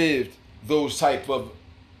have lived those type of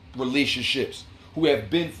relationships, who have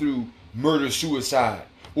been through murder-suicide,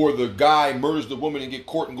 or the guy murders the woman and get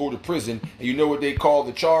caught and go to prison, and you know what they call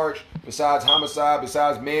the charge? Besides homicide,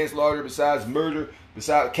 besides manslaughter, besides murder,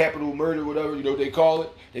 besides capital murder, whatever, you know what they call it?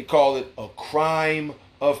 They call it a crime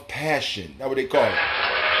of passion. That's what they call it.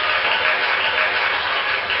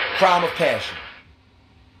 Crime of passion.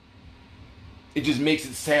 It just makes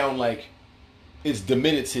it sound like it's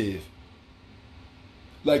diminutive.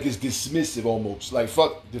 Like it's dismissive almost. Like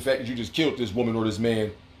fuck the fact that you just killed this woman or this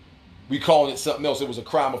man. We calling it something else. It was a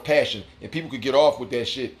crime of passion. And people could get off with that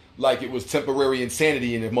shit like it was temporary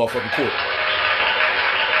insanity in the motherfucking court.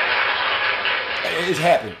 It's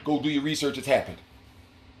happened. Go do your research. It's happened.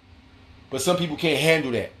 But some people can't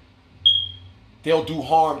handle that. They'll do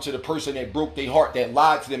harm to the person that broke their heart, that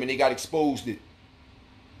lied to them and they got exposed it.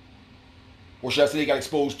 Or should I say they got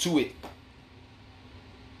exposed to it.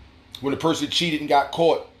 When the person cheated and got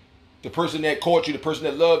caught, the person that caught you, the person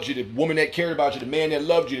that loved you, the woman that cared about you, the man that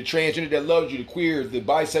loved you, the transgender that loved you, the queer, the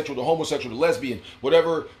bisexual, the homosexual, the lesbian,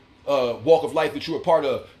 whatever walk of life that you're a part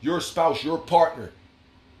of, your spouse, your partner,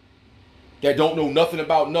 that don't know nothing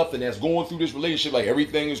about nothing, that's going through this relationship like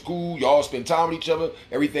everything is cool, y'all spend time with each other,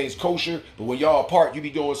 everything's kosher, but when y'all apart, you be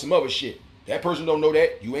doing some other shit. That person don't know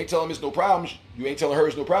that. You ain't telling him it's no problems. You ain't telling her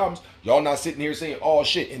it's no problems. Y'all not sitting here saying, oh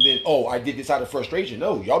shit, and then, oh, I did this out of frustration.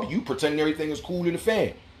 No, you pretending everything is cool in the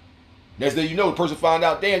fan. Next day you know, the person find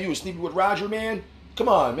out, damn, you was sleeping with Roger, man? Come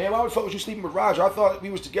on, man, why the fuck was you sleeping with Roger? I thought we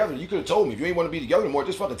was together. You could have told me. If you ain't want to be together anymore,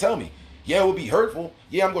 just fucking tell me. Yeah, it would be hurtful.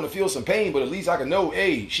 Yeah, I'm going to feel some pain, but at least I can know,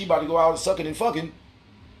 hey, she about to go out sucking and fucking.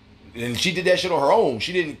 And she did that shit on her own.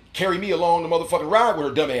 She didn't carry me along the motherfucking ride with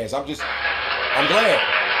her dumb ass. I'm glad.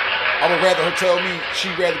 I would rather her tell me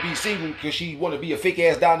she'd rather be single because she want to be a fake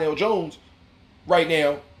ass Donnell Jones right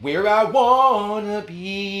now. Where I wanna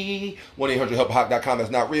be. 1-800-HELP-HOT.com. That's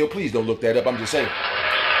not real. Please don't look that up. I'm just saying.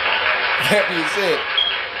 That being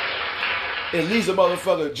said, at least a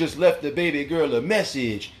motherfucker just left the baby girl a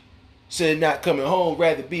message. Said not coming home,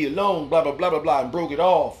 rather be alone, blah, blah, blah, blah, blah, and broke it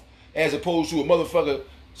off. As opposed to a motherfucker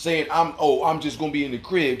saying, I'm just going to be in the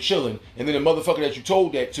crib chilling. And then the motherfucker that you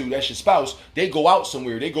told that to, that's your spouse, they go out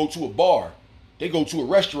somewhere. They go to a bar. They go to a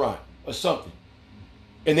restaurant or something.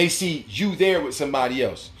 And they see you there with somebody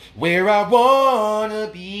else. Where I want to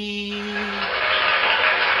be.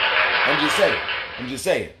 I'm just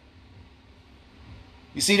saying.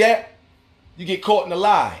 You see that? You get caught in a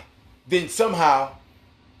lie. Then somehow,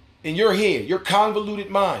 in your head, your convoluted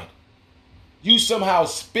mind, you somehow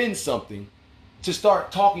spin something to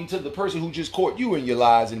start talking to the person who just caught you in your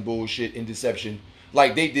lies and bullshit and deception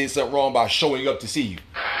like they did something wrong by showing up to see you.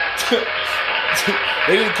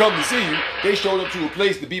 They didn't come to see you. They showed up to a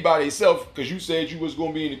place to be by themselves because you said you was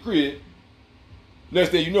going to be in the crib. Next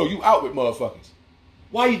thing you know, you out with motherfuckers.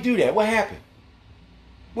 Why you do that? What happened?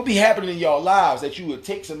 What be happening in y'all lives that you would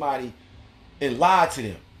take somebody and lie to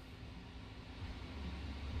them?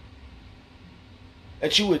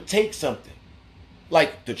 That you would take something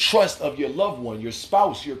like the trust of your loved one, your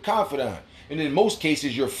spouse, your confidant, and in most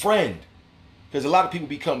cases, your friend. Because a lot of people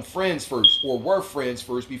become friends first or were friends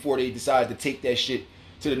first before they decide to take that shit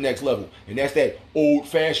to the next level. And that's that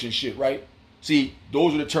old-fashioned shit, right? See,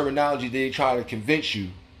 those are the terminology they try to convince you,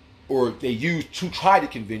 or they use to try to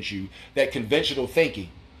convince you that conventional thinking,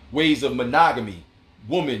 ways of monogamy,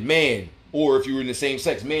 woman, man, or if you're in the same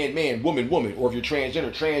sex, man, man, woman, woman, or if you're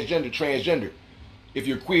transgender, transgender, transgender. If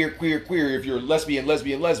you're queer, queer, queer. If you're lesbian,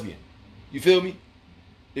 lesbian, lesbian. You feel me?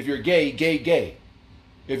 If you're gay, gay, gay.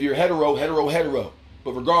 If you're hetero, hetero, hetero.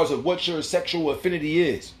 But regardless of what your sexual affinity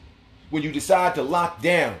is, when you decide to lock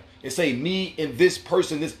down and say me and this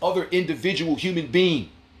person, this other individual human being,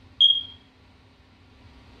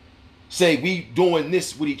 say we doing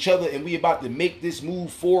this with each other and we about to make this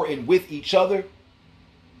move for and with each other,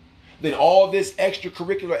 then all this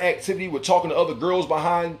extracurricular activity with talking to other girls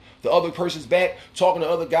behind the other person's back, talking to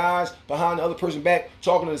other guys behind the other person's back,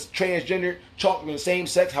 talking to transgender, talking to the same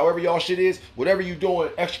sex, however y'all shit is, whatever you doing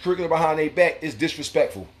extracurricular behind their back is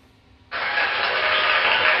disrespectful.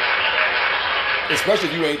 Especially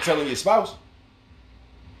if you ain't telling your spouse.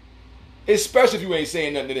 Especially if you ain't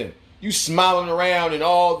saying nothing to them. You smiling around and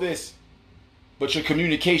all this, but your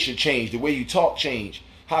communication changed, the way you talk changed,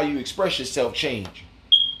 how you express yourself changed.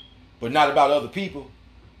 But not about other people,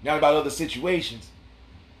 not about other situations.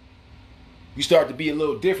 You start to be a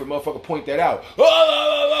little different, motherfucker, point that out.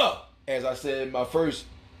 As I said in my first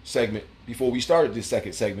segment, before we started this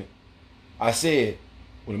second segment, I said,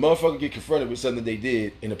 when a motherfucker get confronted with something they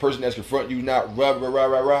did, and the person that's confronting you not rah, rah, rah,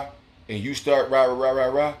 rah, rah, and you start rah, rah, rah, rah,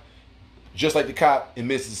 rah, just like the cop in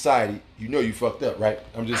Miss Society, you know you fucked up, right?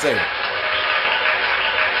 I'm just saying.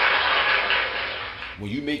 When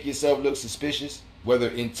you make yourself look suspicious, whether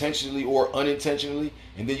intentionally or unintentionally,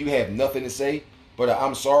 and then you have nothing to say, but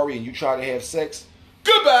I'm sorry, and you try to have sex,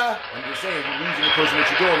 goodbye. I'm just saying, you're losing the person that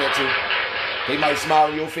you're doing that to. They might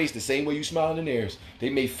smile in your face the same way you smile in theirs.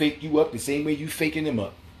 They may fake you up the same way you faking them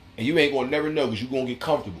up. And you ain't going to never know because you're going to get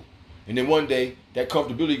comfortable. And then one day, that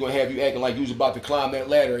comfortability going to have you acting like you was about to climb that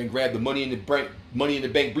ladder and grab the money in the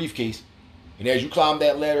bank briefcase. And as you climb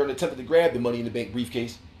that ladder and attempted to grab the money in the bank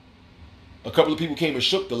briefcase, a couple of people came and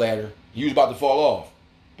shook the ladder. You was about to fall off.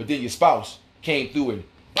 But then your spouse came through and,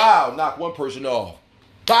 wow, knocked one person off.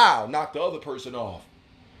 Wow, knocked the other person off.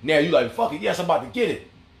 Now you like, fuck it, yes, I'm about to get it.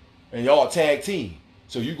 And y'all tag team.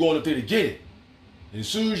 So you going up there to get it. And as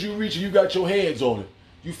soon as you reach it, you got your hands on it.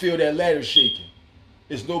 You feel that ladder shaking.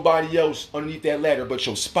 There's nobody else underneath that ladder but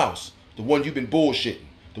your spouse. The one you've been bullshitting.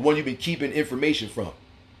 The one you've been keeping information from.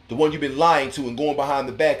 The one you've been lying to and going behind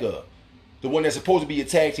the back of. The one that's supposed to be your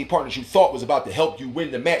tag team partner that you thought was about to help you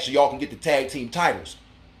win the match so y'all can get the tag team titles.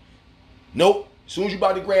 Nope. As soon as you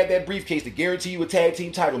about to grab that briefcase to guarantee you a tag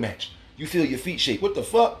team title match, you feel your feet shake. What the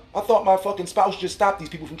fuck? I thought my fucking spouse just stopped these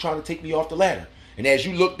people from trying to take me off the ladder. And as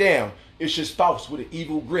you look down, it's your spouse with an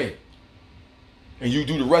evil grin. And you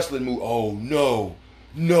do the wrestling move. Oh, no.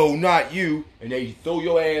 No, not you. And then you throw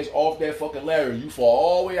your ass off that fucking ladder and you fall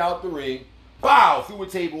all the way out the ring. Bow! Through a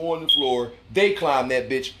table on the floor. They climb that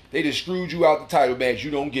bitch. They just screwed you out the title match.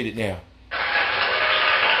 You don't get it now.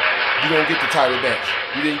 You don't get the title match.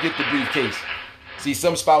 You didn't get the briefcase. See,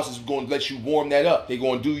 some spouses are going to let you warm that up. They're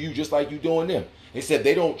going to do you just like you doing them. They said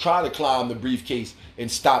they don't try to climb the briefcase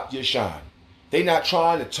and stop your shine. They're not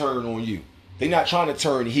trying to turn on you. They're not trying to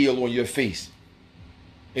turn heel on your face.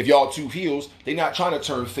 If y'all two heels, they're not trying to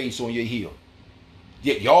turn face on your heel.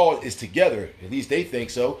 Yet y'all is together. At least they think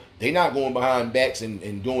so. They're not going behind backs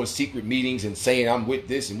and doing secret meetings and saying I'm with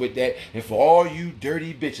this and with that. And for all you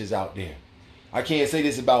dirty bitches out there, I can't say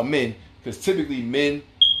this about men because typically men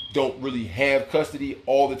don't really have custody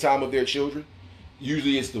all the time of their children.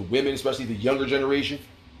 Usually it's the women, especially the younger generation.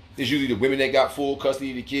 It's usually the women that got full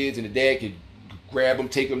custody of the kids and the dad could grab them,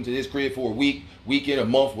 take them to his crib for a week, weekend, a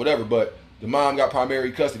month, whatever. But the mom got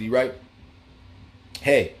primary custody, right?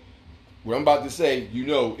 Hey, what I'm about to say, you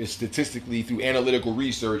know, is statistically through analytical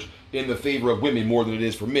research in the favor of women more than it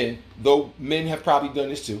is for men, though men have probably done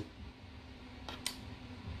this too.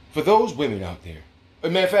 For those women out there, as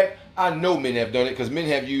a matter of fact, I know men have done it because men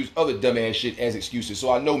have used other dumbass shit as excuses,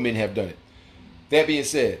 so I know men have done it. That being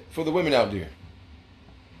said, for the women out there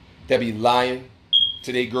that be lying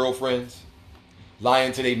to their girlfriends,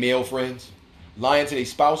 lying to their male friends, lying to their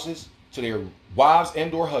spouses, to their wives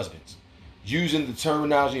and or husbands, using the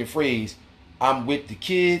terminology and phrase, I'm with the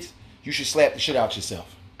kids, you should slap the shit out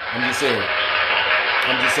yourself. I'm just saying it.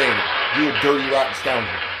 I'm just saying it. You're a dirty, rotten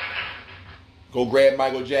scoundrel. Go grab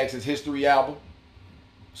Michael Jackson's History album.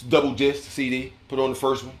 It's a double disc CD. Put on the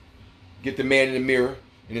first one. Get the Man in the Mirror.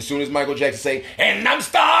 And as soon as Michael Jackson say, and I'm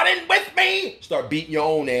starting with me, start beating your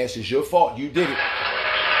own ass. It's your fault. You did it.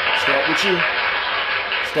 Start with you.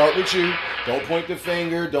 Start with you. Don't point the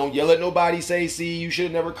finger. Don't yell at nobody. Say, see, you should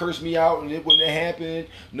have never cursed me out and it wouldn't have happened.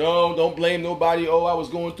 No, don't blame nobody. Oh, I was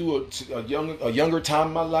going through a younger time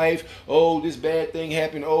in my life. Oh, this bad thing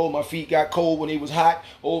happened. Oh, my feet got cold when it was hot.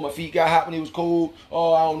 Oh, my feet got hot when it was cold.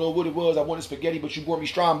 Oh, I don't know what it was. I wanted spaghetti, but you brought me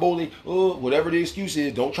stromboli. Oh, whatever the excuse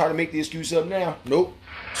is, don't try to make the excuse up now. Nope.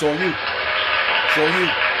 It's on you. It's on you.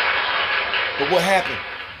 But what happened?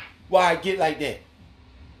 Why I get like that?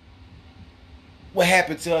 What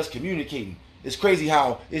happened to us communicating? It's crazy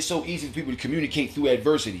how it's so easy for people to communicate through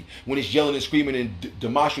adversity when it's yelling and screaming and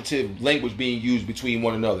demonstrative language being used between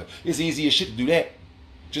one another. It's easy as shit to do that.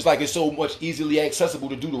 Just like it's so much easily accessible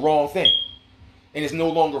to do the wrong thing. And it's no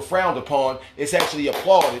longer frowned upon. It's actually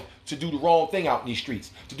applauded to do the wrong thing out in these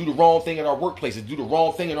streets, to do the wrong thing in our workplaces, to do the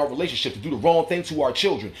wrong thing in our relationship, to do the wrong thing to our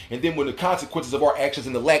children. And then when the consequences of our actions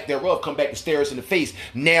and the lack thereof come back to stare us in the face,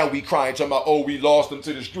 now we crying, talking about, oh, we lost them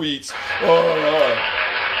to the streets. Now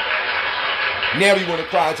we want to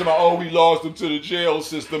cry, talking about, oh, we lost them to the jail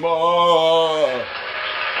system. We lost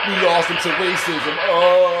them to racism.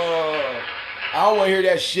 I don't want to hear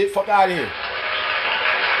that shit. Fuck out of here.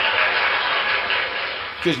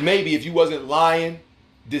 Because maybe if you wasn't lying,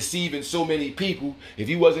 deceiving so many people, if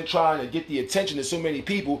you wasn't trying to get the attention of so many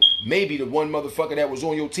people, maybe the one motherfucker that was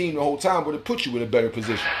on your team the whole time would have put you in a better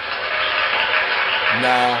position.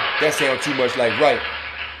 Nah, that sounds too much like right.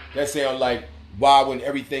 That sounds like why when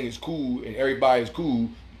everything is cool and everybody's cool,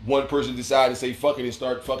 one person decided to say fuck it and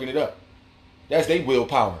start fucking it up. That's their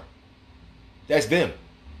willpower. That's them.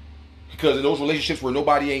 Because in those relationships where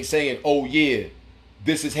nobody ain't saying, oh yeah,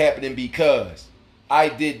 this is happening because I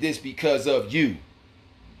did this because of you.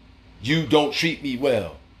 You don't treat me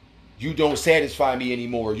well. You don't satisfy me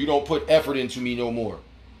anymore. You don't put effort into me no more.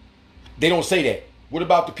 They don't say that. What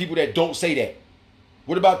about the people that don't say that?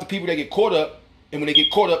 What about the people that get caught up, and when they get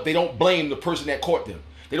caught up, they don't blame the person that caught them.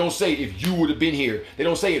 They don't say if you would have been here. They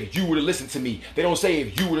don't say if you would have listened to me. They don't say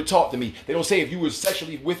if you would have talked to me. They don't say if you were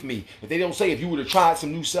sexually with me. If they don't say if you would have tried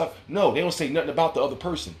some new stuff. No, they don't say nothing about the other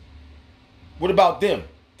person. What about them?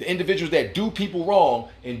 The individuals that do people wrong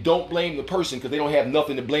and don't blame the person because they don't have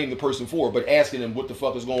nothing to blame the person for, but asking them what the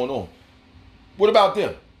fuck is going on. What about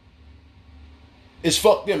them? It's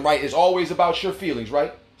fuck them, right? It's always about your feelings,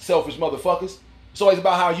 right? Selfish motherfuckers. It's always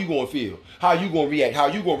about how you gonna feel, how you gonna react, how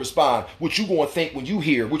you gonna respond, what you gonna think when you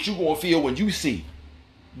hear, what you gonna feel when you see.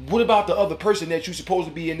 What about the other person that you supposed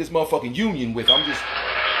to be in this motherfucking union with? I'm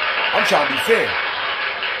trying to be fair.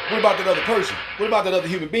 What about that other person? What about that other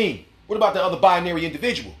human being? What about the other binary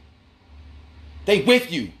individual? They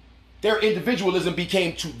with you. Their individualism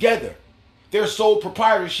became together. Their sole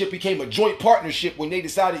proprietorship became a joint partnership when they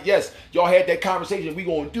decided, yes, y'all had that conversation, we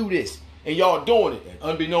gonna do this. And y'all doing it. And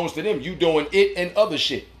unbeknownst to them, you doing it and other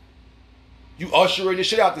shit. You ushering the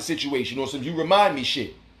shit out the situation or some you remind me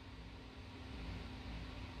shit.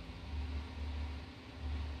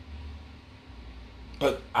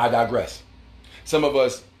 But I digress. Some of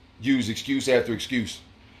us use excuse after excuse.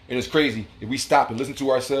 And it's crazy, if we stop and listen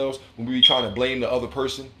to ourselves when we be trying to blame the other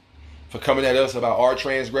person for coming at us about our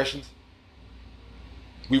transgressions,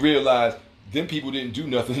 we realize them people didn't do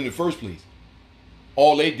nothing in the first place.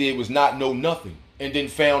 All they did was not know nothing and then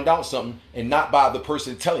found out something and not by the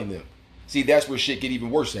person telling them. See, that's where shit get even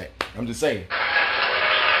worse at. I'm just saying.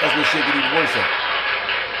 That's where shit get even worse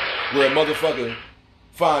at. Where a motherfucker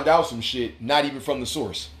find out some shit not even from the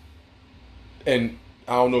source. And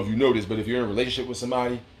I don't know if you know this, but if you're in a relationship with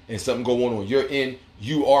somebody and something go on your end,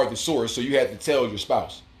 you are the source, so you have to tell your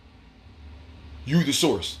spouse. You the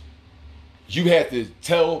source. You have to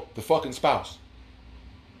tell the fucking spouse.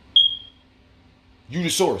 You the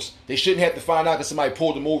source. They shouldn't have to find out that somebody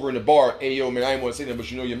pulled them over in the bar. Hey, yo, man, I ain't want to say that, but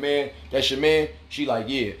you know your man? That's your man? She like,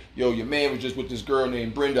 yeah. Yo, your man was just with this girl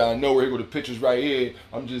named Brenda. I know her. Here go the pictures right here.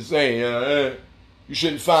 I'm just saying. You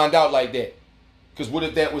shouldn't find out like that. Because what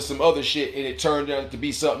if that was some other shit and it turned out to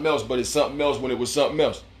be something else, but it's something else when it was something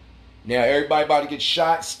else? Now, everybody about to get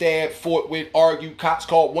shot, stabbed, fought with, argued, cops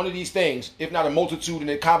called. One of these things, if not a multitude and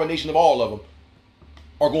a combination of all of them,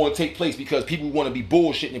 are going to take place because people want to be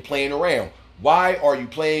bullshitting and playing around. Why are you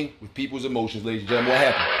playing with people's emotions, ladies and gentlemen? What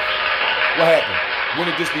happened? What happened? When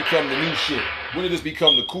did this become the new shit? When did this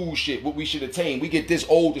become the cool shit? What we should attain? We get this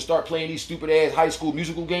old to start playing these stupid ass high school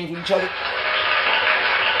musical games with each other?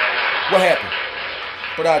 What happened?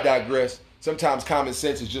 But I digress. Sometimes common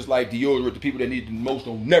sense is just like deodorant. The people that need it the most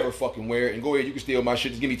don't never fucking wear it. And go ahead, you can steal my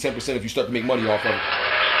shit. Just give me 10% if you start to make money off of it.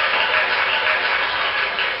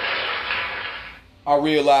 I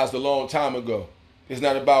realized a long time ago, it's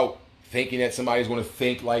not about thinking that somebody's going to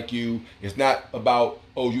think like you. It's not about,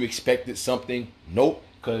 oh, you expected something. Nope,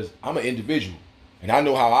 because I'm an individual. And I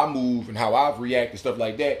know how I move and how I've reacted, stuff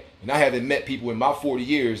like that. And I haven't met people in my 40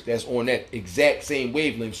 years that's on that exact same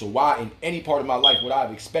wavelength. So why in any part of my life would I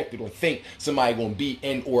have expected or think somebody going to be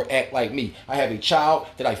in or act like me? I have a child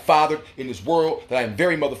that I fathered in this world that I am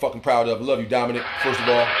very motherfucking proud of. I love you, Dominic, first of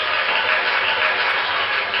all.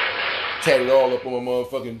 Tatted all up on my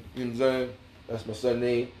motherfucking, you know what I'm saying? That's my son's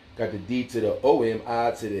name. Got the D to the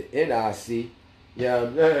O-M-I to the N-I-C.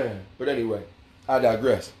 Yeah, but anyway, I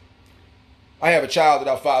digress. I have a child that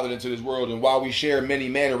I fathered into this world, and while we share many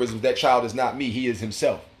mannerisms, that child is not me. He is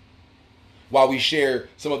himself. While we share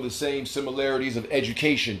some of the same similarities of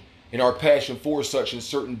education and our passion for such in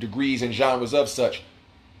certain degrees and genres of such,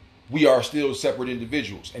 we are still separate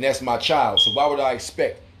individuals, and that's my child. So why would I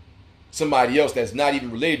expect somebody else that's not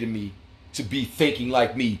even related to me to be thinking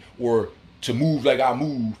like me or to move like I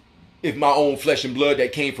move if my own flesh and blood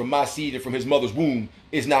that came from my seed and from his mother's womb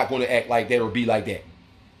is not going to act like that or be like that?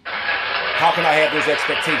 How can I have those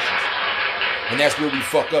expectations? And that's where we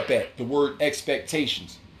fuck up at, the word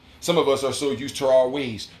expectations. Some of us are so used to our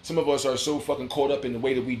ways. Some of us are so fucking caught up in the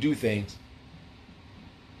way that we do things.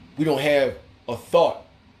 We don't have a thought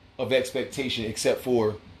of expectation except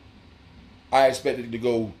for, I expect it to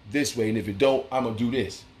go this way, and if it don't, I'm going to do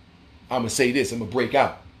this. I'm going to say this, I'm going to break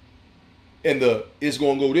out. And the it's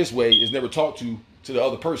going to go this way is never talked to the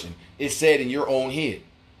other person. It's said in your own head.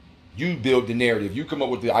 You build the narrative. You come up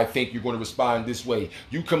with the, I think you're going to respond this way.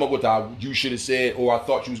 You come up with the, you should have said, or I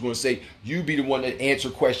thought you was going to say. You be the one that answer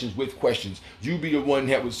questions with questions. You be the one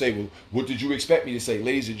that would say, well, what did you expect me to say?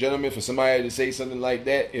 Ladies and gentlemen, for somebody to say something like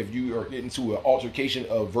that, if you are getting into an altercation,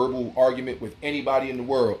 a verbal argument with anybody in the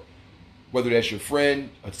world, whether that's your friend,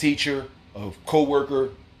 a teacher, a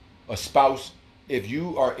coworker, a spouse, if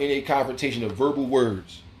you are in a confrontation of verbal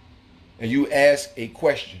words and you ask a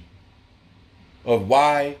question of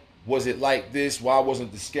why was it like this? Why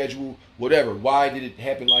wasn't the schedule? Whatever. Why did it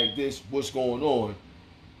happen like this? What's going on?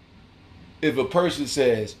 If a person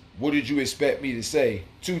says, what did you expect me to say?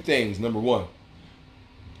 Two things. Number one,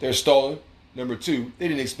 they're stalling. Number two, they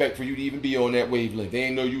didn't expect for you to even be on that wavelength. They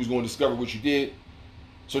didn't know you was going to discover what you did.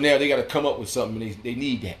 So now they got to come up with something. And they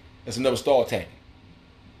need that. That's another stall tactic.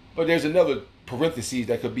 But there's another parentheses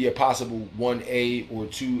that could be a possible 1A or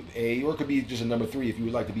 2A, or it could be just a number 3 if you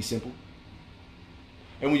would like to be simple.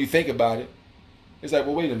 And when you think about it, it's like,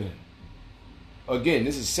 well, wait a minute. Again,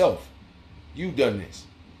 this is self. You've done this.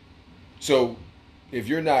 So if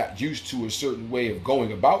you're not used to a certain way of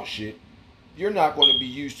going about shit, you're not going to be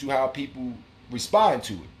used to how people respond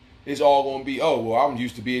to it. It's all going to be, oh, well, I'm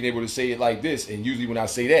used to being able to say it like this. And usually when I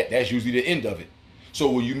say that, that's usually the end of it.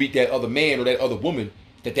 So when you meet that other man or that other woman,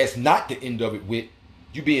 that's not the end of it with,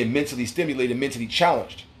 you being mentally stimulated, mentally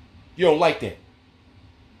challenged. You don't like that.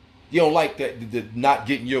 You don't like that, the not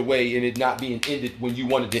getting your way and it not being ended when you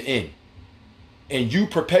wanted to end. And you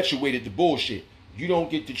perpetuated the bullshit. You don't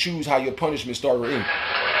get to choose how your punishment start or end.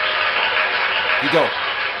 You don't.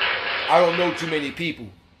 I don't know too many people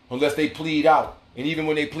unless they plead out. And even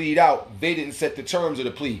when they plead out, they didn't set the terms of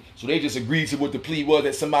the plea. So they just agreed to what the plea was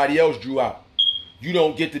that somebody else drew out. You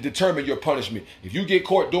don't get to determine your punishment. If you get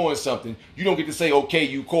caught doing something, you don't get to say, okay,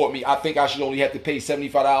 you caught me. I think I should only have to pay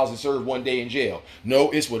 $75 and serve 1 day in jail.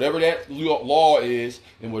 No, it's whatever that law is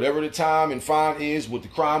and whatever the time and fine is with the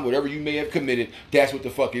crime, whatever you may have committed, that's what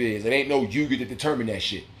the fuck it is. It ain't no you get to determine that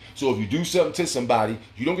shit. So if you do something to somebody,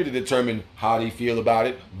 you don't get to determine how they feel about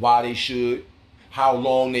it, why they should, how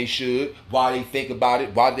long they should, why they think about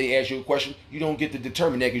it, why they ask you a question. You don't get to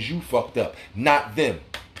determine that because you fucked up, not them.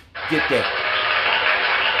 Get that.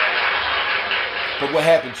 But what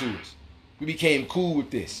happened to us? We became cool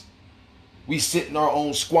with this. We sit in our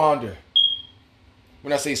own squander.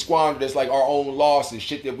 When I say squander, that's like our own losses,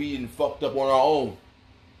 shit that we done fucked up on our own.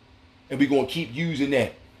 And we're going to keep using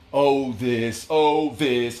that. Oh, this, oh,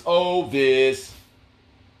 this, oh, this.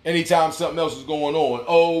 Anytime something else is going on,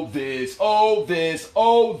 oh, this, oh, this,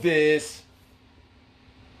 oh, this.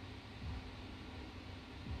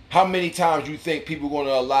 How many times you think people are going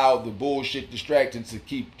to allow the bullshit distracting to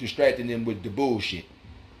keep distracting them with the bullshit?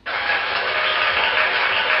 What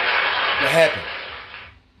happened?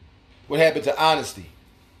 What happened to honesty?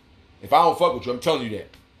 If I don't fuck with you, I'm telling you that.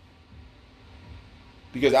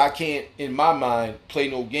 Because I can't, in my mind, play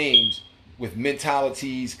no games with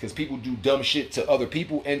mentalities, because people do dumb shit to other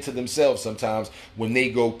people and to themselves sometimes when they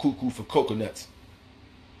go cuckoo for coconuts.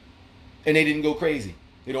 And they didn't go crazy.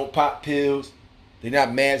 They don't pop pills. They're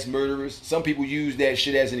not mass murderers. Some people use that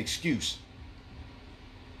shit as an excuse.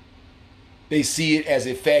 They see it as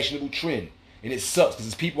a fashionable trend. And it sucks because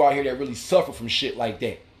there's people out here that really suffer from shit like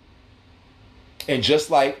that. And just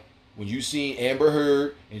like when you see Amber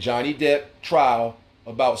Heard and Johnny Depp trial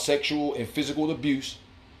about sexual and physical abuse,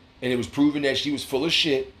 and it was proven that she was full of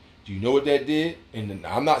shit, do you know what that did? And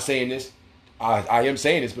I'm not saying this. I am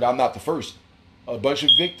saying this, but I'm not the first. A bunch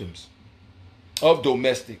of victims of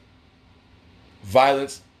domestic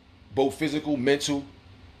violence, both physical, mental,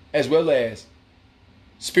 as well as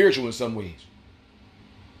spiritual in some ways,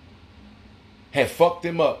 had fucked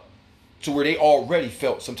them up to where they already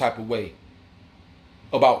felt some type of way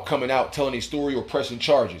about coming out, telling a story, or pressing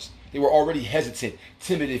charges. They were already hesitant,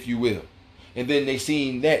 timid, if you will. And then they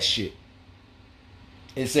seen that shit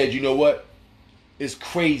and said, you know what? It's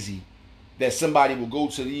crazy that somebody will go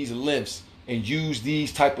to these lengths and use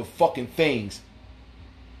these type of fucking things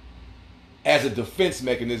as a defense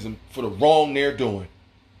mechanism for the wrong they're doing.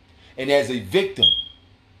 And as a victim,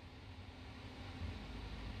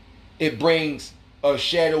 it brings a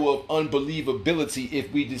shadow of unbelievability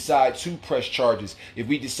if we decide to press charges, if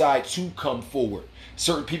we decide to come forward.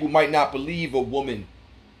 Certain people might not believe a woman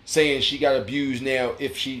saying she got abused now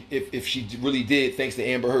if she really did, thanks to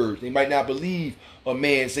Amber Heard. They might not believe a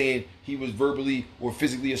man saying he was verbally or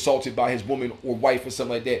physically assaulted by his woman or wife or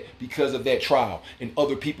something like that because of that trial. And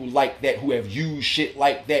other people like that who have used shit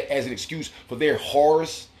like that as an excuse for their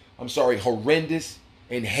horrendous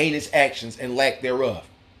and heinous actions and lack thereof.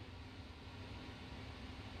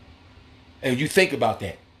 And you think about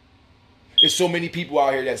that. There's so many people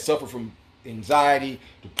out here that suffer from anxiety,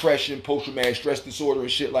 depression, post-traumatic stress disorder, and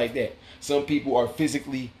shit like that. Some people are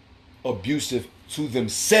physically abusive to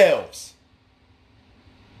themselves.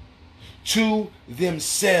 To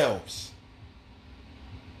themselves.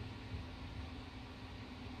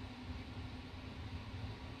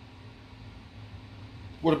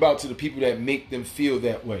 What about to the people that make them feel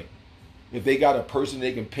that way? If they got a person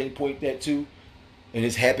they can pinpoint that to, and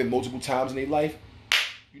it's happened multiple times in their life,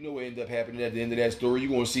 you know what ended up happening at the end of that story. You're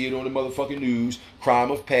going to see it on the motherfucking news.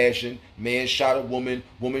 Crime of passion. Man shot a woman.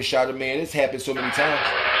 Woman shot a man. It's happened so many times.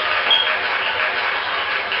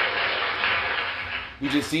 We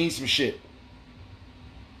just seen some shit.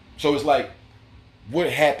 So it's like, what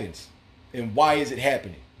happens? And why is it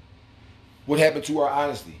happening? What happened to our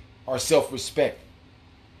honesty? Our self-respect?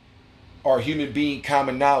 Our human being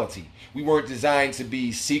commonality? We weren't designed to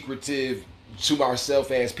be secretive to ourselves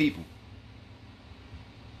as people.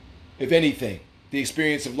 If anything, the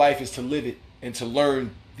experience of life is to live it and to learn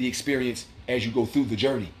the experience as you go through the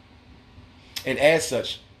journey. And as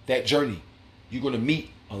such, that journey, you're going to meet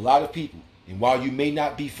a lot of people. And while you may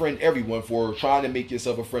not befriend everyone for trying to make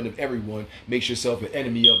yourself a friend of everyone, makes yourself an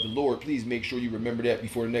enemy of the Lord. Please make sure you remember that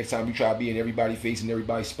before the next time you try to be in everybody's face and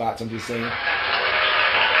everybody's spots. I'm just saying.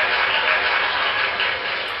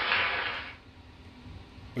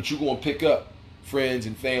 But you're going to pick up friends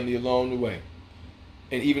and family along the way.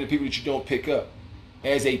 And even the people that you don't pick up.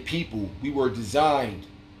 As a people, we were designed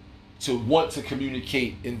to want to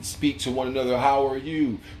communicate and speak to one another. How are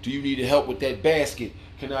you? Do you need help with that basket?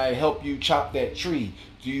 Can I help you chop that tree?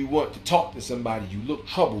 Do you want to talk to somebody? You look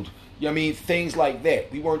troubled. You know what I mean? Things like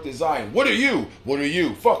that. We weren't designed. What are you? What are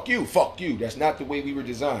you? Fuck you. Fuck you. That's not the way we were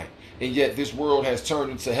designed. And yet this world has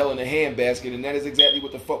turned into hell in a handbasket, and that is exactly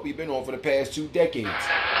what the fuck we've been on for the past 2 decades.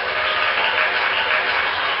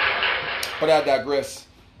 But I digress.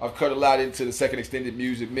 I've cut a lot into the second extended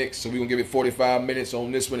music mix, so we're going to give it 45 minutes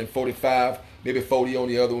on this one and 45, maybe 40 on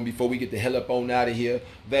the other one before we get the hell up on out of here.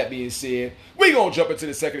 That being said, we're going to jump into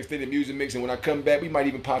the second extended music mix, and when I come back, we might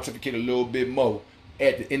even pontificate a little bit more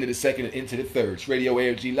at the end of the second and into the third. It's Radio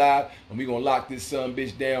AFG Live, and we're going to lock this son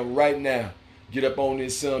bitch down right now. Get up on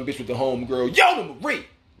this son bitch with the homegirl, Yoda Marie.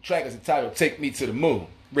 The track is entitled Take Me to the Moon.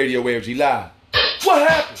 Radio AFG Live. What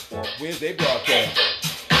happened? Wednesday broadcast.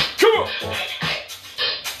 Come on.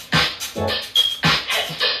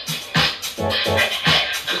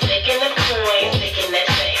 Taking them coins, taking that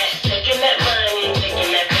pay. Taking that money,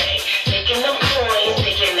 taking that pay. Taking them coins,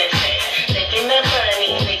 taking that pay. Taking that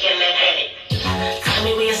money, taking that pay. Tell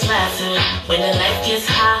me where you slide to. When the life gets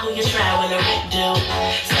high, who you try when the rent due?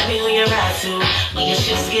 Tell me who you ride to. When your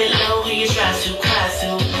ships get low, who you try to cry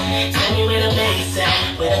to? Tell me where the base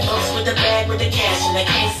at. Where the folks with the bag, with the cash and the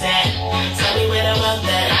case at. Tell me where the rub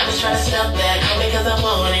that. I was trying to stop that. Call me cause I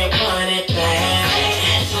want it back.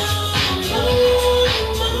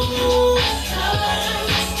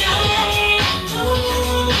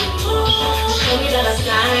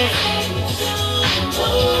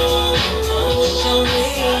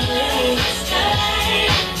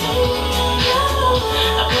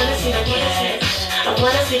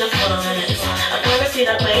 see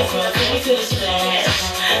the basement, take me to the splash,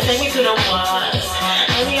 take me to the waters,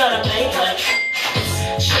 hand me all the paper.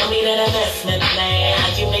 Show me that investment plan, how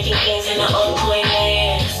you making gains in the old boy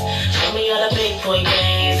lands. Show me all the big boy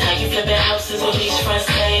games, how you flipping houses with beachfront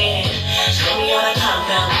sand. Show me all the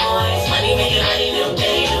compound boys, money making money, new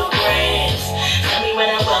day, new brands. Tell me where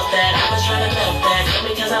that wealth at, I was trying to melt that. Tell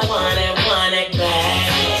me cause I want it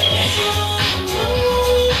back.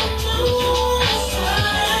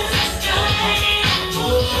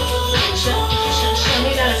 Show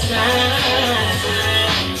me that sign.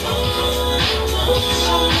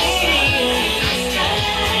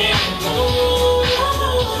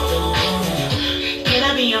 Can I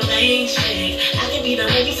be your main chick? I can be the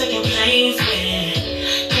baby taking planes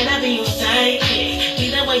with. Can I be your sidekick? Be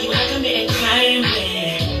the way you are committing crime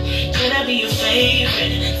with. Can I be your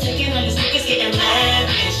favorite? Taking all your tickets, getting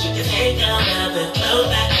lavish. You can take another blow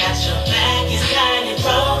back at your back. It's kind of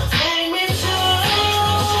broke. Take me to.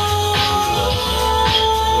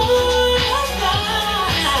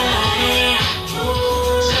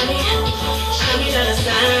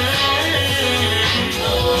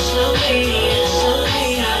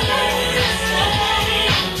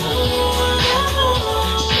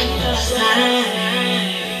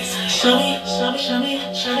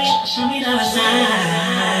 Show me that sign.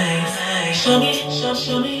 Show me. Show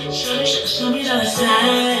me the signs. Show me the signs.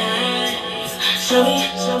 Show me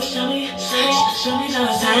the signs. Show me the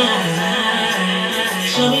signs.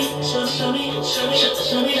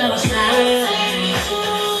 Show me the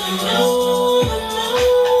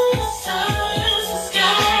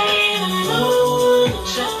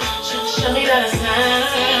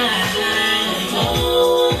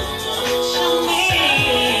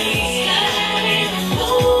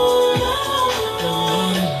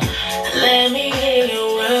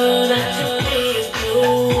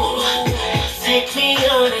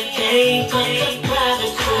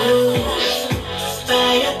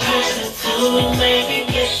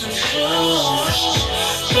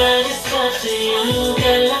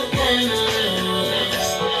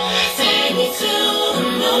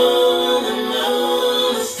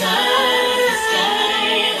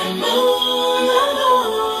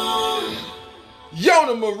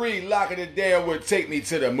Marie locking it down with Take Me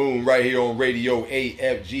to the Moon right here on Radio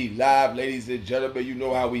AFG Live. Ladies and gentlemen, you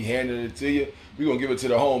know how we handle it to you. We're going to give it to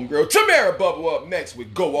the homegirl. Tamara Bubble up next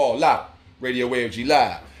with Go All Out. Radio AFG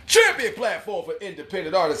Live. Champion platform for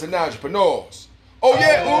independent artists and entrepreneurs. Oh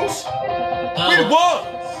yeah, Oos? We the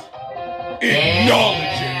ones.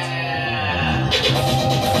 Acknowledge it.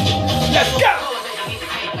 Let's go.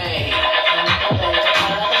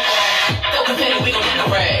 We gon' get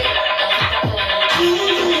the rag.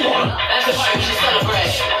 That's the party we should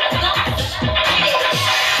celebrate.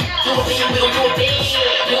 Do a thing, we gon' do a thing.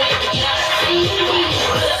 Do it, you know.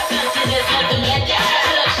 Put up something that's nothing but that.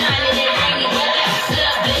 Put up shining and rainy weather. Put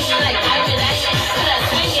up blazing like diamond action. Put up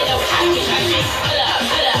swinging up, rocking, rocking. Put up,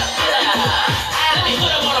 put up, put up. Let me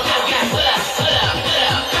put up on a program. Put up, put up, put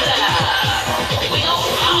up, put up. We gon'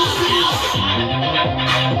 all out.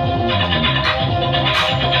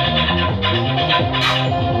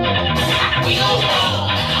 We gon' all.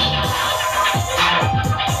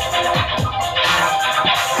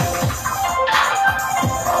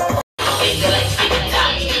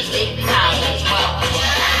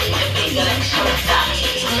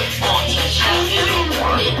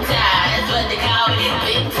 That's what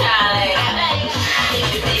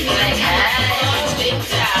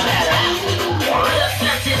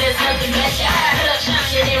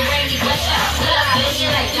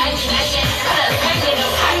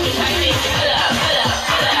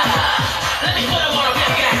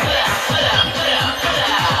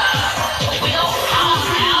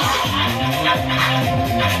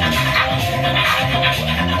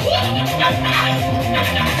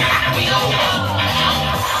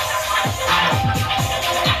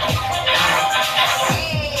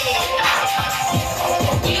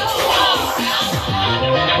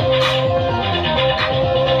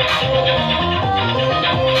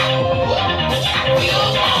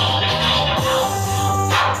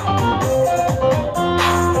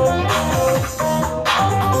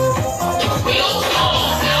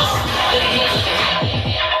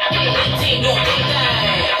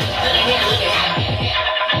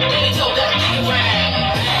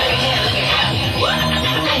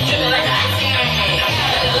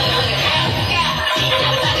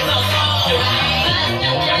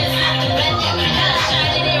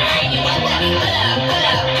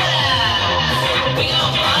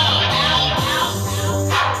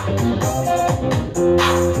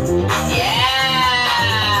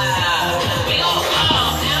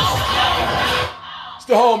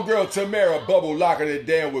girl Tamara Bubble locking it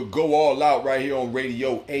down with Go All Out right here on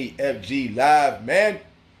Radio AFG Live, man.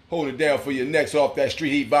 Hold it down for your next off that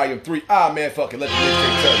Street Heat Volume 3. Man, fuck it, let the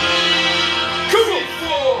mixtape tell you.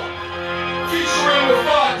 C4 featuring the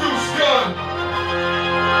 5 Deuce Gun.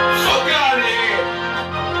 Fuck out of here.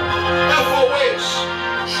 FOH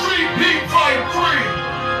Street Heat Volume 3.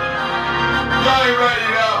 Y'all ain't ready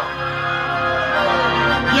now.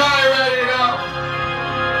 Y'all ain't ready now.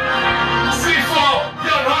 C4,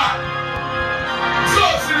 young hot.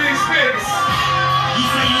 Talk to these niggas. You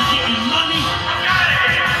say you getting money? Fuck out of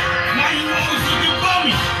here. Why you always looking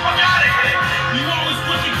bummy? Fuck out of here. You always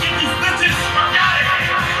want to get these bitches? Fuck out of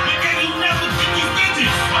here. But then you never get these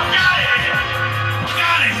bitches? Fuck out of here. Fuck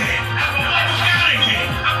out of here. Fuck out of here.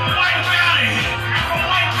 Fuck out of here.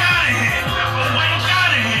 Fuck out of here. Fuck out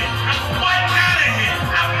of here. Fuck out of here.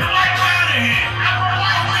 Fuck out of here.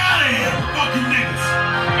 Fuck out of here. Fuck you niggas.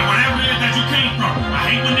 And whatever it is that you came from, I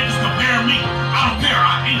hate when niggas compare me. I don't care.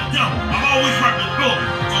 I ain't dumb. I'm always rapping building.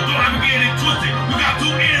 So don't ever get it twisted. You got 2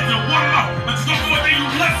 ears and 1 mouth. But just don't forget you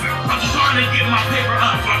listen. I'm just trying to get my paper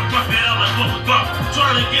up so I can fuck it up like what the fuck.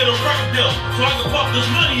 Trying to get a record deal so I can fuck this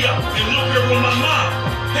money up and look here with my mom.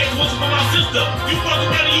 Hey, what's for my sister? You fuck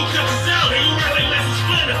around and you cut yourself and you rap like Leslie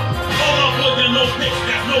Splinter. All our boys got no pics,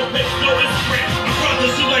 no Instagram. My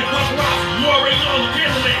brothers shoot like paparazzi. You already know the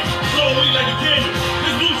cameraman. Blow me like a candle.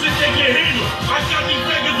 This new shit they can't handle. I got these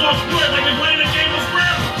faggots on square like they playing a game of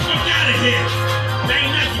square. Fuck out of here. They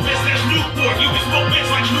ain't Nike, bitch, that's Newport. You can smoke bitch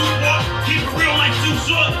like Newport. Keep it real like Too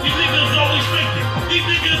Short. These niggas always faking. These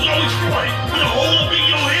niggas always frauding. Put a hole up in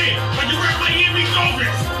your head like you rap Miami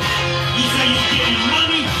Dolphins. You say you getting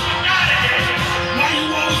money? Fuck out of here. Why you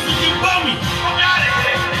always looking bummy? Fuck out of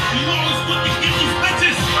here. You always want to get these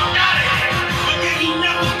bitches? Fuck out of here. But then you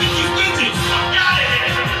never get these bitches? Fuck out of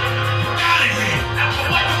here. Fuck out of here.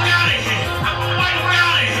 Fuck out of here. Fuck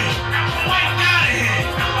out of here. Fuck out of here.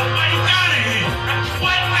 Fuck out of here.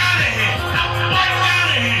 Fuck out of here. Fuck out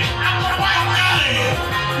of here. Fuck out of here.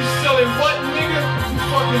 You selling what, nigga? You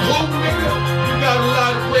fucking who, nigga? You got a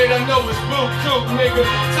lot of bread, I know it's blue cook, nigga.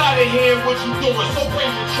 Tired of hearing what you doing, so bring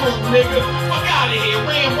the truth, nigga. Fuck out of here,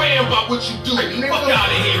 ran about what you do. Fuck out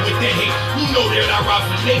of here with that hate. You know that I rock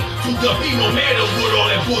for Nate. To the beat, no matter what all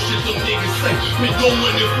that bullshit them niggas say. Been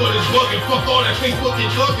doing it for this bugging. Fuck all that Facebook and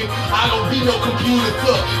talking. I don't be no computer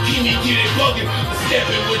thug. Keep me get it bugging.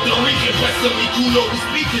 Stepping with the Rican, pressing me, you know we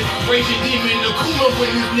speaking. Raging demon the Kuma when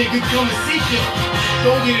this nigga come and seek you.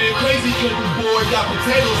 Don't get it crazy, cause the boy got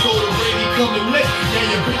potatoes, so the lady coming late. Now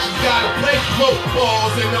your bitches gotta play. Roll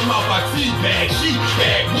balls in the mouth, I teabag, she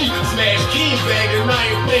bag, we smash king bag, and I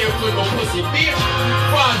ain't playing for no pussy bitch.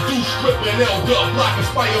 Fried douche stripping L up, block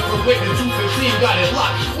inspired from waiting 215, got it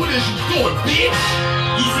locked. What is you doing, bitch?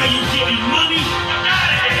 You say you getting money? Fuck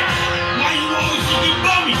out of here. Why you always looking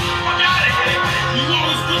bummy? Fuck out of here. You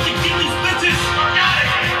always want to get these bitches? Fuck out of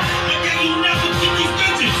here. But then you never get these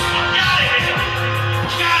bitches? Fuck out of here.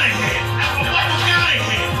 Fuck out of here. Fuck out of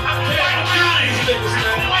here. Fuck out of here.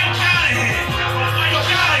 Fuck out of here. Fuck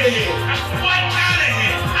out of here. Fuck out of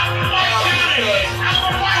here. Fuck out of here.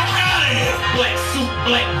 Fuck out of here. Black suit,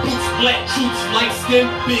 black boots, black troops, light skin,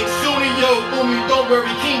 big Sunni, yo, boomy, don't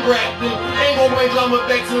worry, King Braxton. Ain't gon' bring drama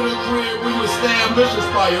back to the crib. We was establish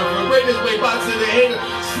aspire for greatness, way back to the head,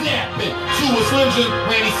 snapping. To a Slim Jim,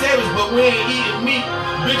 Randy Savage, but we ain't eating meat.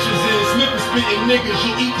 Bitches and snipping, spitting niggas,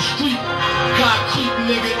 you eat the street. Concrete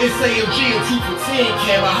nigga, it's AFG and 2 for 10,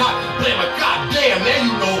 camera hot, blame a goddamn, now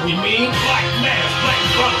you know what we mean. Black mask, black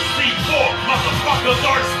brother, C4, motherfucker,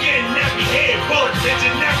 dark skin, nappy head, bullet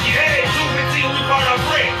bitchin', nappy head. 215, we part our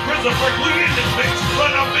bread, prison break, we in this bitch.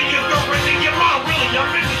 Run up in your girlfriend and your mom, really, I'm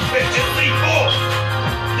in this bitch. It's C4.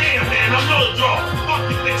 Damn, man, I know the draw. Fuck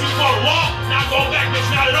you, bitch, you call the law? Not going back, bitch,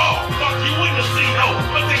 not at all. Fuck you in the CO.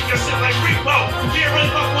 But think your shit like Rico. You can't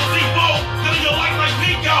really fuck with C4, live your life like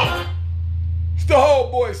Pico. It's the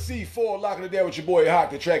whole boy C4 locking it down with your boy Hawk.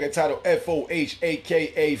 The track entitled FOH,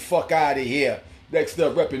 aka Fuck Outta Here. Next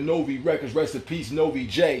up, repping Novi Records, rest in peace, Novi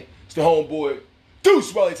J. It's the homeboy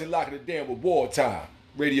Deuce Wellington locking it down with Wartime.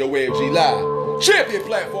 Radio AFG Live. Champion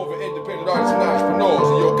platform for independent artists and entrepreneurs.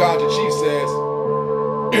 And your ganja chief says,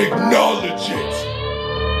 acknowledge it.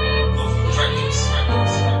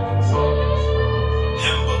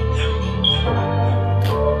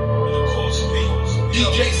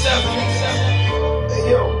 DJ 7. Hey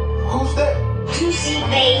yo, who's that? Juicy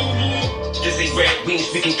baby. This ain't rap, we ain't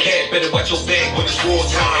speaking cat, better watch your back when it's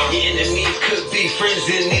wartime. Your enemies could be friends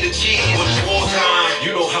in need of cheese when it's wartime.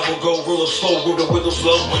 You know how it go, roll up slow, roll the windows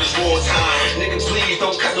low when it's wartime. Nigga, please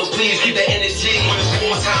don't cut no please, keep that energy when it's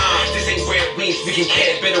wartime. This ain't rap, we ain't speaking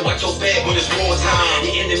cat, better watch your back when it's wartime.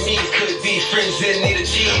 Your enemies could be friends in need of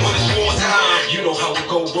cheese when it's wartime. You know how it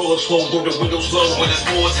go, roll up slow, roll the windows low when it's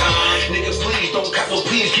wartime. Nigga, please don't cut no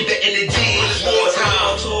please, keep that energy when it's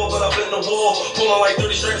wartime. I'm tour, but I've been the wall, pulling like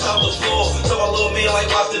 30 straps out the floor. So my little man like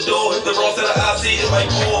watch the door, hit the wrong side of the eye, see it like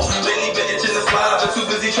pour. Lately been itching to slide, been too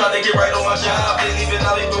busy trying to get right on my job. Lately been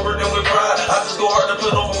out, been working with pride. I just go hard to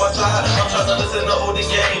put over my side. I'm trying to listen to older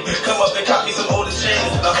game, come up and cop me some older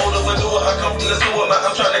chains. The older we do it, I come from the sewer,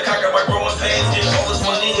 I'm trying to conquer my growing pains. Get all this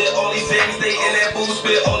money, hit all these things, stay in that booth,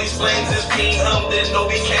 spit all these flames. This team didn't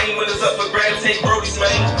know we came, when it's up for grabs, take Brody's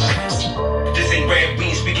man. This ain't rap,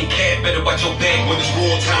 we ain't speaking cat, better watch your back when it's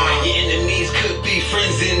wartime. Your enemies could be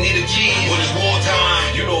friends in need of cheese when it's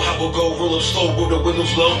wartime. You know how it go, roll up slow, roll the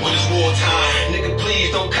windows low when it's wartime. Nigga,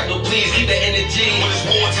 please don't cut no please, keep that energy when it's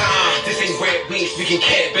wartime. This ain't rap, we ain't speaking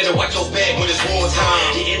cat, better watch your back when it's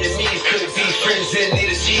wartime. Your enemies could be friends in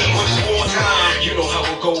need of cheese when it's wartime. You know how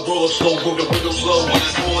it go, roll up slow, roll the windows low when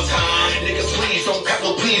it's wartime. Nigga, please don't cut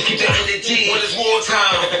no please, keep that energy when it's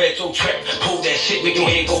wartime. Back your trap, pull that shit, make your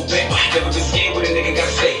head go back. Never been scared what a nigga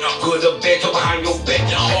gotta say. Good or bad, talk behind your back.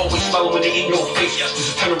 Always smiling when they in your face.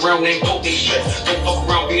 Just turn around and poke they shit. Don't fuck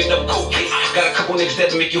around, be another cold case. Got a couple niggas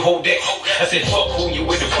that'll make you hold that. I said fuck who you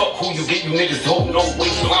with and fuck who you get. You niggas hold no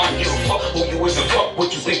weight, so I don't give a fuck who you is and fuck what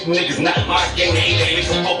you think. You niggas not my game. They hate that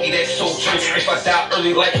nigga funky, that's so train. If I die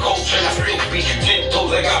early like Coltrane, I still be 10 toes.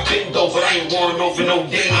 I got bent though, but I ain't worrying over no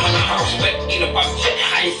day. I respect ain't about check.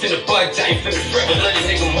 I ain't finna budge, I ain't finna fret. But let a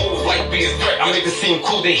nigga move like be a threat. I make it seem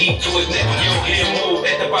cool, then heat to his neck. You don't hear him move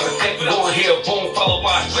at the bottom step. Going here, boom, followed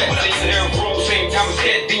by a sweat. Then you hear a room, same time as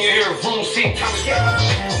cat. Then you hear a room, same time as cat.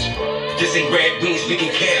 This ain't rap, we ain't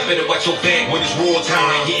speaking cat. Better watch your back when it's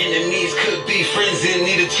wartime. Your enemies could be friends in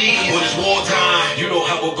need of cheese when it's wartime. You know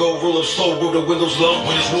how it go, roll up slow, roll the windows low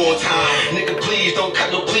when it's wartime. Nigga, please don't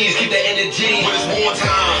cut no please, keep that energy when it's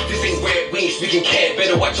wartime. This ain't rap, we ain't speaking cat.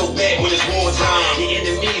 Better watch your back when it's wartime. Your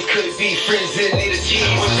enemies could be friends in need of cheese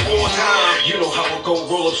when it's wartime. You know how it go,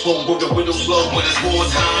 roll up slow, roll the windows low when it's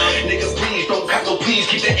wartime. Nigga, please don't cut no please,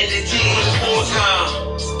 keep that energy when it's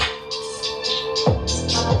wartime.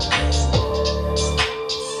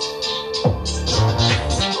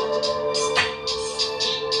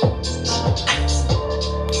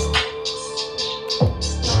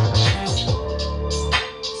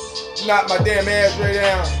 Knock my damn ass right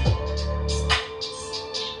down.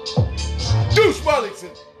 Deuce Wellington.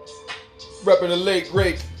 Repping the late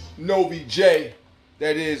great Novi J.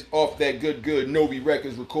 That is off that good Novi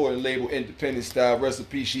Records recording label, independent style.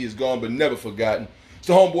 Recipe, she is gone but never forgotten. It's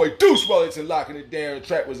the homeboy Deuce Wellington locking it down. The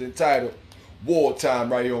track was entitled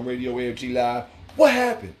Wartime right here on Radio AFG Live. What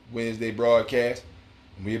happened? Wednesday broadcast.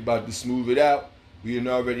 And we about to smooth it out. We done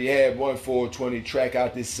already had one 420 track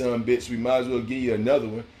out this son bit, so we might as well give you another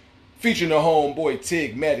one. Featuring the homeboy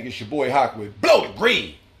Tig Matic, it's your boy Hawk with Blow the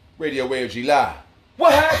Green. Radio AFG Live.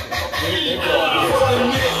 What happened?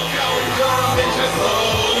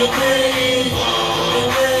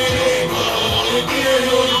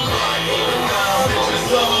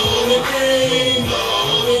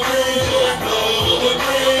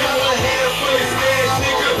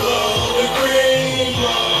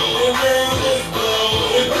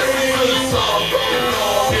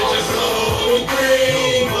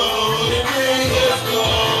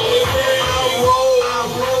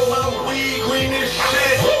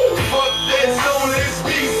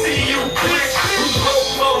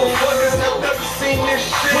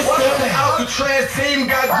 Trans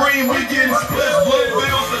team got green, we getting split. Blood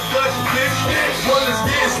bills, a Dutch bitch. One is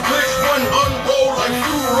getting split, one unroll like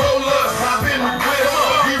two roll-ups. Hop in the whip,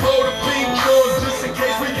 we roll the pink drawers just in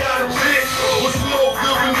case we got a bitch. With smoke,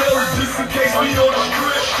 the vanilla just in case we on the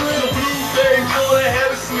strip. The blue thing, all that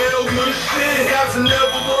had to smell good shit. Guys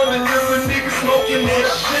never wanna live a nigga smoking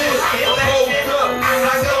that shit. Hold up,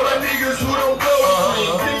 I got my niggas who don't go.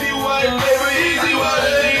 Give me white, baby, easy, why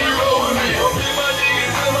they ain't roll with me? Get my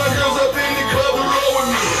niggas and my girls up in the club and roll with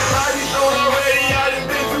me. I be shown already, I done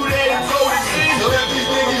been through that and told it shit. So if these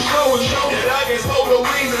niggas showing that I can smoke no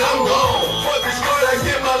weed, then I'm gone. Fuck this squad, I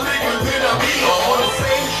get my liquor, then I be on. The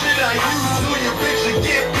same shit I used to, your bitch should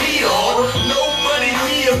get beat on. No money,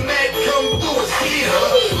 me and Matt come through a heater.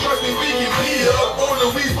 Trust me, we can beat up on the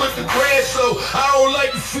weeds with the grass, so I don't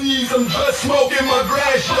like to sneeze, I'm just smoking my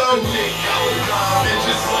grass, yo.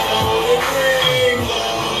 Bitches blow the green,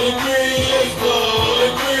 blow the green, blow the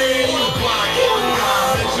green.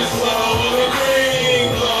 Bitches blow the green,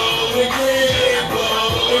 blow the green,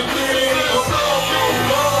 blow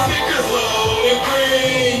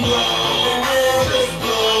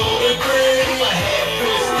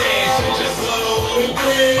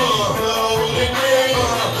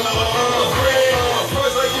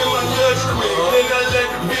First I get my Dutch quick, then I let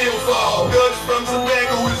the bill fall. Dutch from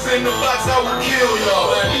tobacco is in the box, I will kill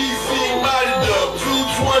y'all. EC bodied up,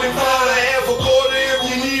 225, a half a quarter if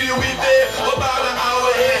you need it, we there about an hour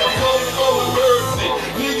and a half. Come from a birthday,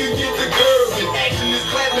 nigga get the girl. Action is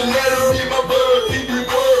clapping, that'll be my bird, he be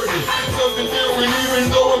worded. Something different, even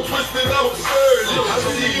though I'm twisted, I'm absurd. I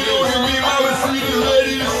see it on the me, mama see it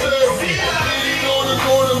ready to serve me. Sitting on the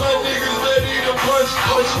corner, my niggas ready to punch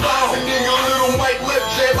out. Box a nigga, little white left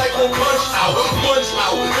jab like on punch out. Punch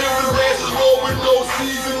out, if the grass is roll with no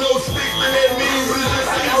seeds and no sticks, then that means it's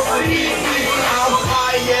just LCC. I'm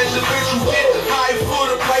high as a bitch, you get high for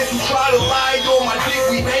the price. You try to lie on my dick,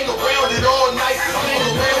 we hang around it all night. Hang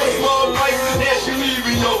around with small price, that shit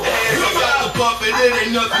leaving your ass. I got the buffet, it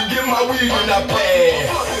ain't nothing, get my weed and I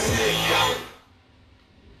pass.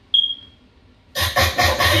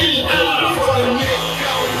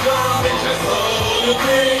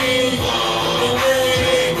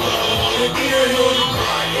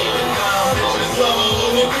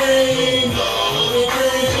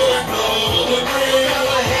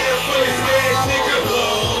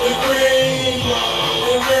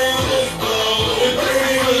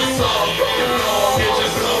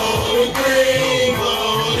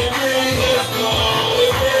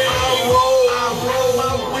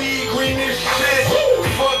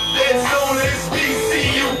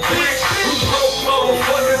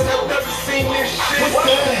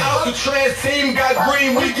 Trans team got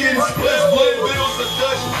green, we getting split. Blood bills, a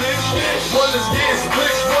Dutch bitch. One is getting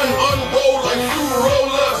split, one unrolled like two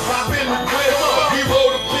roll-ups. Hop in the whip, we roll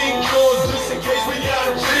the pink joints just in case we got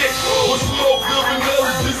a bitch. We'll smoke the vanilla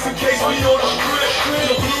just in case we on the strip.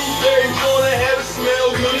 The blueberry joint have it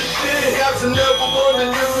smell good as shit. Got to never wonder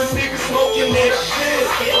if a nigga smoking that shit.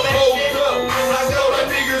 Hold up, I got my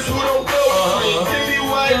niggas who don't go with me. Give me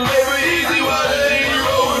white, baby, easy, why they ain't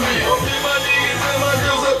roll with me? Get my niggas and my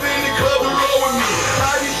girls up in the club to roll with me.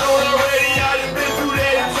 I be showing already, I done been through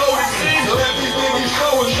that and told it shit. So if these niggas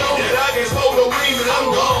showing that I can smoke no weed and I'm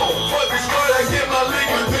gone. Fuck this part, I get my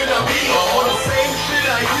liquor, then I be on. The same shit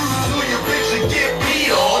I used to, your bitch should get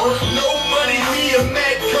beat on. No money, me and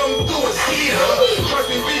Mac come through a skeeter. Trust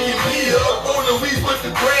me, we can beat up on the weeds with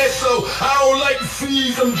the grass, so I don't like to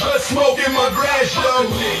sneeze, I'm just smoking my grass, yo.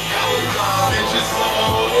 Bitches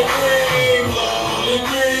on the green, the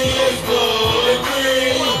green, the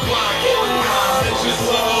green. Bitches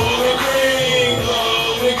on the green,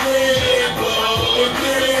 the green, the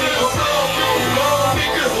green.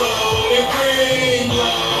 Niggas on the green,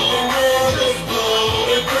 the green, just blow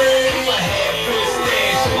the green. My hat been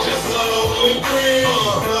stashed, just blow the green,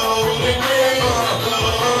 the green,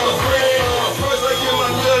 the green. First I get my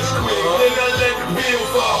Dutch quick, then I let the bill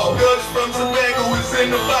fall. Dutch from tobacco is in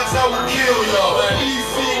the box, I will kill y'all.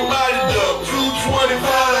 EC bodied up, 225,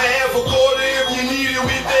 a half a quarter if you need it,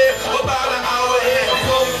 we there about an hour and a half.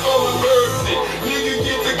 Come from a birthday, nigga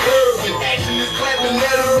get the curve. Action is clapping,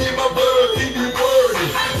 that'll be my bird, he be worded.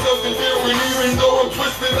 Something different, even though I'm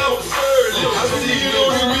twisted, I'm absurd. I see it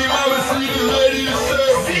on the me, mama see it ready to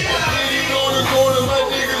serve me. Sitting on the corner, my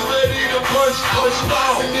niggas ready to punch out.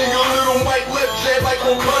 Box a nigga, little white left jab like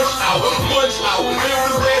on punch out. Punch out, if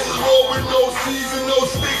the grass is roll with no seeds and no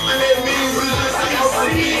sticks, then that means it's just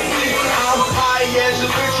LCC. I'm high as a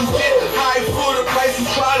bitch, you get high for the price. You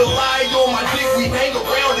try to lie on my dick, we hang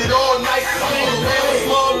around it all night. Hang around with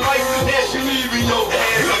small price, that shit leaving your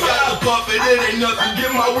ass. I got the buffet, it ain't nothing,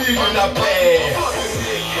 get my weed and I pass.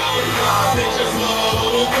 Bitches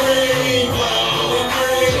love the green, the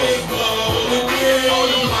green, the green. On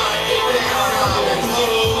the mic, they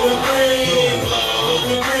blow the green,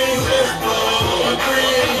 the green, just blow the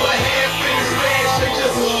green. My hands been smashed, they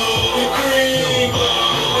just blow the green,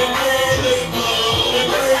 the green, just blow the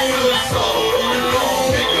green. So you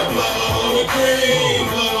gon' make it blow the green,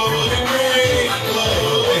 blow the green, blow the green.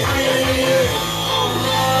 Blow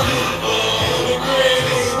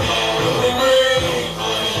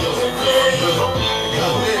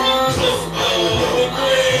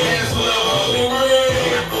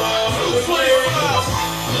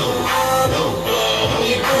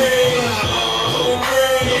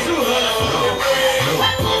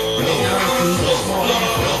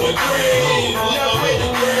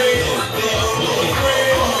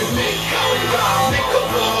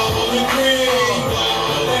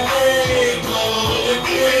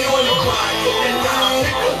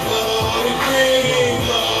the green,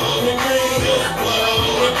 blow the green. Blow the green.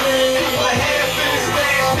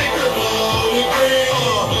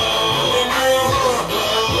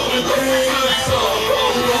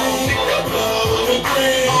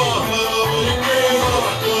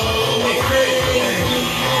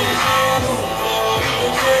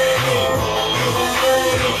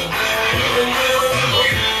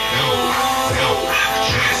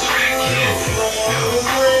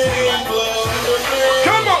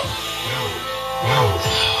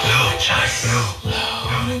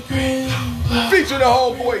 Featuring the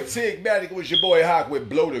homeboy Tigmatic. It was your boy Hawk with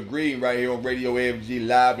Blow the Green right here on Radio AFG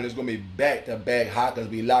Live. And it's going to be back-to-back Hawk as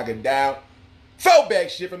we lock it down. Throwback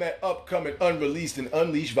shit from that upcoming Unreleased and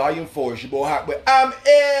Unleashed Volume 4. It's your boy Hawk with I'm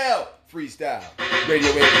Ill Freestyle. Radio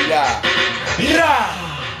AFG Live.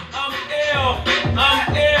 Yeah. I'm ill.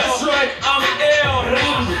 That's right. I'm ill.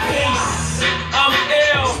 I'm ill. I'm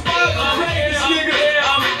ill.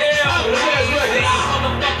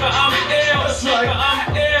 That's right.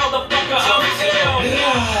 I'm ill. The fucker. I'm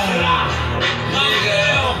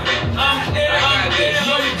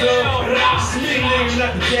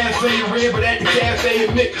Not the cafe in red, but at the cafe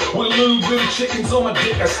in Mick. With a little bit of chickens on my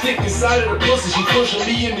dick, I stick inside of the pussy. She pushing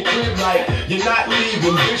me in the crib like, you're not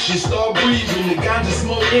leaving, bitch. You start breathing. The ganja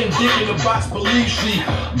smoking, dick in the box, believe she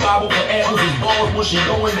bobble for apples and balls when she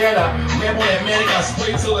going down. I grab on that manic, I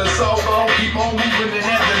spray till it's all gone. Keep on moving, and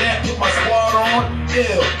after that, put my squad on.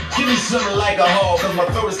 Ew, give me something like a hall, cause my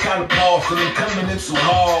throat is kind of parched and I'm coming in too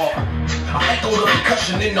hard. I echo the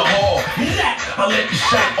percussion in the hall. I let the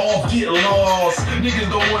shot off, get lost. Niggas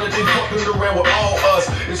don't want it, they fucking around with all us.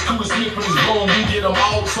 It's cool to Smith and his bone, we get them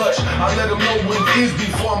all touched. I let them know what it is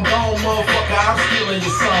before I'm gone, motherfucker. I'm stealing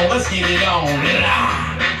your song, let's get it on.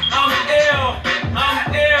 I'm ill.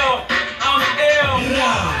 I'm ill. I'm ill.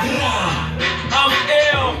 I'm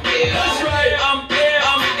ill. That's right. I'm ill.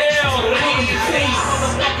 I'm ill.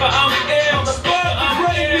 Motherfucker, I'm ill. The fucker, I'm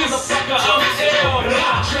ill. The fucker, I'm ill.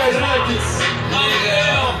 Trash Records. I'm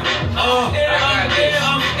ill. I'm ill. I'm ill.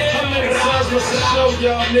 I'm ill. How many times must I show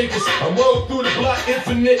y'all niggas? I roll through the block,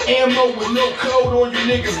 infinite ammo with no code on you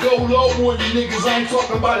niggas. Go low on you niggas. I ain't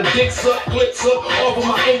talking about a dick suck, clips up. Off of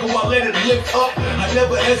my ankle, I let it lift up. I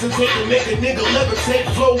never hesitate to make a nigga levitate.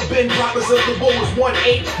 Flow been dropping since the ball was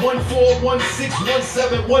 1-8, 1-4, 1-6,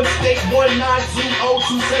 1-7, 1 state,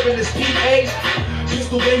 1-9-2-0-2-7 is PA.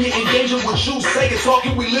 Pennsylvania in danger what you say. It's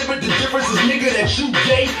talking we live it. The difference is nigga that you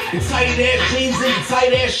gay. Your tight ass jeans and your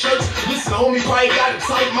tight ass shirts. Listen, homie, probably got a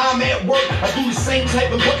tight mom at work. I do the same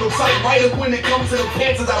type of buckle tight right up when it comes to the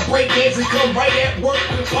pants as I break dance and come right at work.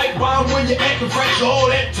 Pipe bomb when you acting fracture, all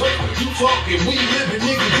that turf. You talking, we living,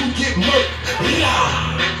 nigga, you get murked.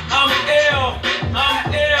 I'm ill.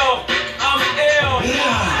 I'm ill. I'm ill.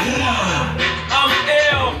 I'm ill. I'm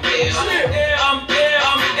ill. I'm ill. I'm ill.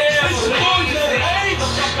 I'm ill, the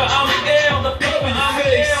fucker, I'm ill,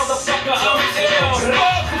 the fucker, I'm ill.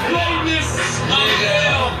 Stop the greatness. I'm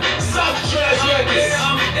ill. Stop the trash records.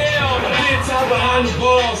 I'm ill. Big time behind the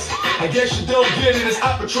balls. I guess you don't get it. It's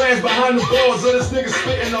Alcatraz behind the balls. Of this nigga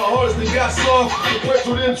spitting the hardest and got soft. The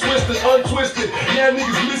pressure then twisted, untwisted. Now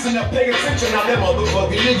niggas listen, now pay attention. Now that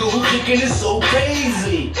motherfucking nigga who kicking is so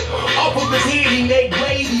crazy. Off of his head, he make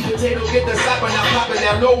gravy. Potato get the slapper, now popping.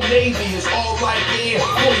 Now no Navy. It's all like yeah.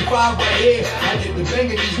 45 right here. I get the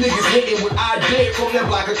banging. These niggas hitting what I did. From that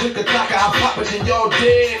block, I took a clock, I pop it, and y'all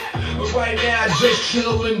dead. But right now, I just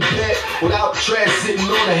chill in bed without trash sitting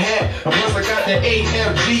on the hat. And plus, I got the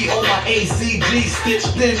AFG on my ACG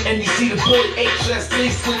stitched in. And you see the boy HST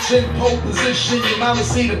switching pole position. Your mama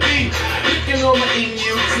see the beat. Looking on my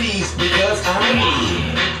NUTs because I'm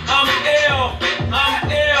me. I'm ill. I'm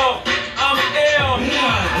ill. I'm ill. I'm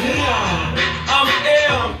ill. I'm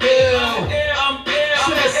ill. I'm ill.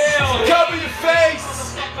 Cover your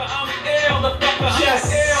face. I'm ill. The fucker, Yes.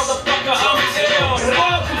 I'm ill. The fucker, I'm ill.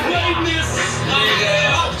 Stop the greatness.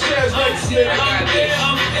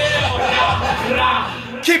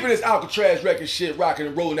 Keeping this Alcatraz record shit rocking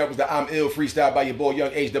and rolling. That was the I'm Ill freestyle by your boy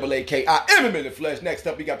Young HAAK. I am him in the flesh. Next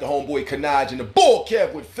up, we got the homeboy Kanaj and the Bull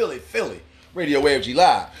Kev with Philly. Radio AFG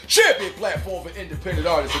Live. Champion platform for independent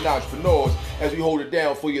artists and entrepreneurs as we hold it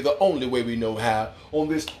down for you the only way we know how on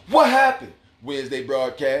this What Happened Wednesday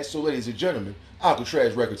broadcast. So ladies and gentlemen,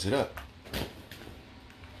 Alcatraz records it up.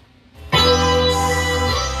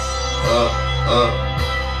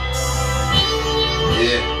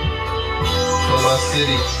 Yeah. From my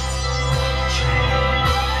city.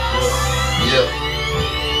 Yeah.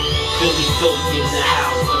 Philly in the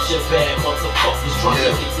house, but your bad motherfuckers trying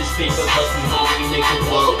to get this paper cause we hungry niggas.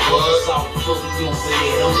 What? South Philly over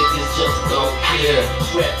there, them niggas just don't care.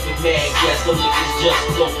 Strapped with mad gas, them niggas just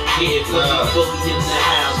don't care. Philly in the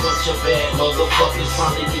house, but your bad motherfuckers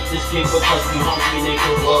trying to get this paper cause we hungry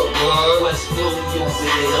niggas. What? West Philly over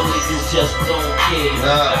there, them niggas just don't care.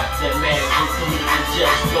 Got that mad group, them niggas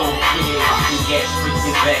just don't care. We gas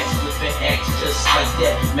freaking backs with the axe just like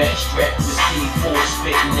that. Match strap with C4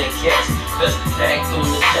 spitting that cat. Best attack on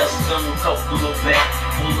the chest, gun cuff on the back.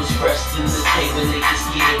 Bullets pressed in the table, niggas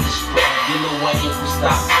scared to strap. You know I ain't gon'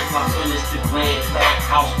 stop, my finish the grand. Black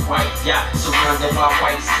house, white yacht, surrounded by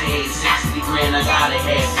white sand. 60 grand, I gotta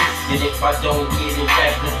have it. And if I don't get it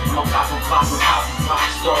back, then My pop,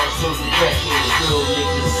 stars on the back with the real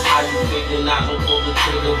niggas. How you figure not gon' pull the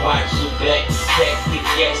trigger, watch your back. Back big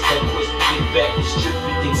gas, that was get back,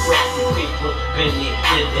 distributing crack with paper. Been it,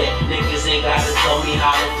 did that. Niggas ain't gotta tell me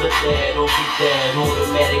how to flip that or beat that.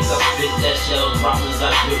 Automatics, I spit that shell. Droppers,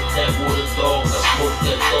 I grip that. Water dog, I smoke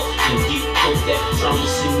that stuff. And deep coat that. Drama,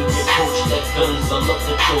 see me approach that. Guns, I love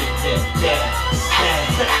to throw that.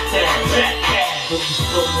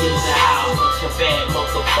 Fully in the house, bunch of bad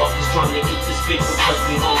motherfuckers trying to get this paper cause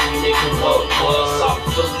we hungry, nigga, what? South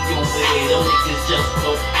Philly over there, them niggas just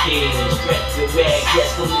don't care. Strapped with rag,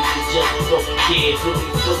 yes, them niggas just don't care. Fully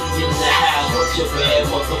in the house, bunch of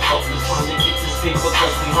bad motherfuckers trying to get this paper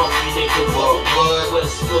cause we hungry, nigga, what?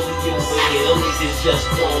 West Philly over there, them niggas just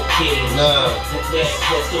don't care. Nah. Rag,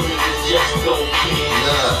 yes, them niggas just don't care.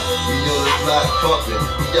 Nah, we on the block pumping,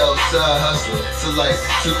 we outside hustling. So like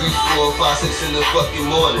 2, 3, 4, 5, 6 in the fucking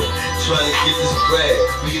morning, trying to get this bread.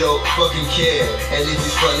 We don't fucking care. And if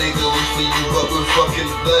you fuck nigga, we fill you up with fucking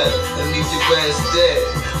blood and leave your ass dead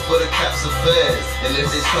for the cops are feds. And if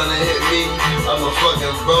they tryna hit me, I'ma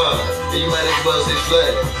fucking run. And you might as well say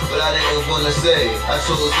flag, but I didn't wanna say. I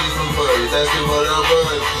chose different birds, that's what a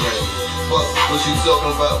bird play. Fuck what you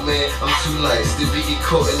talking about, man? I'm too nice to be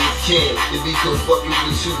caught in the can. If we could fucking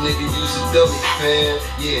with you, nigga, you's a dummy, fam.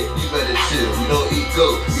 Yeah, you better chill. We don't eat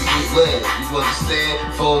goat, we eat lamb. You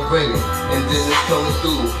understand? Phone ringing, and then it's coming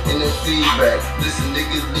through in the feedback. Listen,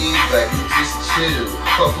 niggas, lean back, you just chill.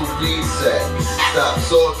 Couple weed sack, stop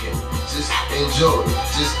talking. Just enjoy,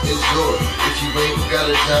 just enjoy. If you ain't got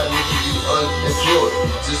a job, nigga, you unemployed.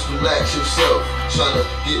 Just relax yourself, tryna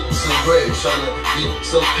get some bread, tryna get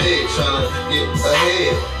some pay, tryna get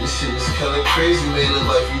ahead. This shit is kinda crazy, man, the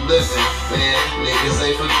life you living, man. Niggas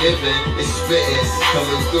ain't forgiving, it's spitting,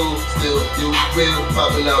 coming through, still you real,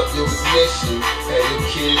 popping out your ignition. Had your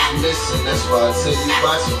kids missing, that's why I tell you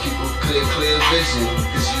watching people clear vision,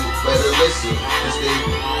 cause you better listen, cause they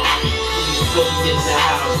Fully in the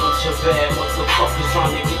house, bunch of bad motherfuckers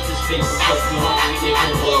trying to get this paper cause we hungry,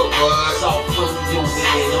 nigga, what? South Philly over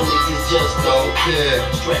there, them niggas just don't care.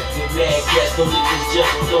 Strapped with mad gas, them niggas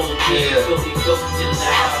just don't care. Philly in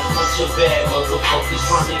the house, bunch of bad motherfuckers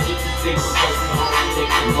trying to get this paper cause we hungry,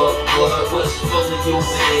 nigga, what? West Philly over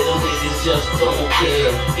there, them niggas just don't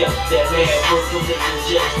care. Got that mad work, them niggas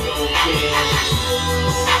just don't care.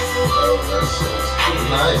 Oh, that's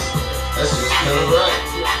nice. That's just kinda right.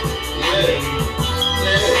 Yeah.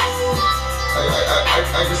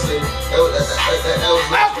 I can say that was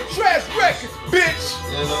like Alcatraz Records, bitch.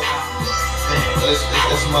 You know,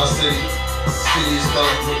 that's my city. City is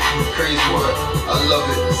kind of crazy, but I love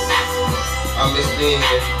it. I miss being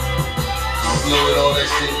here. Knowing all that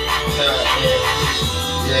shit.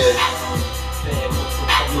 Yeah.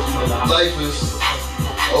 Life is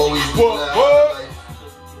always life.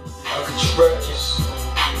 Alcatraz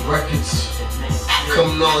Records.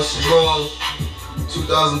 Coming on strong,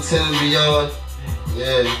 2010 and beyond,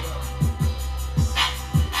 yeah.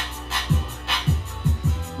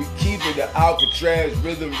 We keeping the Alcatraz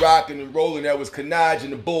rhythm rocking and rolling. That was Kanaj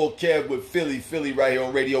and the Bull Kev with Philly right here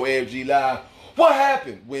on Radio AFG Live. What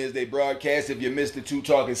happened? Wednesday broadcast. If you missed the 2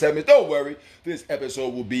 talking segments, don't worry. This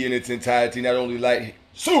episode will be in its entirety, not only like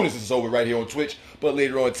soon as it's over right here on Twitch, but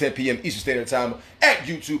later on 10 p.m. Eastern Standard Time at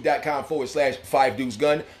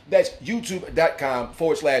youtube.com/5deucegun. That's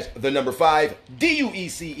youtube.com/5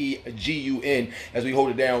 DUECEGUN as we hold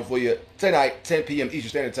it down for you tonight, 10 p.m. Eastern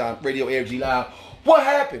Standard Time, Radio AFG Live. What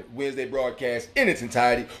happened? Wednesday broadcast in its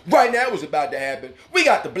entirety. Right now, what's about to happen? We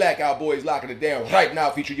got the Blackout Boys locking it down right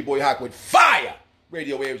now, featuring your boy Hawk with Fire.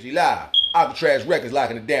 Radio AFG Live. Alcatraz Records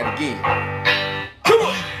locking it down again. Come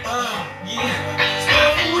on!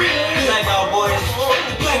 Blackout Boys.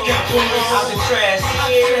 Alcatraz.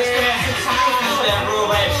 That real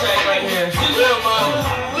rap track right here. Little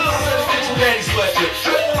daddy sweatshirt.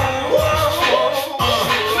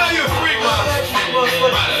 Now you're a freak, man.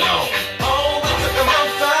 Right along.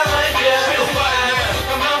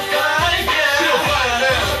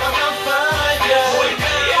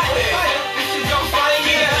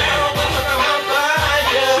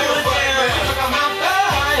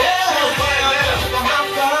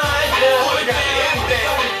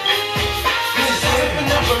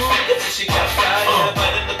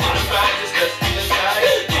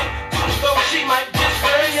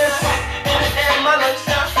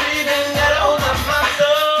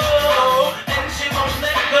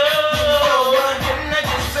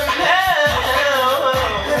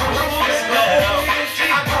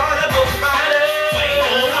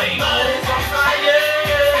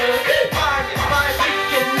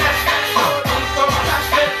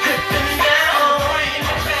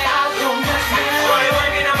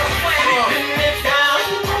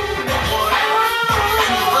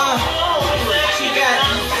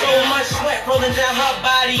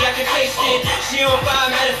 she on fire,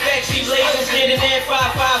 matter of fact, she blazing, standing there,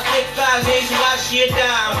 5'5", 6'5", Asian, why she a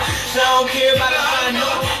dime? So I don't care about the high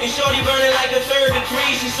note, and shorty burning like a 3rd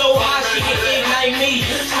degree. She so hot, she can ignite me.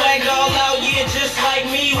 Swagged all out, yeah, just like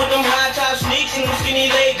me, with them high top sneaks and them skinny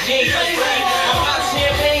leg jeans. I pop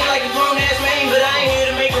champagne like a grown ass man, but I ain't here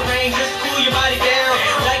to make it rain, just to cool your body down.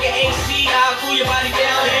 Like an AC, I'll cool your body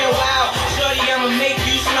down. And wow, shorty, I'ma make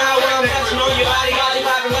you smile while I'm touching on your body. Body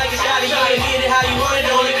popping like it's got it. You ain't get it how you want it,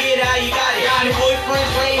 only get it how you got it. Your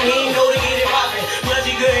boyfriend's lame, he ain't know to get it poppin'. Plus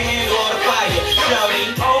he couldn't handle all the fire.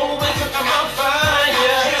 Shorty, oh, it's like I'm on fire.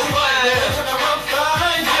 She's fire. It's like I'm on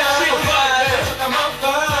fire. She's fire. It's like I'm on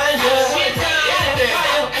fire. She's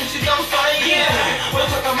fire. And she's on fire.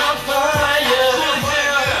 It's like I'm on fire.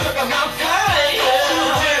 It's like I'm on fire. It's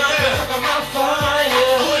like I'm on fire.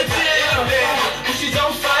 She's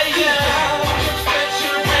on fire.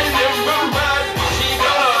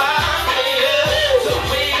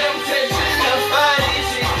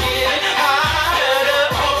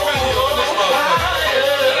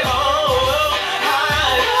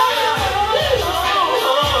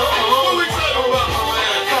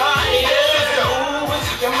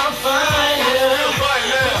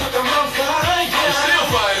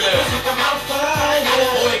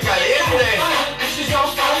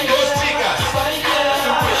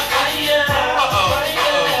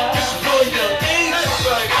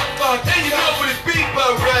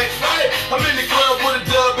 I'm in the club with a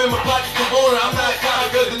dub in my pocket, Corona. I'm not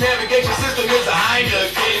counting cause the navigation system is a hinder.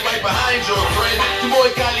 Came right behind your friend. Tu boy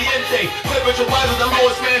caliente. Temperature wise, I'm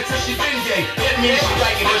voice man till she been gay. That means she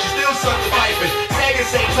like it, but she still suck the piping. Sagging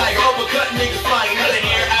same tiger, uppercut niggas flying. Out of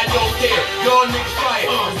air, I don't care. Y'all niggas fire.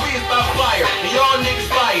 Cause we is about fire. And y'all niggas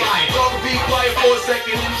fire. Y'all can be quiet for a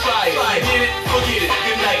second and try it. Get it, forget it.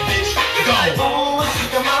 Good night, bitch. Go. Oh, it's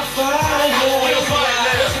like I'm on fire. Still fire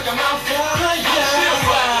now. It's like I'm on fire. Still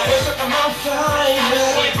fire. It's like I'm on fire.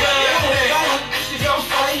 She's on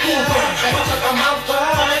fire. It's like I'm on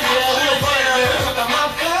fire. Still fire now. It's like I'm on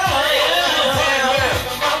fire.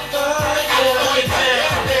 I'm on fire.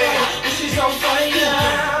 She's on fire.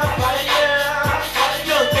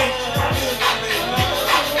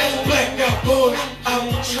 Black out boys,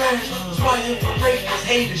 Alcatraz. Spying for rapists,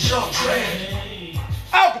 haters, sharp trash.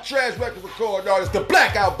 Alcatraz record recording artist, the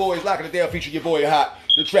Blackout Boys, locking it down, featuring your boy Hot.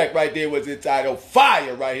 The track right there was entitled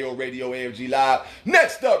Fire, right here on Radio AFG Live.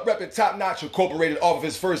 Next up, repping Top Notch Incorporated off of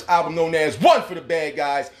his first album known as One for the Bad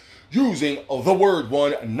Guys, using the word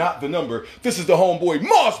one, not the number. This is the homeboy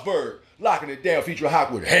Mossberg, locking it down, featuring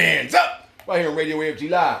Hot with Hands Up, right here on Radio AFG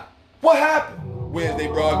Live. What happened? Wednesday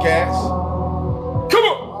broadcast. Come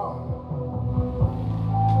on!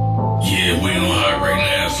 Yeah, we on Hot right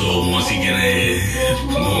now, so once he get in,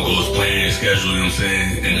 I'm gonna go his plan, schedule, you know what I'm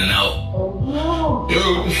saying, in and out. Yo,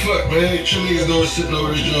 what the fuck, man? Two niggas doing sitting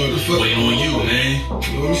over this joint. What the fuck? Waiting on you, man.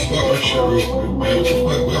 Yo, let me spot my shit real quick, man. What the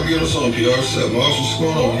fuck? I'm getting us on PR set, Moss. What's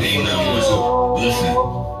going on? Ain't nothing, listen.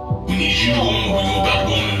 We need you to go in, we about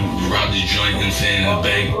to go in and rob this joint, you know what I'm saying, in the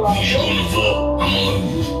bank. We need you to go in the vault. I'm gonna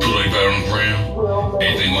put everybody on the ground.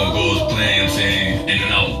 Everything gonna go as planned, you know what I'm saying, in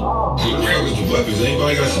and out. Quick What the fuck is the weapons?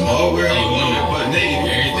 Anybody got some hardware? Hey, you know, but nigga.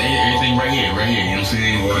 everything right here, you know what I'm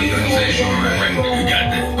saying? Well, you know what I'm saying? Right, you got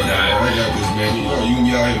that. I got this, man. You can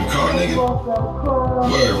be out here in the car, nigga.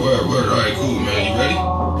 Word. All right, cool, man. You ready?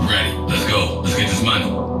 Ready. Let's go. Let's get this money.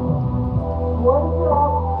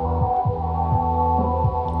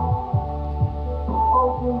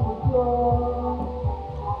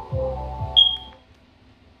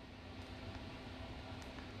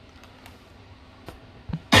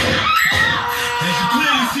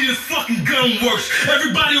 This fucking gun works.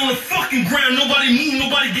 Everybody on the fucking ground, nobody move,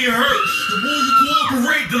 nobody get hurt. The more you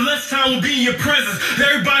cooperate, the less time will be in your presence.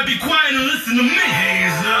 Everybody be quiet and listen to me.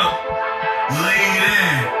 Hands up, lay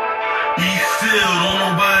down, be still,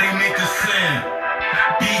 don't nobody make a sound.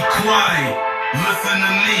 Be quiet, listen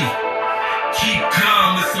to me. Keep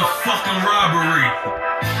calm, it's a fucking robbery.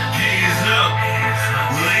 Hands up,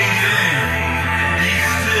 lay down, be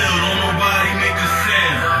still, don't nobody make a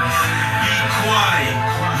sound. Be quiet.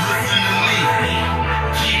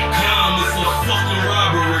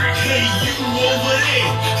 Hey, you over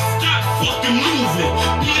there, stop fucking moving.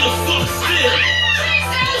 Be the fuck still.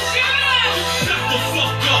 Shut the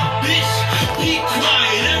fuck up, bitch. Be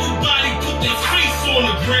quiet. Everybody put their face on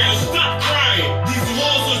the ground. Stop crying. These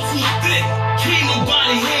walls are too thick. Can't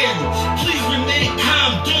nobody hear you. Please remain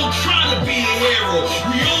calm. Don't try to be a hero.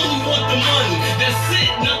 We only want the money. That's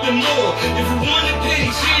it, nothing more. If we want to pay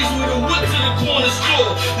change, we done went to the corner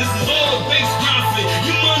store. This is all a base profit.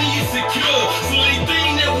 Your money is secure. So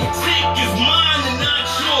anything that we take is mine and not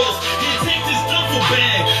yours. Here, take this duffel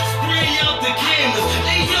bag. Spray out the cameras.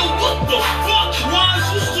 Hey, yo, what the fuck?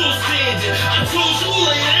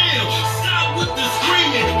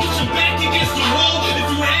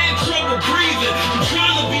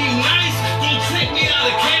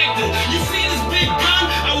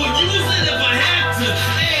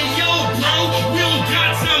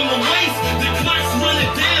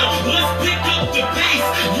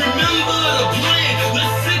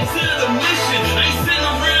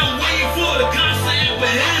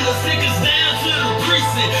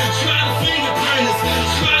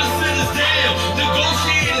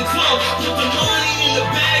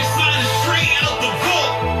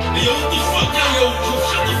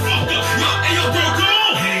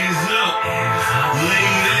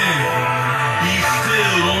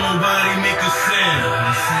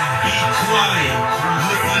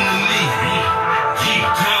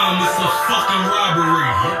 fucking robbery.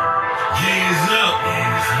 Hands up,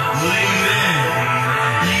 lay down.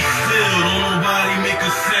 Be still, don't nobody make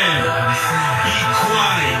a sound. Be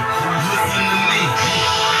quiet, listen to me.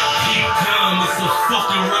 Keep calm, it's a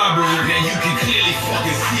fucking robbery. Now you can clearly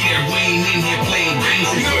fucking see that we ain't in here playing games.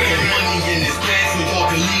 We're putting money in this past so y'all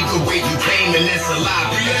can leave the way you came, and that's a lie.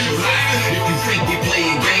 Because you lie. If you think you're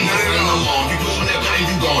playing games, that's not along. You push on that button,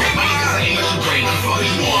 you gone. My niggas ain't much your brain. Fuck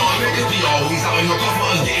you on. My niggas be always out in the car for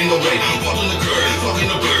us getting away. Fucking the curve, fucking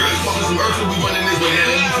the birds, fucking some earth, so we running this way. Now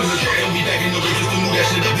they leave from the truck and be back in the way just to move that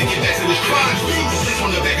shit up to get back to the street. Six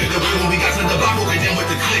on the back of the wheel when we got to the block, broke it down with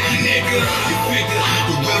the click, nigga. You figure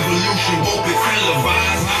the revolution won't be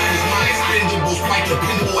televised. Cause my expendables quite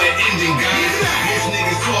dependable at ending, guys. Most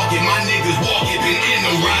niggas talking, my niggas walking, been in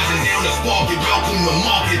the rising down the spark, it welcome the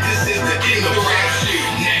market. This is the end of rap shit.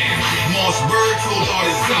 Now, Mossberg told y'all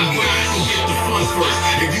this somewhere, so get the funds first.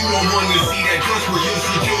 If you don't wanna see that guts for your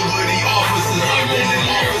security officers, I've been in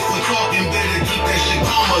office for talking, better keep that shit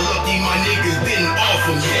calmer. Lucky my niggas didn't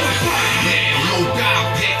offer me. Now, no dial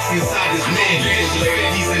packs inside this man.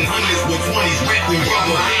 50s and 100s with 20s wrapped in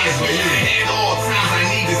rubber bands. At all times I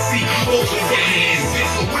need to see both of your hands. Bitch,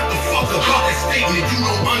 so what the fuck about that statement you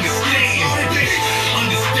don't understand? Bitch,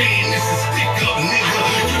 understand this is stick up, nigga.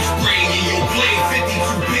 You spraying in your blade,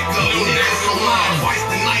 52 pickup, nigga. So my advice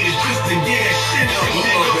tonight is just to get that shit up,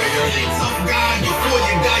 nigga. Play tough guy before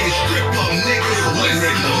you die, you strip up, nigga. So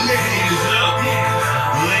listen to nigga. Hands up,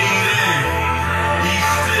 lay down. Be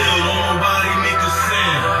still, don't nobody make a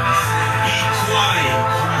sound. Be quiet,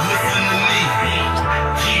 listen to me.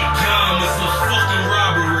 Keep calm, it's a fucking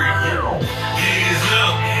robbery. Hands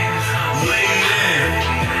up, lay down.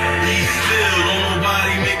 Be still, don't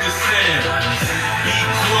nobody make a sound. Be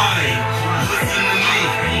quiet, listen to me.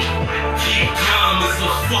 Keep calm, it's a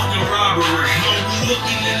fucking robbery. No, we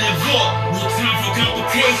looking in the vault, no time for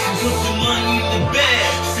complications. Put the money in the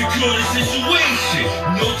bag, secure the situation.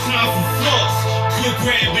 No time for flaws, quick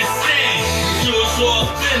grab and sand. Sure it's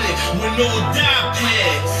authentic with no dye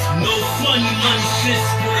pads. No funny money shit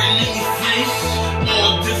squirting in your face.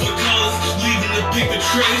 All different colors, leaving a paper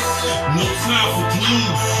trace. No time for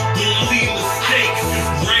blues, don't leave mistakes.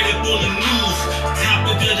 Right up on the news,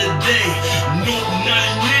 topic of the day. No, not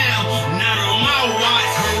now, not on my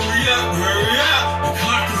watch. Hurry up, hurry up. The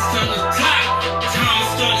clock is starting to tick, time is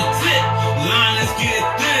starting to tick. Line is getting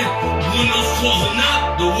thin, windows closing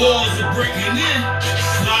up, the walls are breaking in.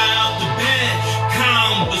 Slide out the bed,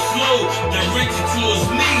 calm but slow, direct it towards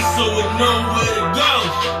me so it know where to go.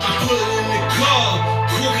 I put it in the car,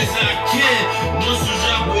 quick as I can. Once you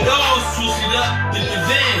drop it all, switch it up in the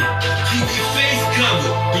van. Keep your face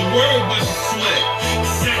covered, don't worry about your sweat.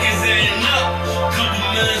 Seconds adding up, couple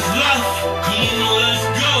minutes left. Come on, let's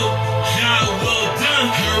go. Job well done.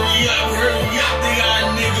 Hurry up, they got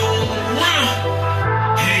a nigga on the run.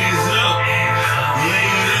 Hands up, lay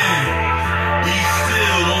down. Be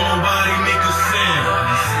still, don't nobody make a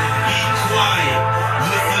sound. Be quiet,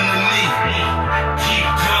 listen to me. Keep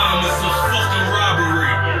calm, it's a fucking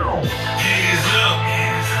robbery. Hands up,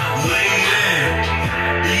 lay down.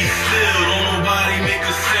 Be still, don't nobody make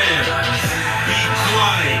a sound. Be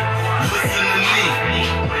quiet, listen to me.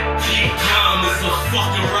 Keep calm, it's a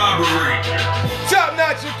fucking robbery. Top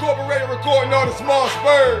Notch Incorporated recording artist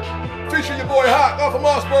Mossberg. Featuring your boy Hawk off of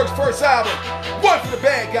Mossberg's first album, One for the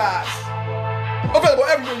Bad Guys. Available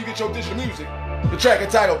everywhere you get your digital music. The track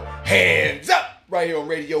entitled Hands Up, right here on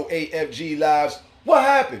Radio AFG Lives. What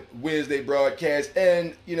happened? Wednesday broadcast.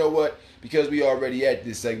 And you know what? Because we already at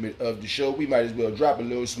this segment of the show, we might as well drop a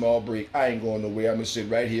little small break. I ain't going nowhere. I'm going to sit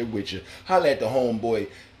right here with you. Holla at the homeboy,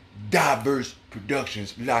 Diverse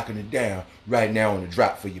Productions, locking it down right now on the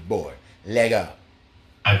drop for your boy. Leg up.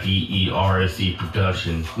 IDERSE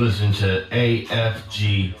Productions. Listen to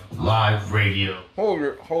AFG Live Radio. Hold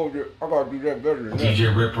it. I gotta do that better than that.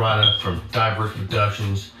 DJ Rip Rider from Diverse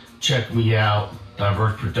Productions. Check me out.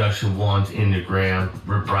 Diverse Production 1's Instagram.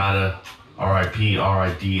 Rip Rider,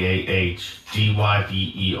 RIPRIDAH,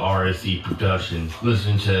 DYVERSE Productions.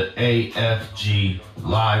 Listen to AFG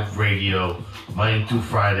Live Radio, Monday through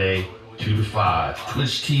Friday, 2 to 5.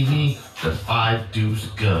 Twitch TV, the 5 Deuce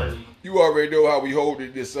Gun. You already know how we hold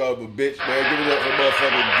it, this son of a bitch, man. Give it up for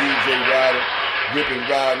motherfucking DJ Ryder, ripping,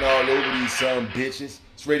 riding all over these son bitches.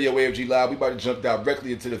 It's Radio AFG Live. We about to jump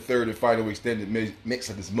directly into the third and final extended mix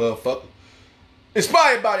of this motherfucker.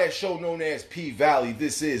 Inspired by that show known as P Valley,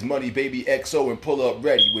 this is Money Baby XO and Pull Up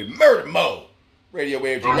Ready with Murder Mode. Radio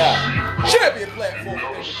AFG Live. Champion platform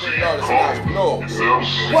for independent artists and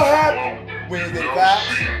entrepreneurs. What happened? Wednesday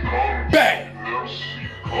vibes. Bang!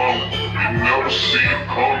 You never see it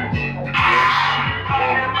coming. You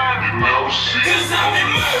never see it coming. 'Cause I'm in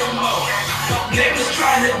murder mode. Niggas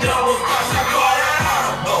trying to double cross, I call it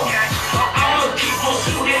audible. I'ma keep on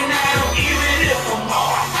shooting at them even if I'm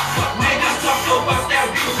off. Niggas talk about that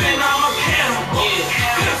beef and I'm a cannibal.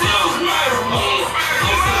 Cause this is murder mode.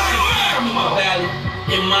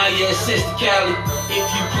 In my sister Cali, if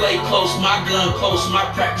you play close, my gun close, my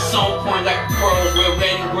practice on point like the pros, red,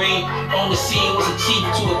 red and green. On the scene was a chief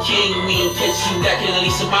to a king. We ain't catch you back in the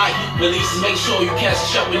lease of my heat releases. Make sure you catch a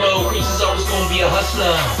shot with no creases. Always gonna be a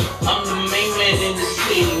hustler. I'm the main man in the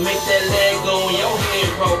city. Make that leg go in your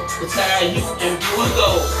head, bro. Retire you and do a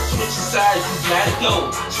go. Switch sides, you gotta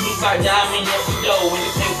go. Sneak by diamond every dough. When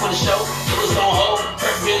you pay for the show, it was on hold.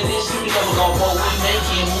 Hurt really this, we never gon' hold. We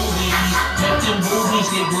making movies. Make them movies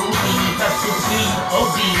get groovy. That's the sweet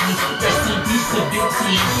OD. Rest in peace to Big T.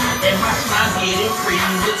 And my slime getting free.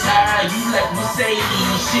 Retire you like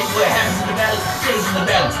Mercedes. Shit, what happens in the valley stays in the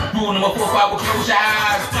valley. Rule number 4, 5, will close your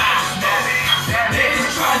eyes. Niggas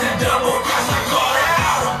trying to double cross, I call it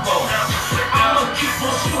audible. I'ma keep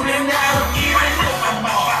on shooting at them even if I'm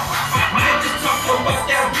off. Niggas talk about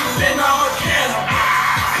that beef and I'm a cannibal.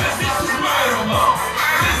 Cause this is murder mode.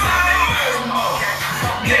 This is murder mode.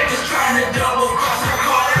 Niggas trying to double cross, I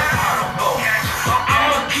call it audible.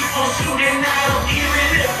 I'ma keep on shooting at them even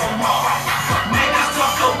if I'm off. Niggas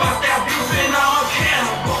talk about that beef and I'm a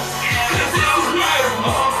cannibal. Cause this is murder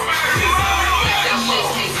mode.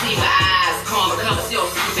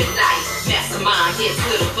 Mastermind, head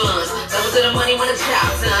to the funds, double to the money when the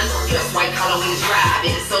job's done. Just white collar when it's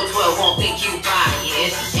driving, so 12 won't think you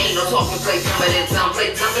buying. Ain't no talking, play dumber than dumb,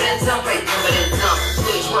 play dumber than dumb, play dumber than dumb.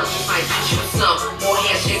 Good work, you might get you some more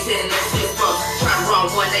handshakes and less fist bumps. Try to run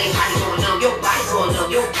one day, body going numb, your body going numb,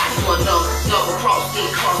 your body going numb. Double cross, get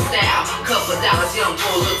crossed out, couple dollars, young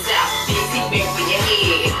boy looks out. Big teeth big for your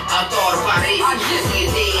head. I thought about it, you just get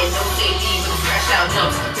dead. No JD with the scratch out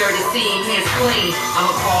numbers. Dirty scene, hands clean.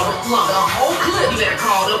 I'ma call the plumber. The whole clip, you better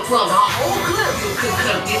call the plumber. The whole clip, you could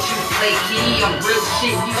come get you flaky. I'm real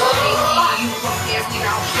shit, you shaky. You fuck ass nigga,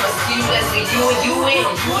 I don't trust you. That's me, you and you and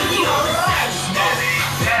you and you.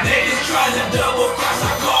 Niggas trying to double cross,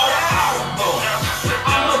 I call it audible.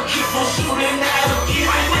 I'ma keep on shooting at them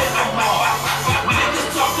even if I'm off. Niggas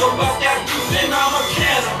talk about that beef and I'm a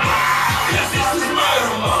cannibal. Cause this is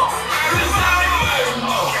murder mode. This is murder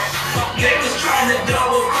mode. Niggas trying to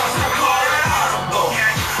double cross, I call it audible.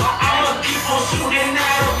 I'ma keep on shooting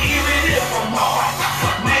at them even if I'm off.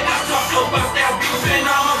 Niggas talk about that beef and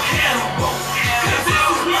I'm a cannibal. Cause this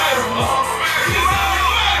is murder mode. This is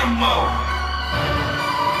murder mode.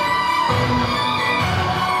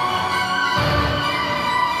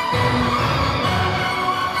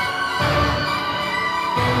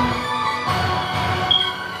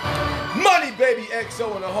 Baby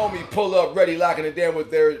XO and the homie pull up ready, locking it down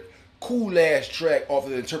with their cool ass track off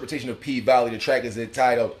of the interpretation of P Valley. The track is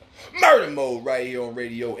entitled Murder Mode right here on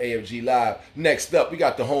Radio AFG Live. Next up, we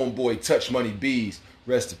got the homeboy Touch Money Bees.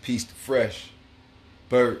 Rest in peace to Fresh.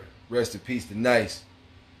 Bird, rest in peace to Nice.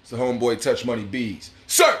 It's the homeboy Touch Money Bees.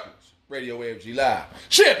 Circles, Radio AFG Live.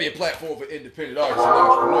 Champion platform for independent artists and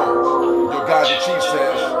entrepreneurs. Your guy, the Chief,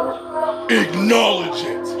 says, acknowledge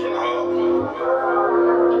it.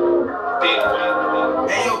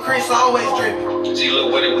 Hey, yo, Chris always dripping. See,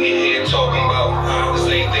 look, what we here talking about? The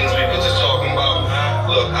same things we was just talking about.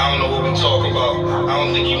 Look, I don't know what we talking about. I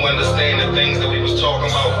don't think you understand the things that we was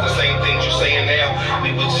talking about. The same things you saying now,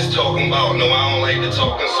 we was just talking about. No, I don't like to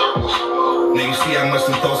talk in circles. Now you see how much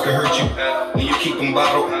some thoughts can hurt you when you keep them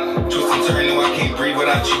bottled. Twist and turn, no, I can't breathe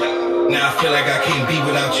without you. Now I feel like I can't be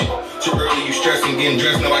without you. Too early, you stressing, getting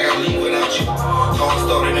dressed, now I gotta leave without you. All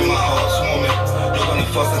started in my heart swarming. Don't wanna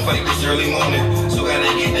fuss and fight this early morning. So gotta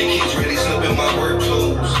get the kids ready, slip in my work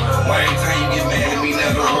clothes. Why every time you get mad at me,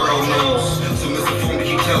 now the world knows. So Mr. Phone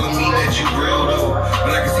keep telling me that you real though.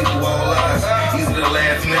 But I can see through all lies. Easy to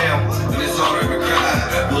laugh now, but it's harder to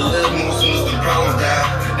cry. We'll live more soon as the problems die.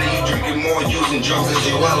 Then you drinking more, using drugs as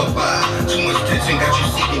your alibi. Too much tension got you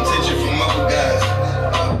seeking attention from other guys.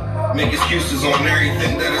 Make excuses on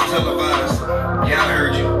everything that is televised. Yeah, I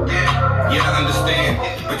heard you. Yeah, I understand.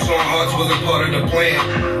 But Torn Hearts wasn't part of the plan.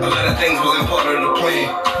 A lot of things wasn't part of the plan.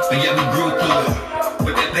 But yeah, we grew through it.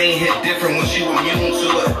 But that pain hit different once you immune to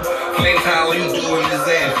it. Flames how you doing is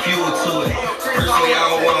add fuel to it. Personally, I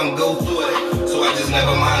don't wanna go through it. So I just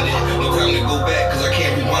never mind it. No time to go back, cause I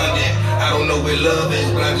can't rewind it. I don't know where love is,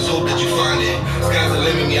 but I just hope that you find it. Sky's the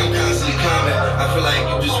limit, me, I'm constantly climbing. I feel like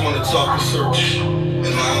you just wanna talk in circles. And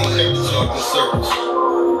I don't like to talk in circles.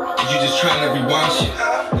 You just trying to rewind shit.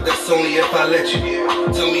 But that's only if I let you.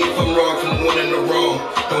 Tell me if I'm wrong from the one in the wrong.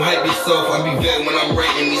 Don't hype yourself, I'll be bad when I'm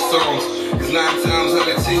writing these songs. Cause 9 times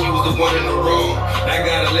out of 10 you was the one in the wrong. I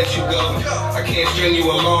gotta let you go, I can't string you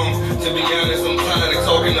along. To be honest, I'm tired of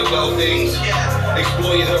talking about things.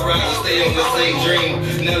 Explore your horizon, stay on the same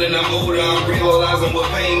dream. Now that I'm older, I'm realizing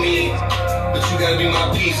what pain means. But you gotta be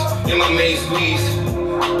my peace and my main squeeze.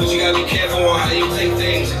 But you gotta be careful on how you take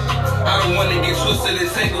things. I don't want to get twisted in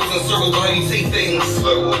tangles and circles while you take things.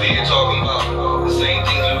 Look, what we here talking about? The same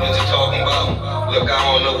things we was just talking about. Look, I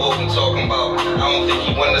don't know what we talking about. I don't think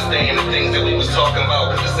you understand the things that we was talking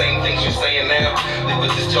about. Cause the same things you saying now, we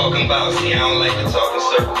was just talking about. See, I don't like to talk in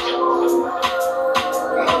circles.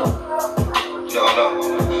 No.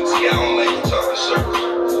 See, I don't like to talk in circles.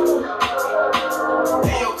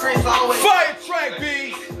 Hey, yo, Chris, always. Fire track,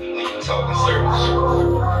 B. We can talk in circles.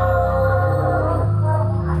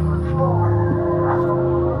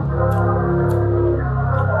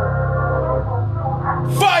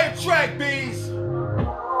 Fire track, bees.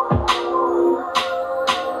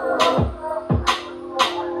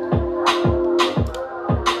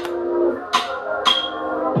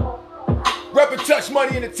 Reppin' Touch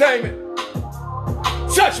Money Entertainment.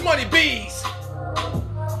 Touch Money Bees.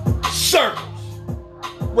 Circles.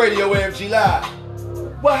 Radio AFG Live.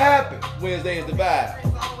 What happened? Wednesday is the vibe.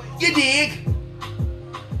 You dig?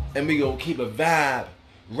 And we gonna keep a vibe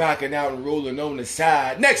rocking out and rolling on the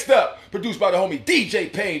side. Next up, produced by the homie DJ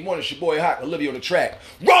Payne. One, it's your boy Hot, Olivia on the track.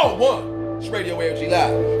 Roll one. It's Radio AFG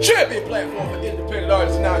Live. Champion platform for independent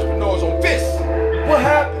artists and entrepreneurs on this. What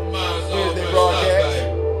happened? Wednesday broadcast.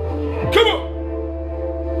 Come on.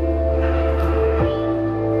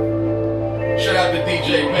 Shout out to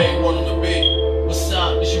DJ Payne, one on the beat. What's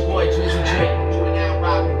up? It's your boy Drizzy J. You are now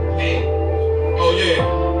rocking with Payne. Oh yeah.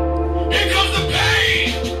 Here comes the pain.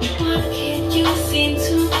 Why can't you seem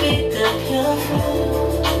to pick up your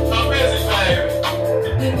phone? I'm busy, baby.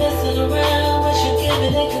 We're messing around, but you're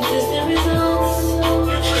giving inconsistent results.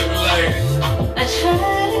 You tripping, lady. I try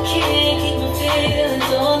to keep my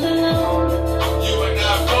feelings on the low. You and I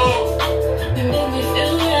both. You make me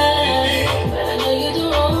feel right, but I know you're the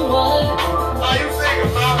wrong one. How you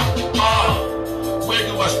thinking, mom? Where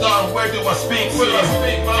do I start? Where do I speak? Where do I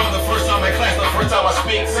speak, mom? The first time in class, the first time I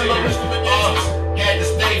speak. Had to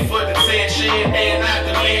stay for the tension and not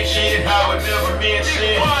the mention. How it never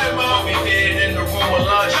mentioned. What we did in the room of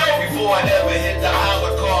lunch before I ever hit the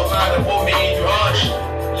hour call line and what me and you hunch.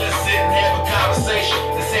 Let's sit and have a conversation.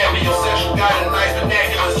 The sapiosexual got a nice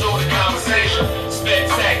vernacular, so the conversation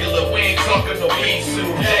spectacular. We ain't talking no beef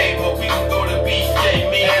soup day, but we can go to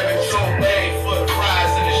BK. Me having true day for the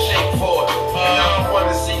fries and the shake for it. And I don't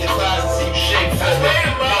want to see your thighs and see you shake for it.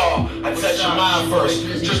 No, I touch your mind first,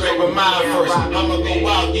 just go with mine first. I'ma go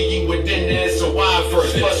out, give you a dinner and some wine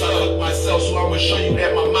first. Plus I cook myself, so I'ma show you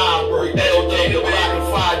that my mind works. All day, what I can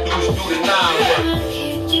find do is do the 9 work. Why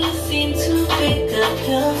can't you seem to pick up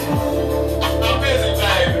your phone? I'm busy,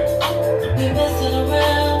 baby. We're messing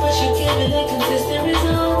around, but you're giving inconsistent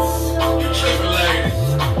results. You tripping, lady.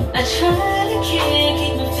 I try to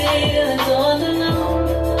keep my feelings on the low.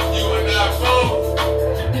 You and I both.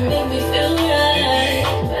 You make me feel right,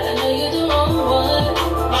 but I know you're the wrong one.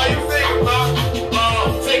 How you thinking, ma?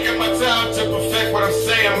 Taking my time to perfect what I'm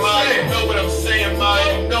saying, ma. You know what I'm saying, ma.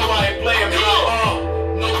 You know I ain't playing, ma.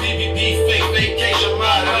 No BBB, fake vacation,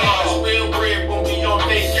 ma. It's real bread when we on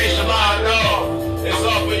vacation, ma. No. It's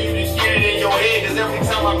all for you to get it in your head, cause every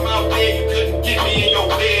time I'm out there, you couldn't get me in your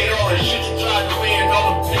bed. All the shit you tried to win,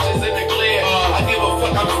 all the bitches in the glare. I give a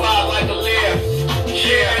fuck, I'm fly like a lair.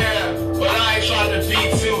 Yeah, but I ain't trying to be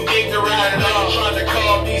too ignorant. And I'm trying to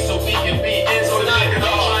call me so we can be intimate. I'm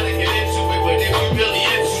trying to get into it, but if you really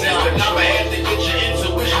into this, then I'ma have to get your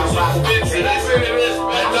intuition to convince it.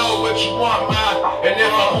 I know what you want, ma. And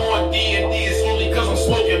if I'm on D&D, it's only cause I'm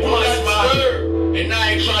smoking blunts, ma. And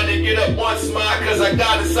I ain't trying to get up once, ma, cause I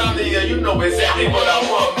got insomnia. You know exactly what I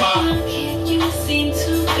want, ma. Why can't you seem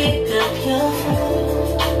to pick up your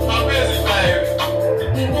phone? I'm busy, baby.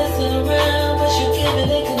 We're messing around, but you're giving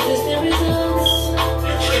inconsistent results.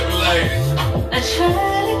 You tripping, lady. I try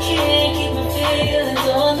to keep my feelings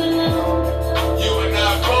on the low. You and I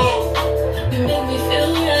both. You make me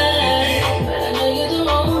feel right, but I know you're the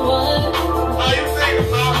wrong one. How you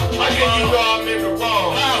thinking, ma? I think you know I'm in the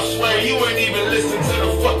wrong. I swear you ain't even listen to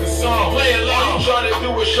the fucking song. Play along. All you trying to do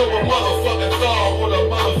is show a motherfucking thong with a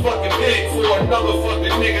motherfucking dick for another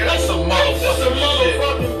fucking nigga. That's a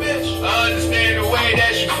motherfucking bitch. I understand the way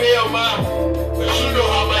that you feel, ma. But you know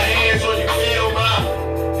how my hands on you feel, ma.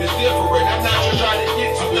 It's different. I'm not just trying to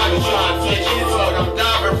get to it. I'm trying to get into it. I'm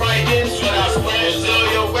diving right into it. I splash till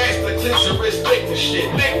your wax, the clitoris, lick the shit.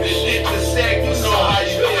 Lick the shit, the sack. You know how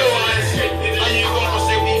you feel. How you gonna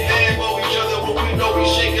say we bad for each other when we know we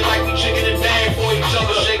shaking like we chicken and bag for each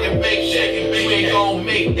other? Shake and bake, shake and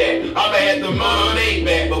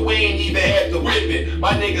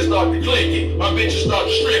niggas start to clicking, my bitches start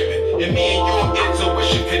to stripping, and me and your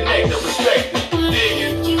intuition connect and respect it. Dig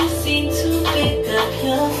it. You seem to pick up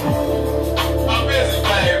your phone. I'm busy,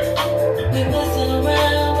 baby. We messing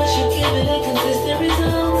around, but you giving it consistent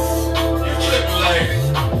results. You tripping, lady.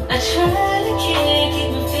 I try to keep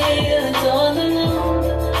my feelings on the low.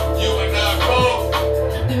 You and I both.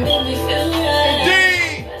 You make me feel right. D!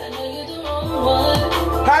 But I know you're the wrong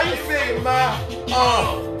one. How you feeling, man?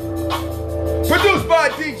 Produced by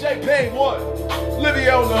DJ Payne 1.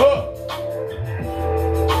 Livia on the hook.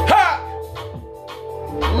 Ha!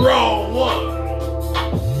 Wrong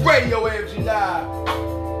one. Radio AFG Live.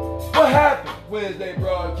 What happened? Wednesday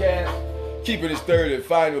broadcast. Keeping this third and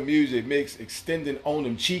final music mix, extending on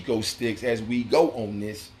them Chico sticks as we go on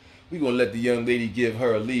this. We're going to let the young lady give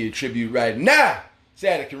her a Leah tribute right now.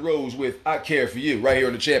 Sadek and Rose with I Care For You, right here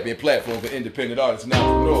on the Champion platform for independent artists and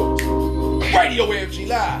entrepreneurs. Radio AFG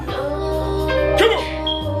Live. Come on.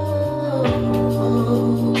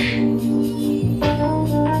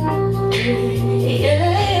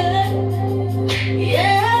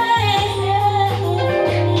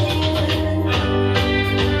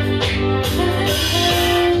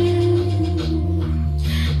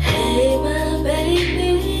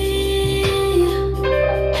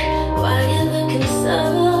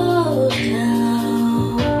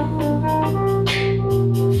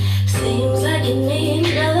 Seems like you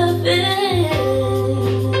need nothing.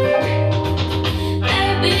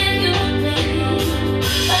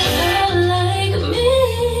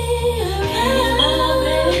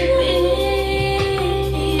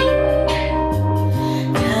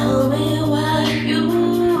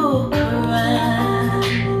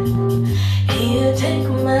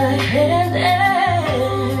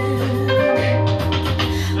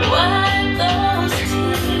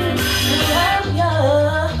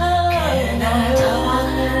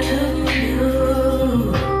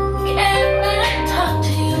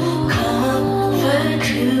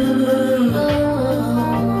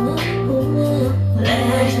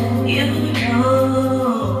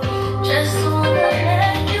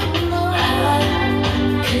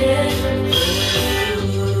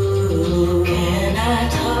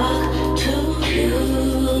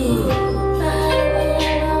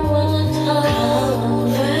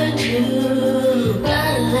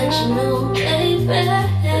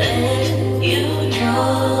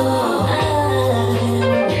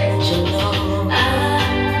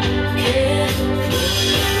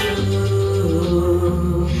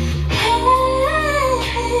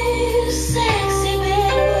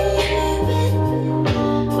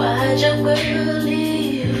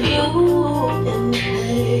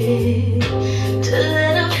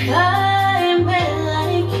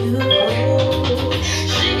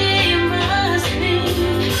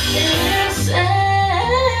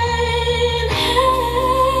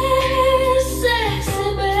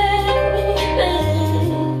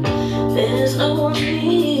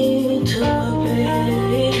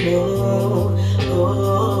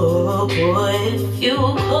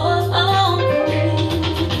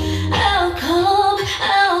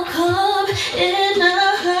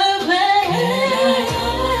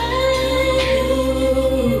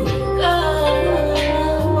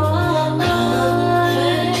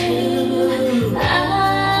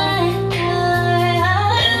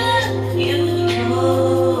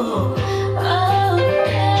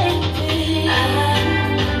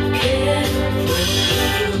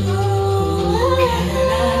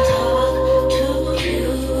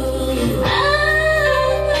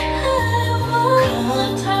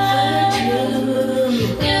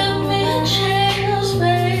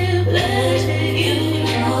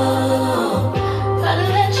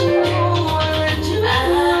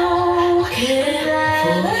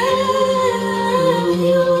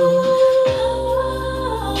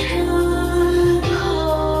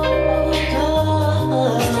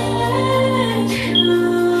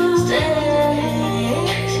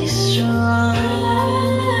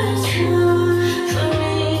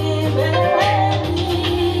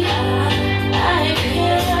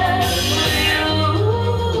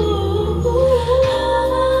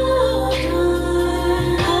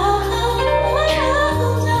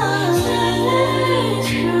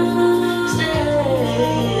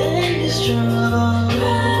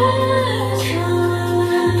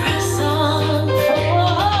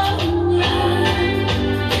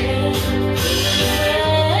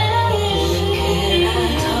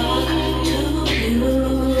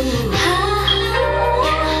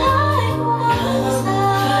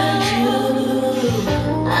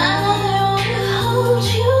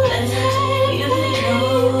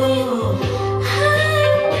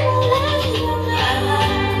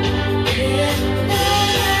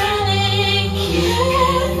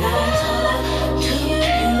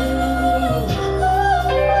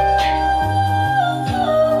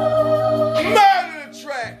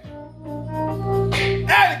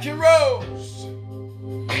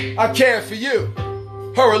 Care For You,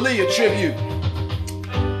 her Aaliyah tribute.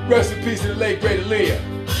 Rest in peace to the late great Aaliyah.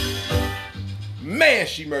 Man,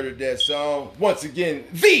 she murdered that song. Once again,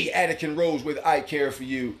 the Attican Rose with I Care For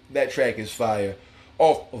You. That track is fire.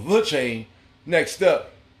 Off The Chain. Next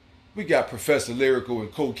up, we got Professor Lyrical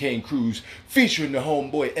and Cocaine Cruise featuring the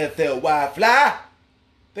homeboy FLY Fly.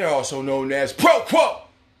 They're also known as Pro Quo.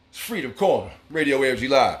 It's Freedom Corner, Radio AFG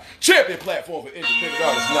Live. Champion platform for independent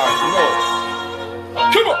artists and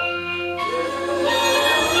entrepreneurs. Come on.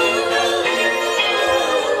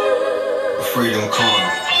 Freedom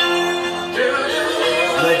Corner.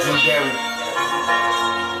 Legendary.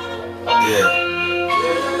 Yeah.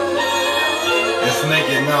 Let's make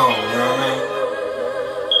it known, you know what I mean?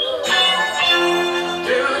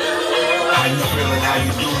 How you feeling, how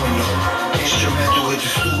you doing though? Instrumental at the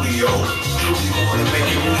studio. Truly wanna make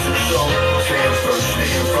your music so. Stand first,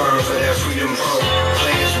 stand firm for that freedom pro.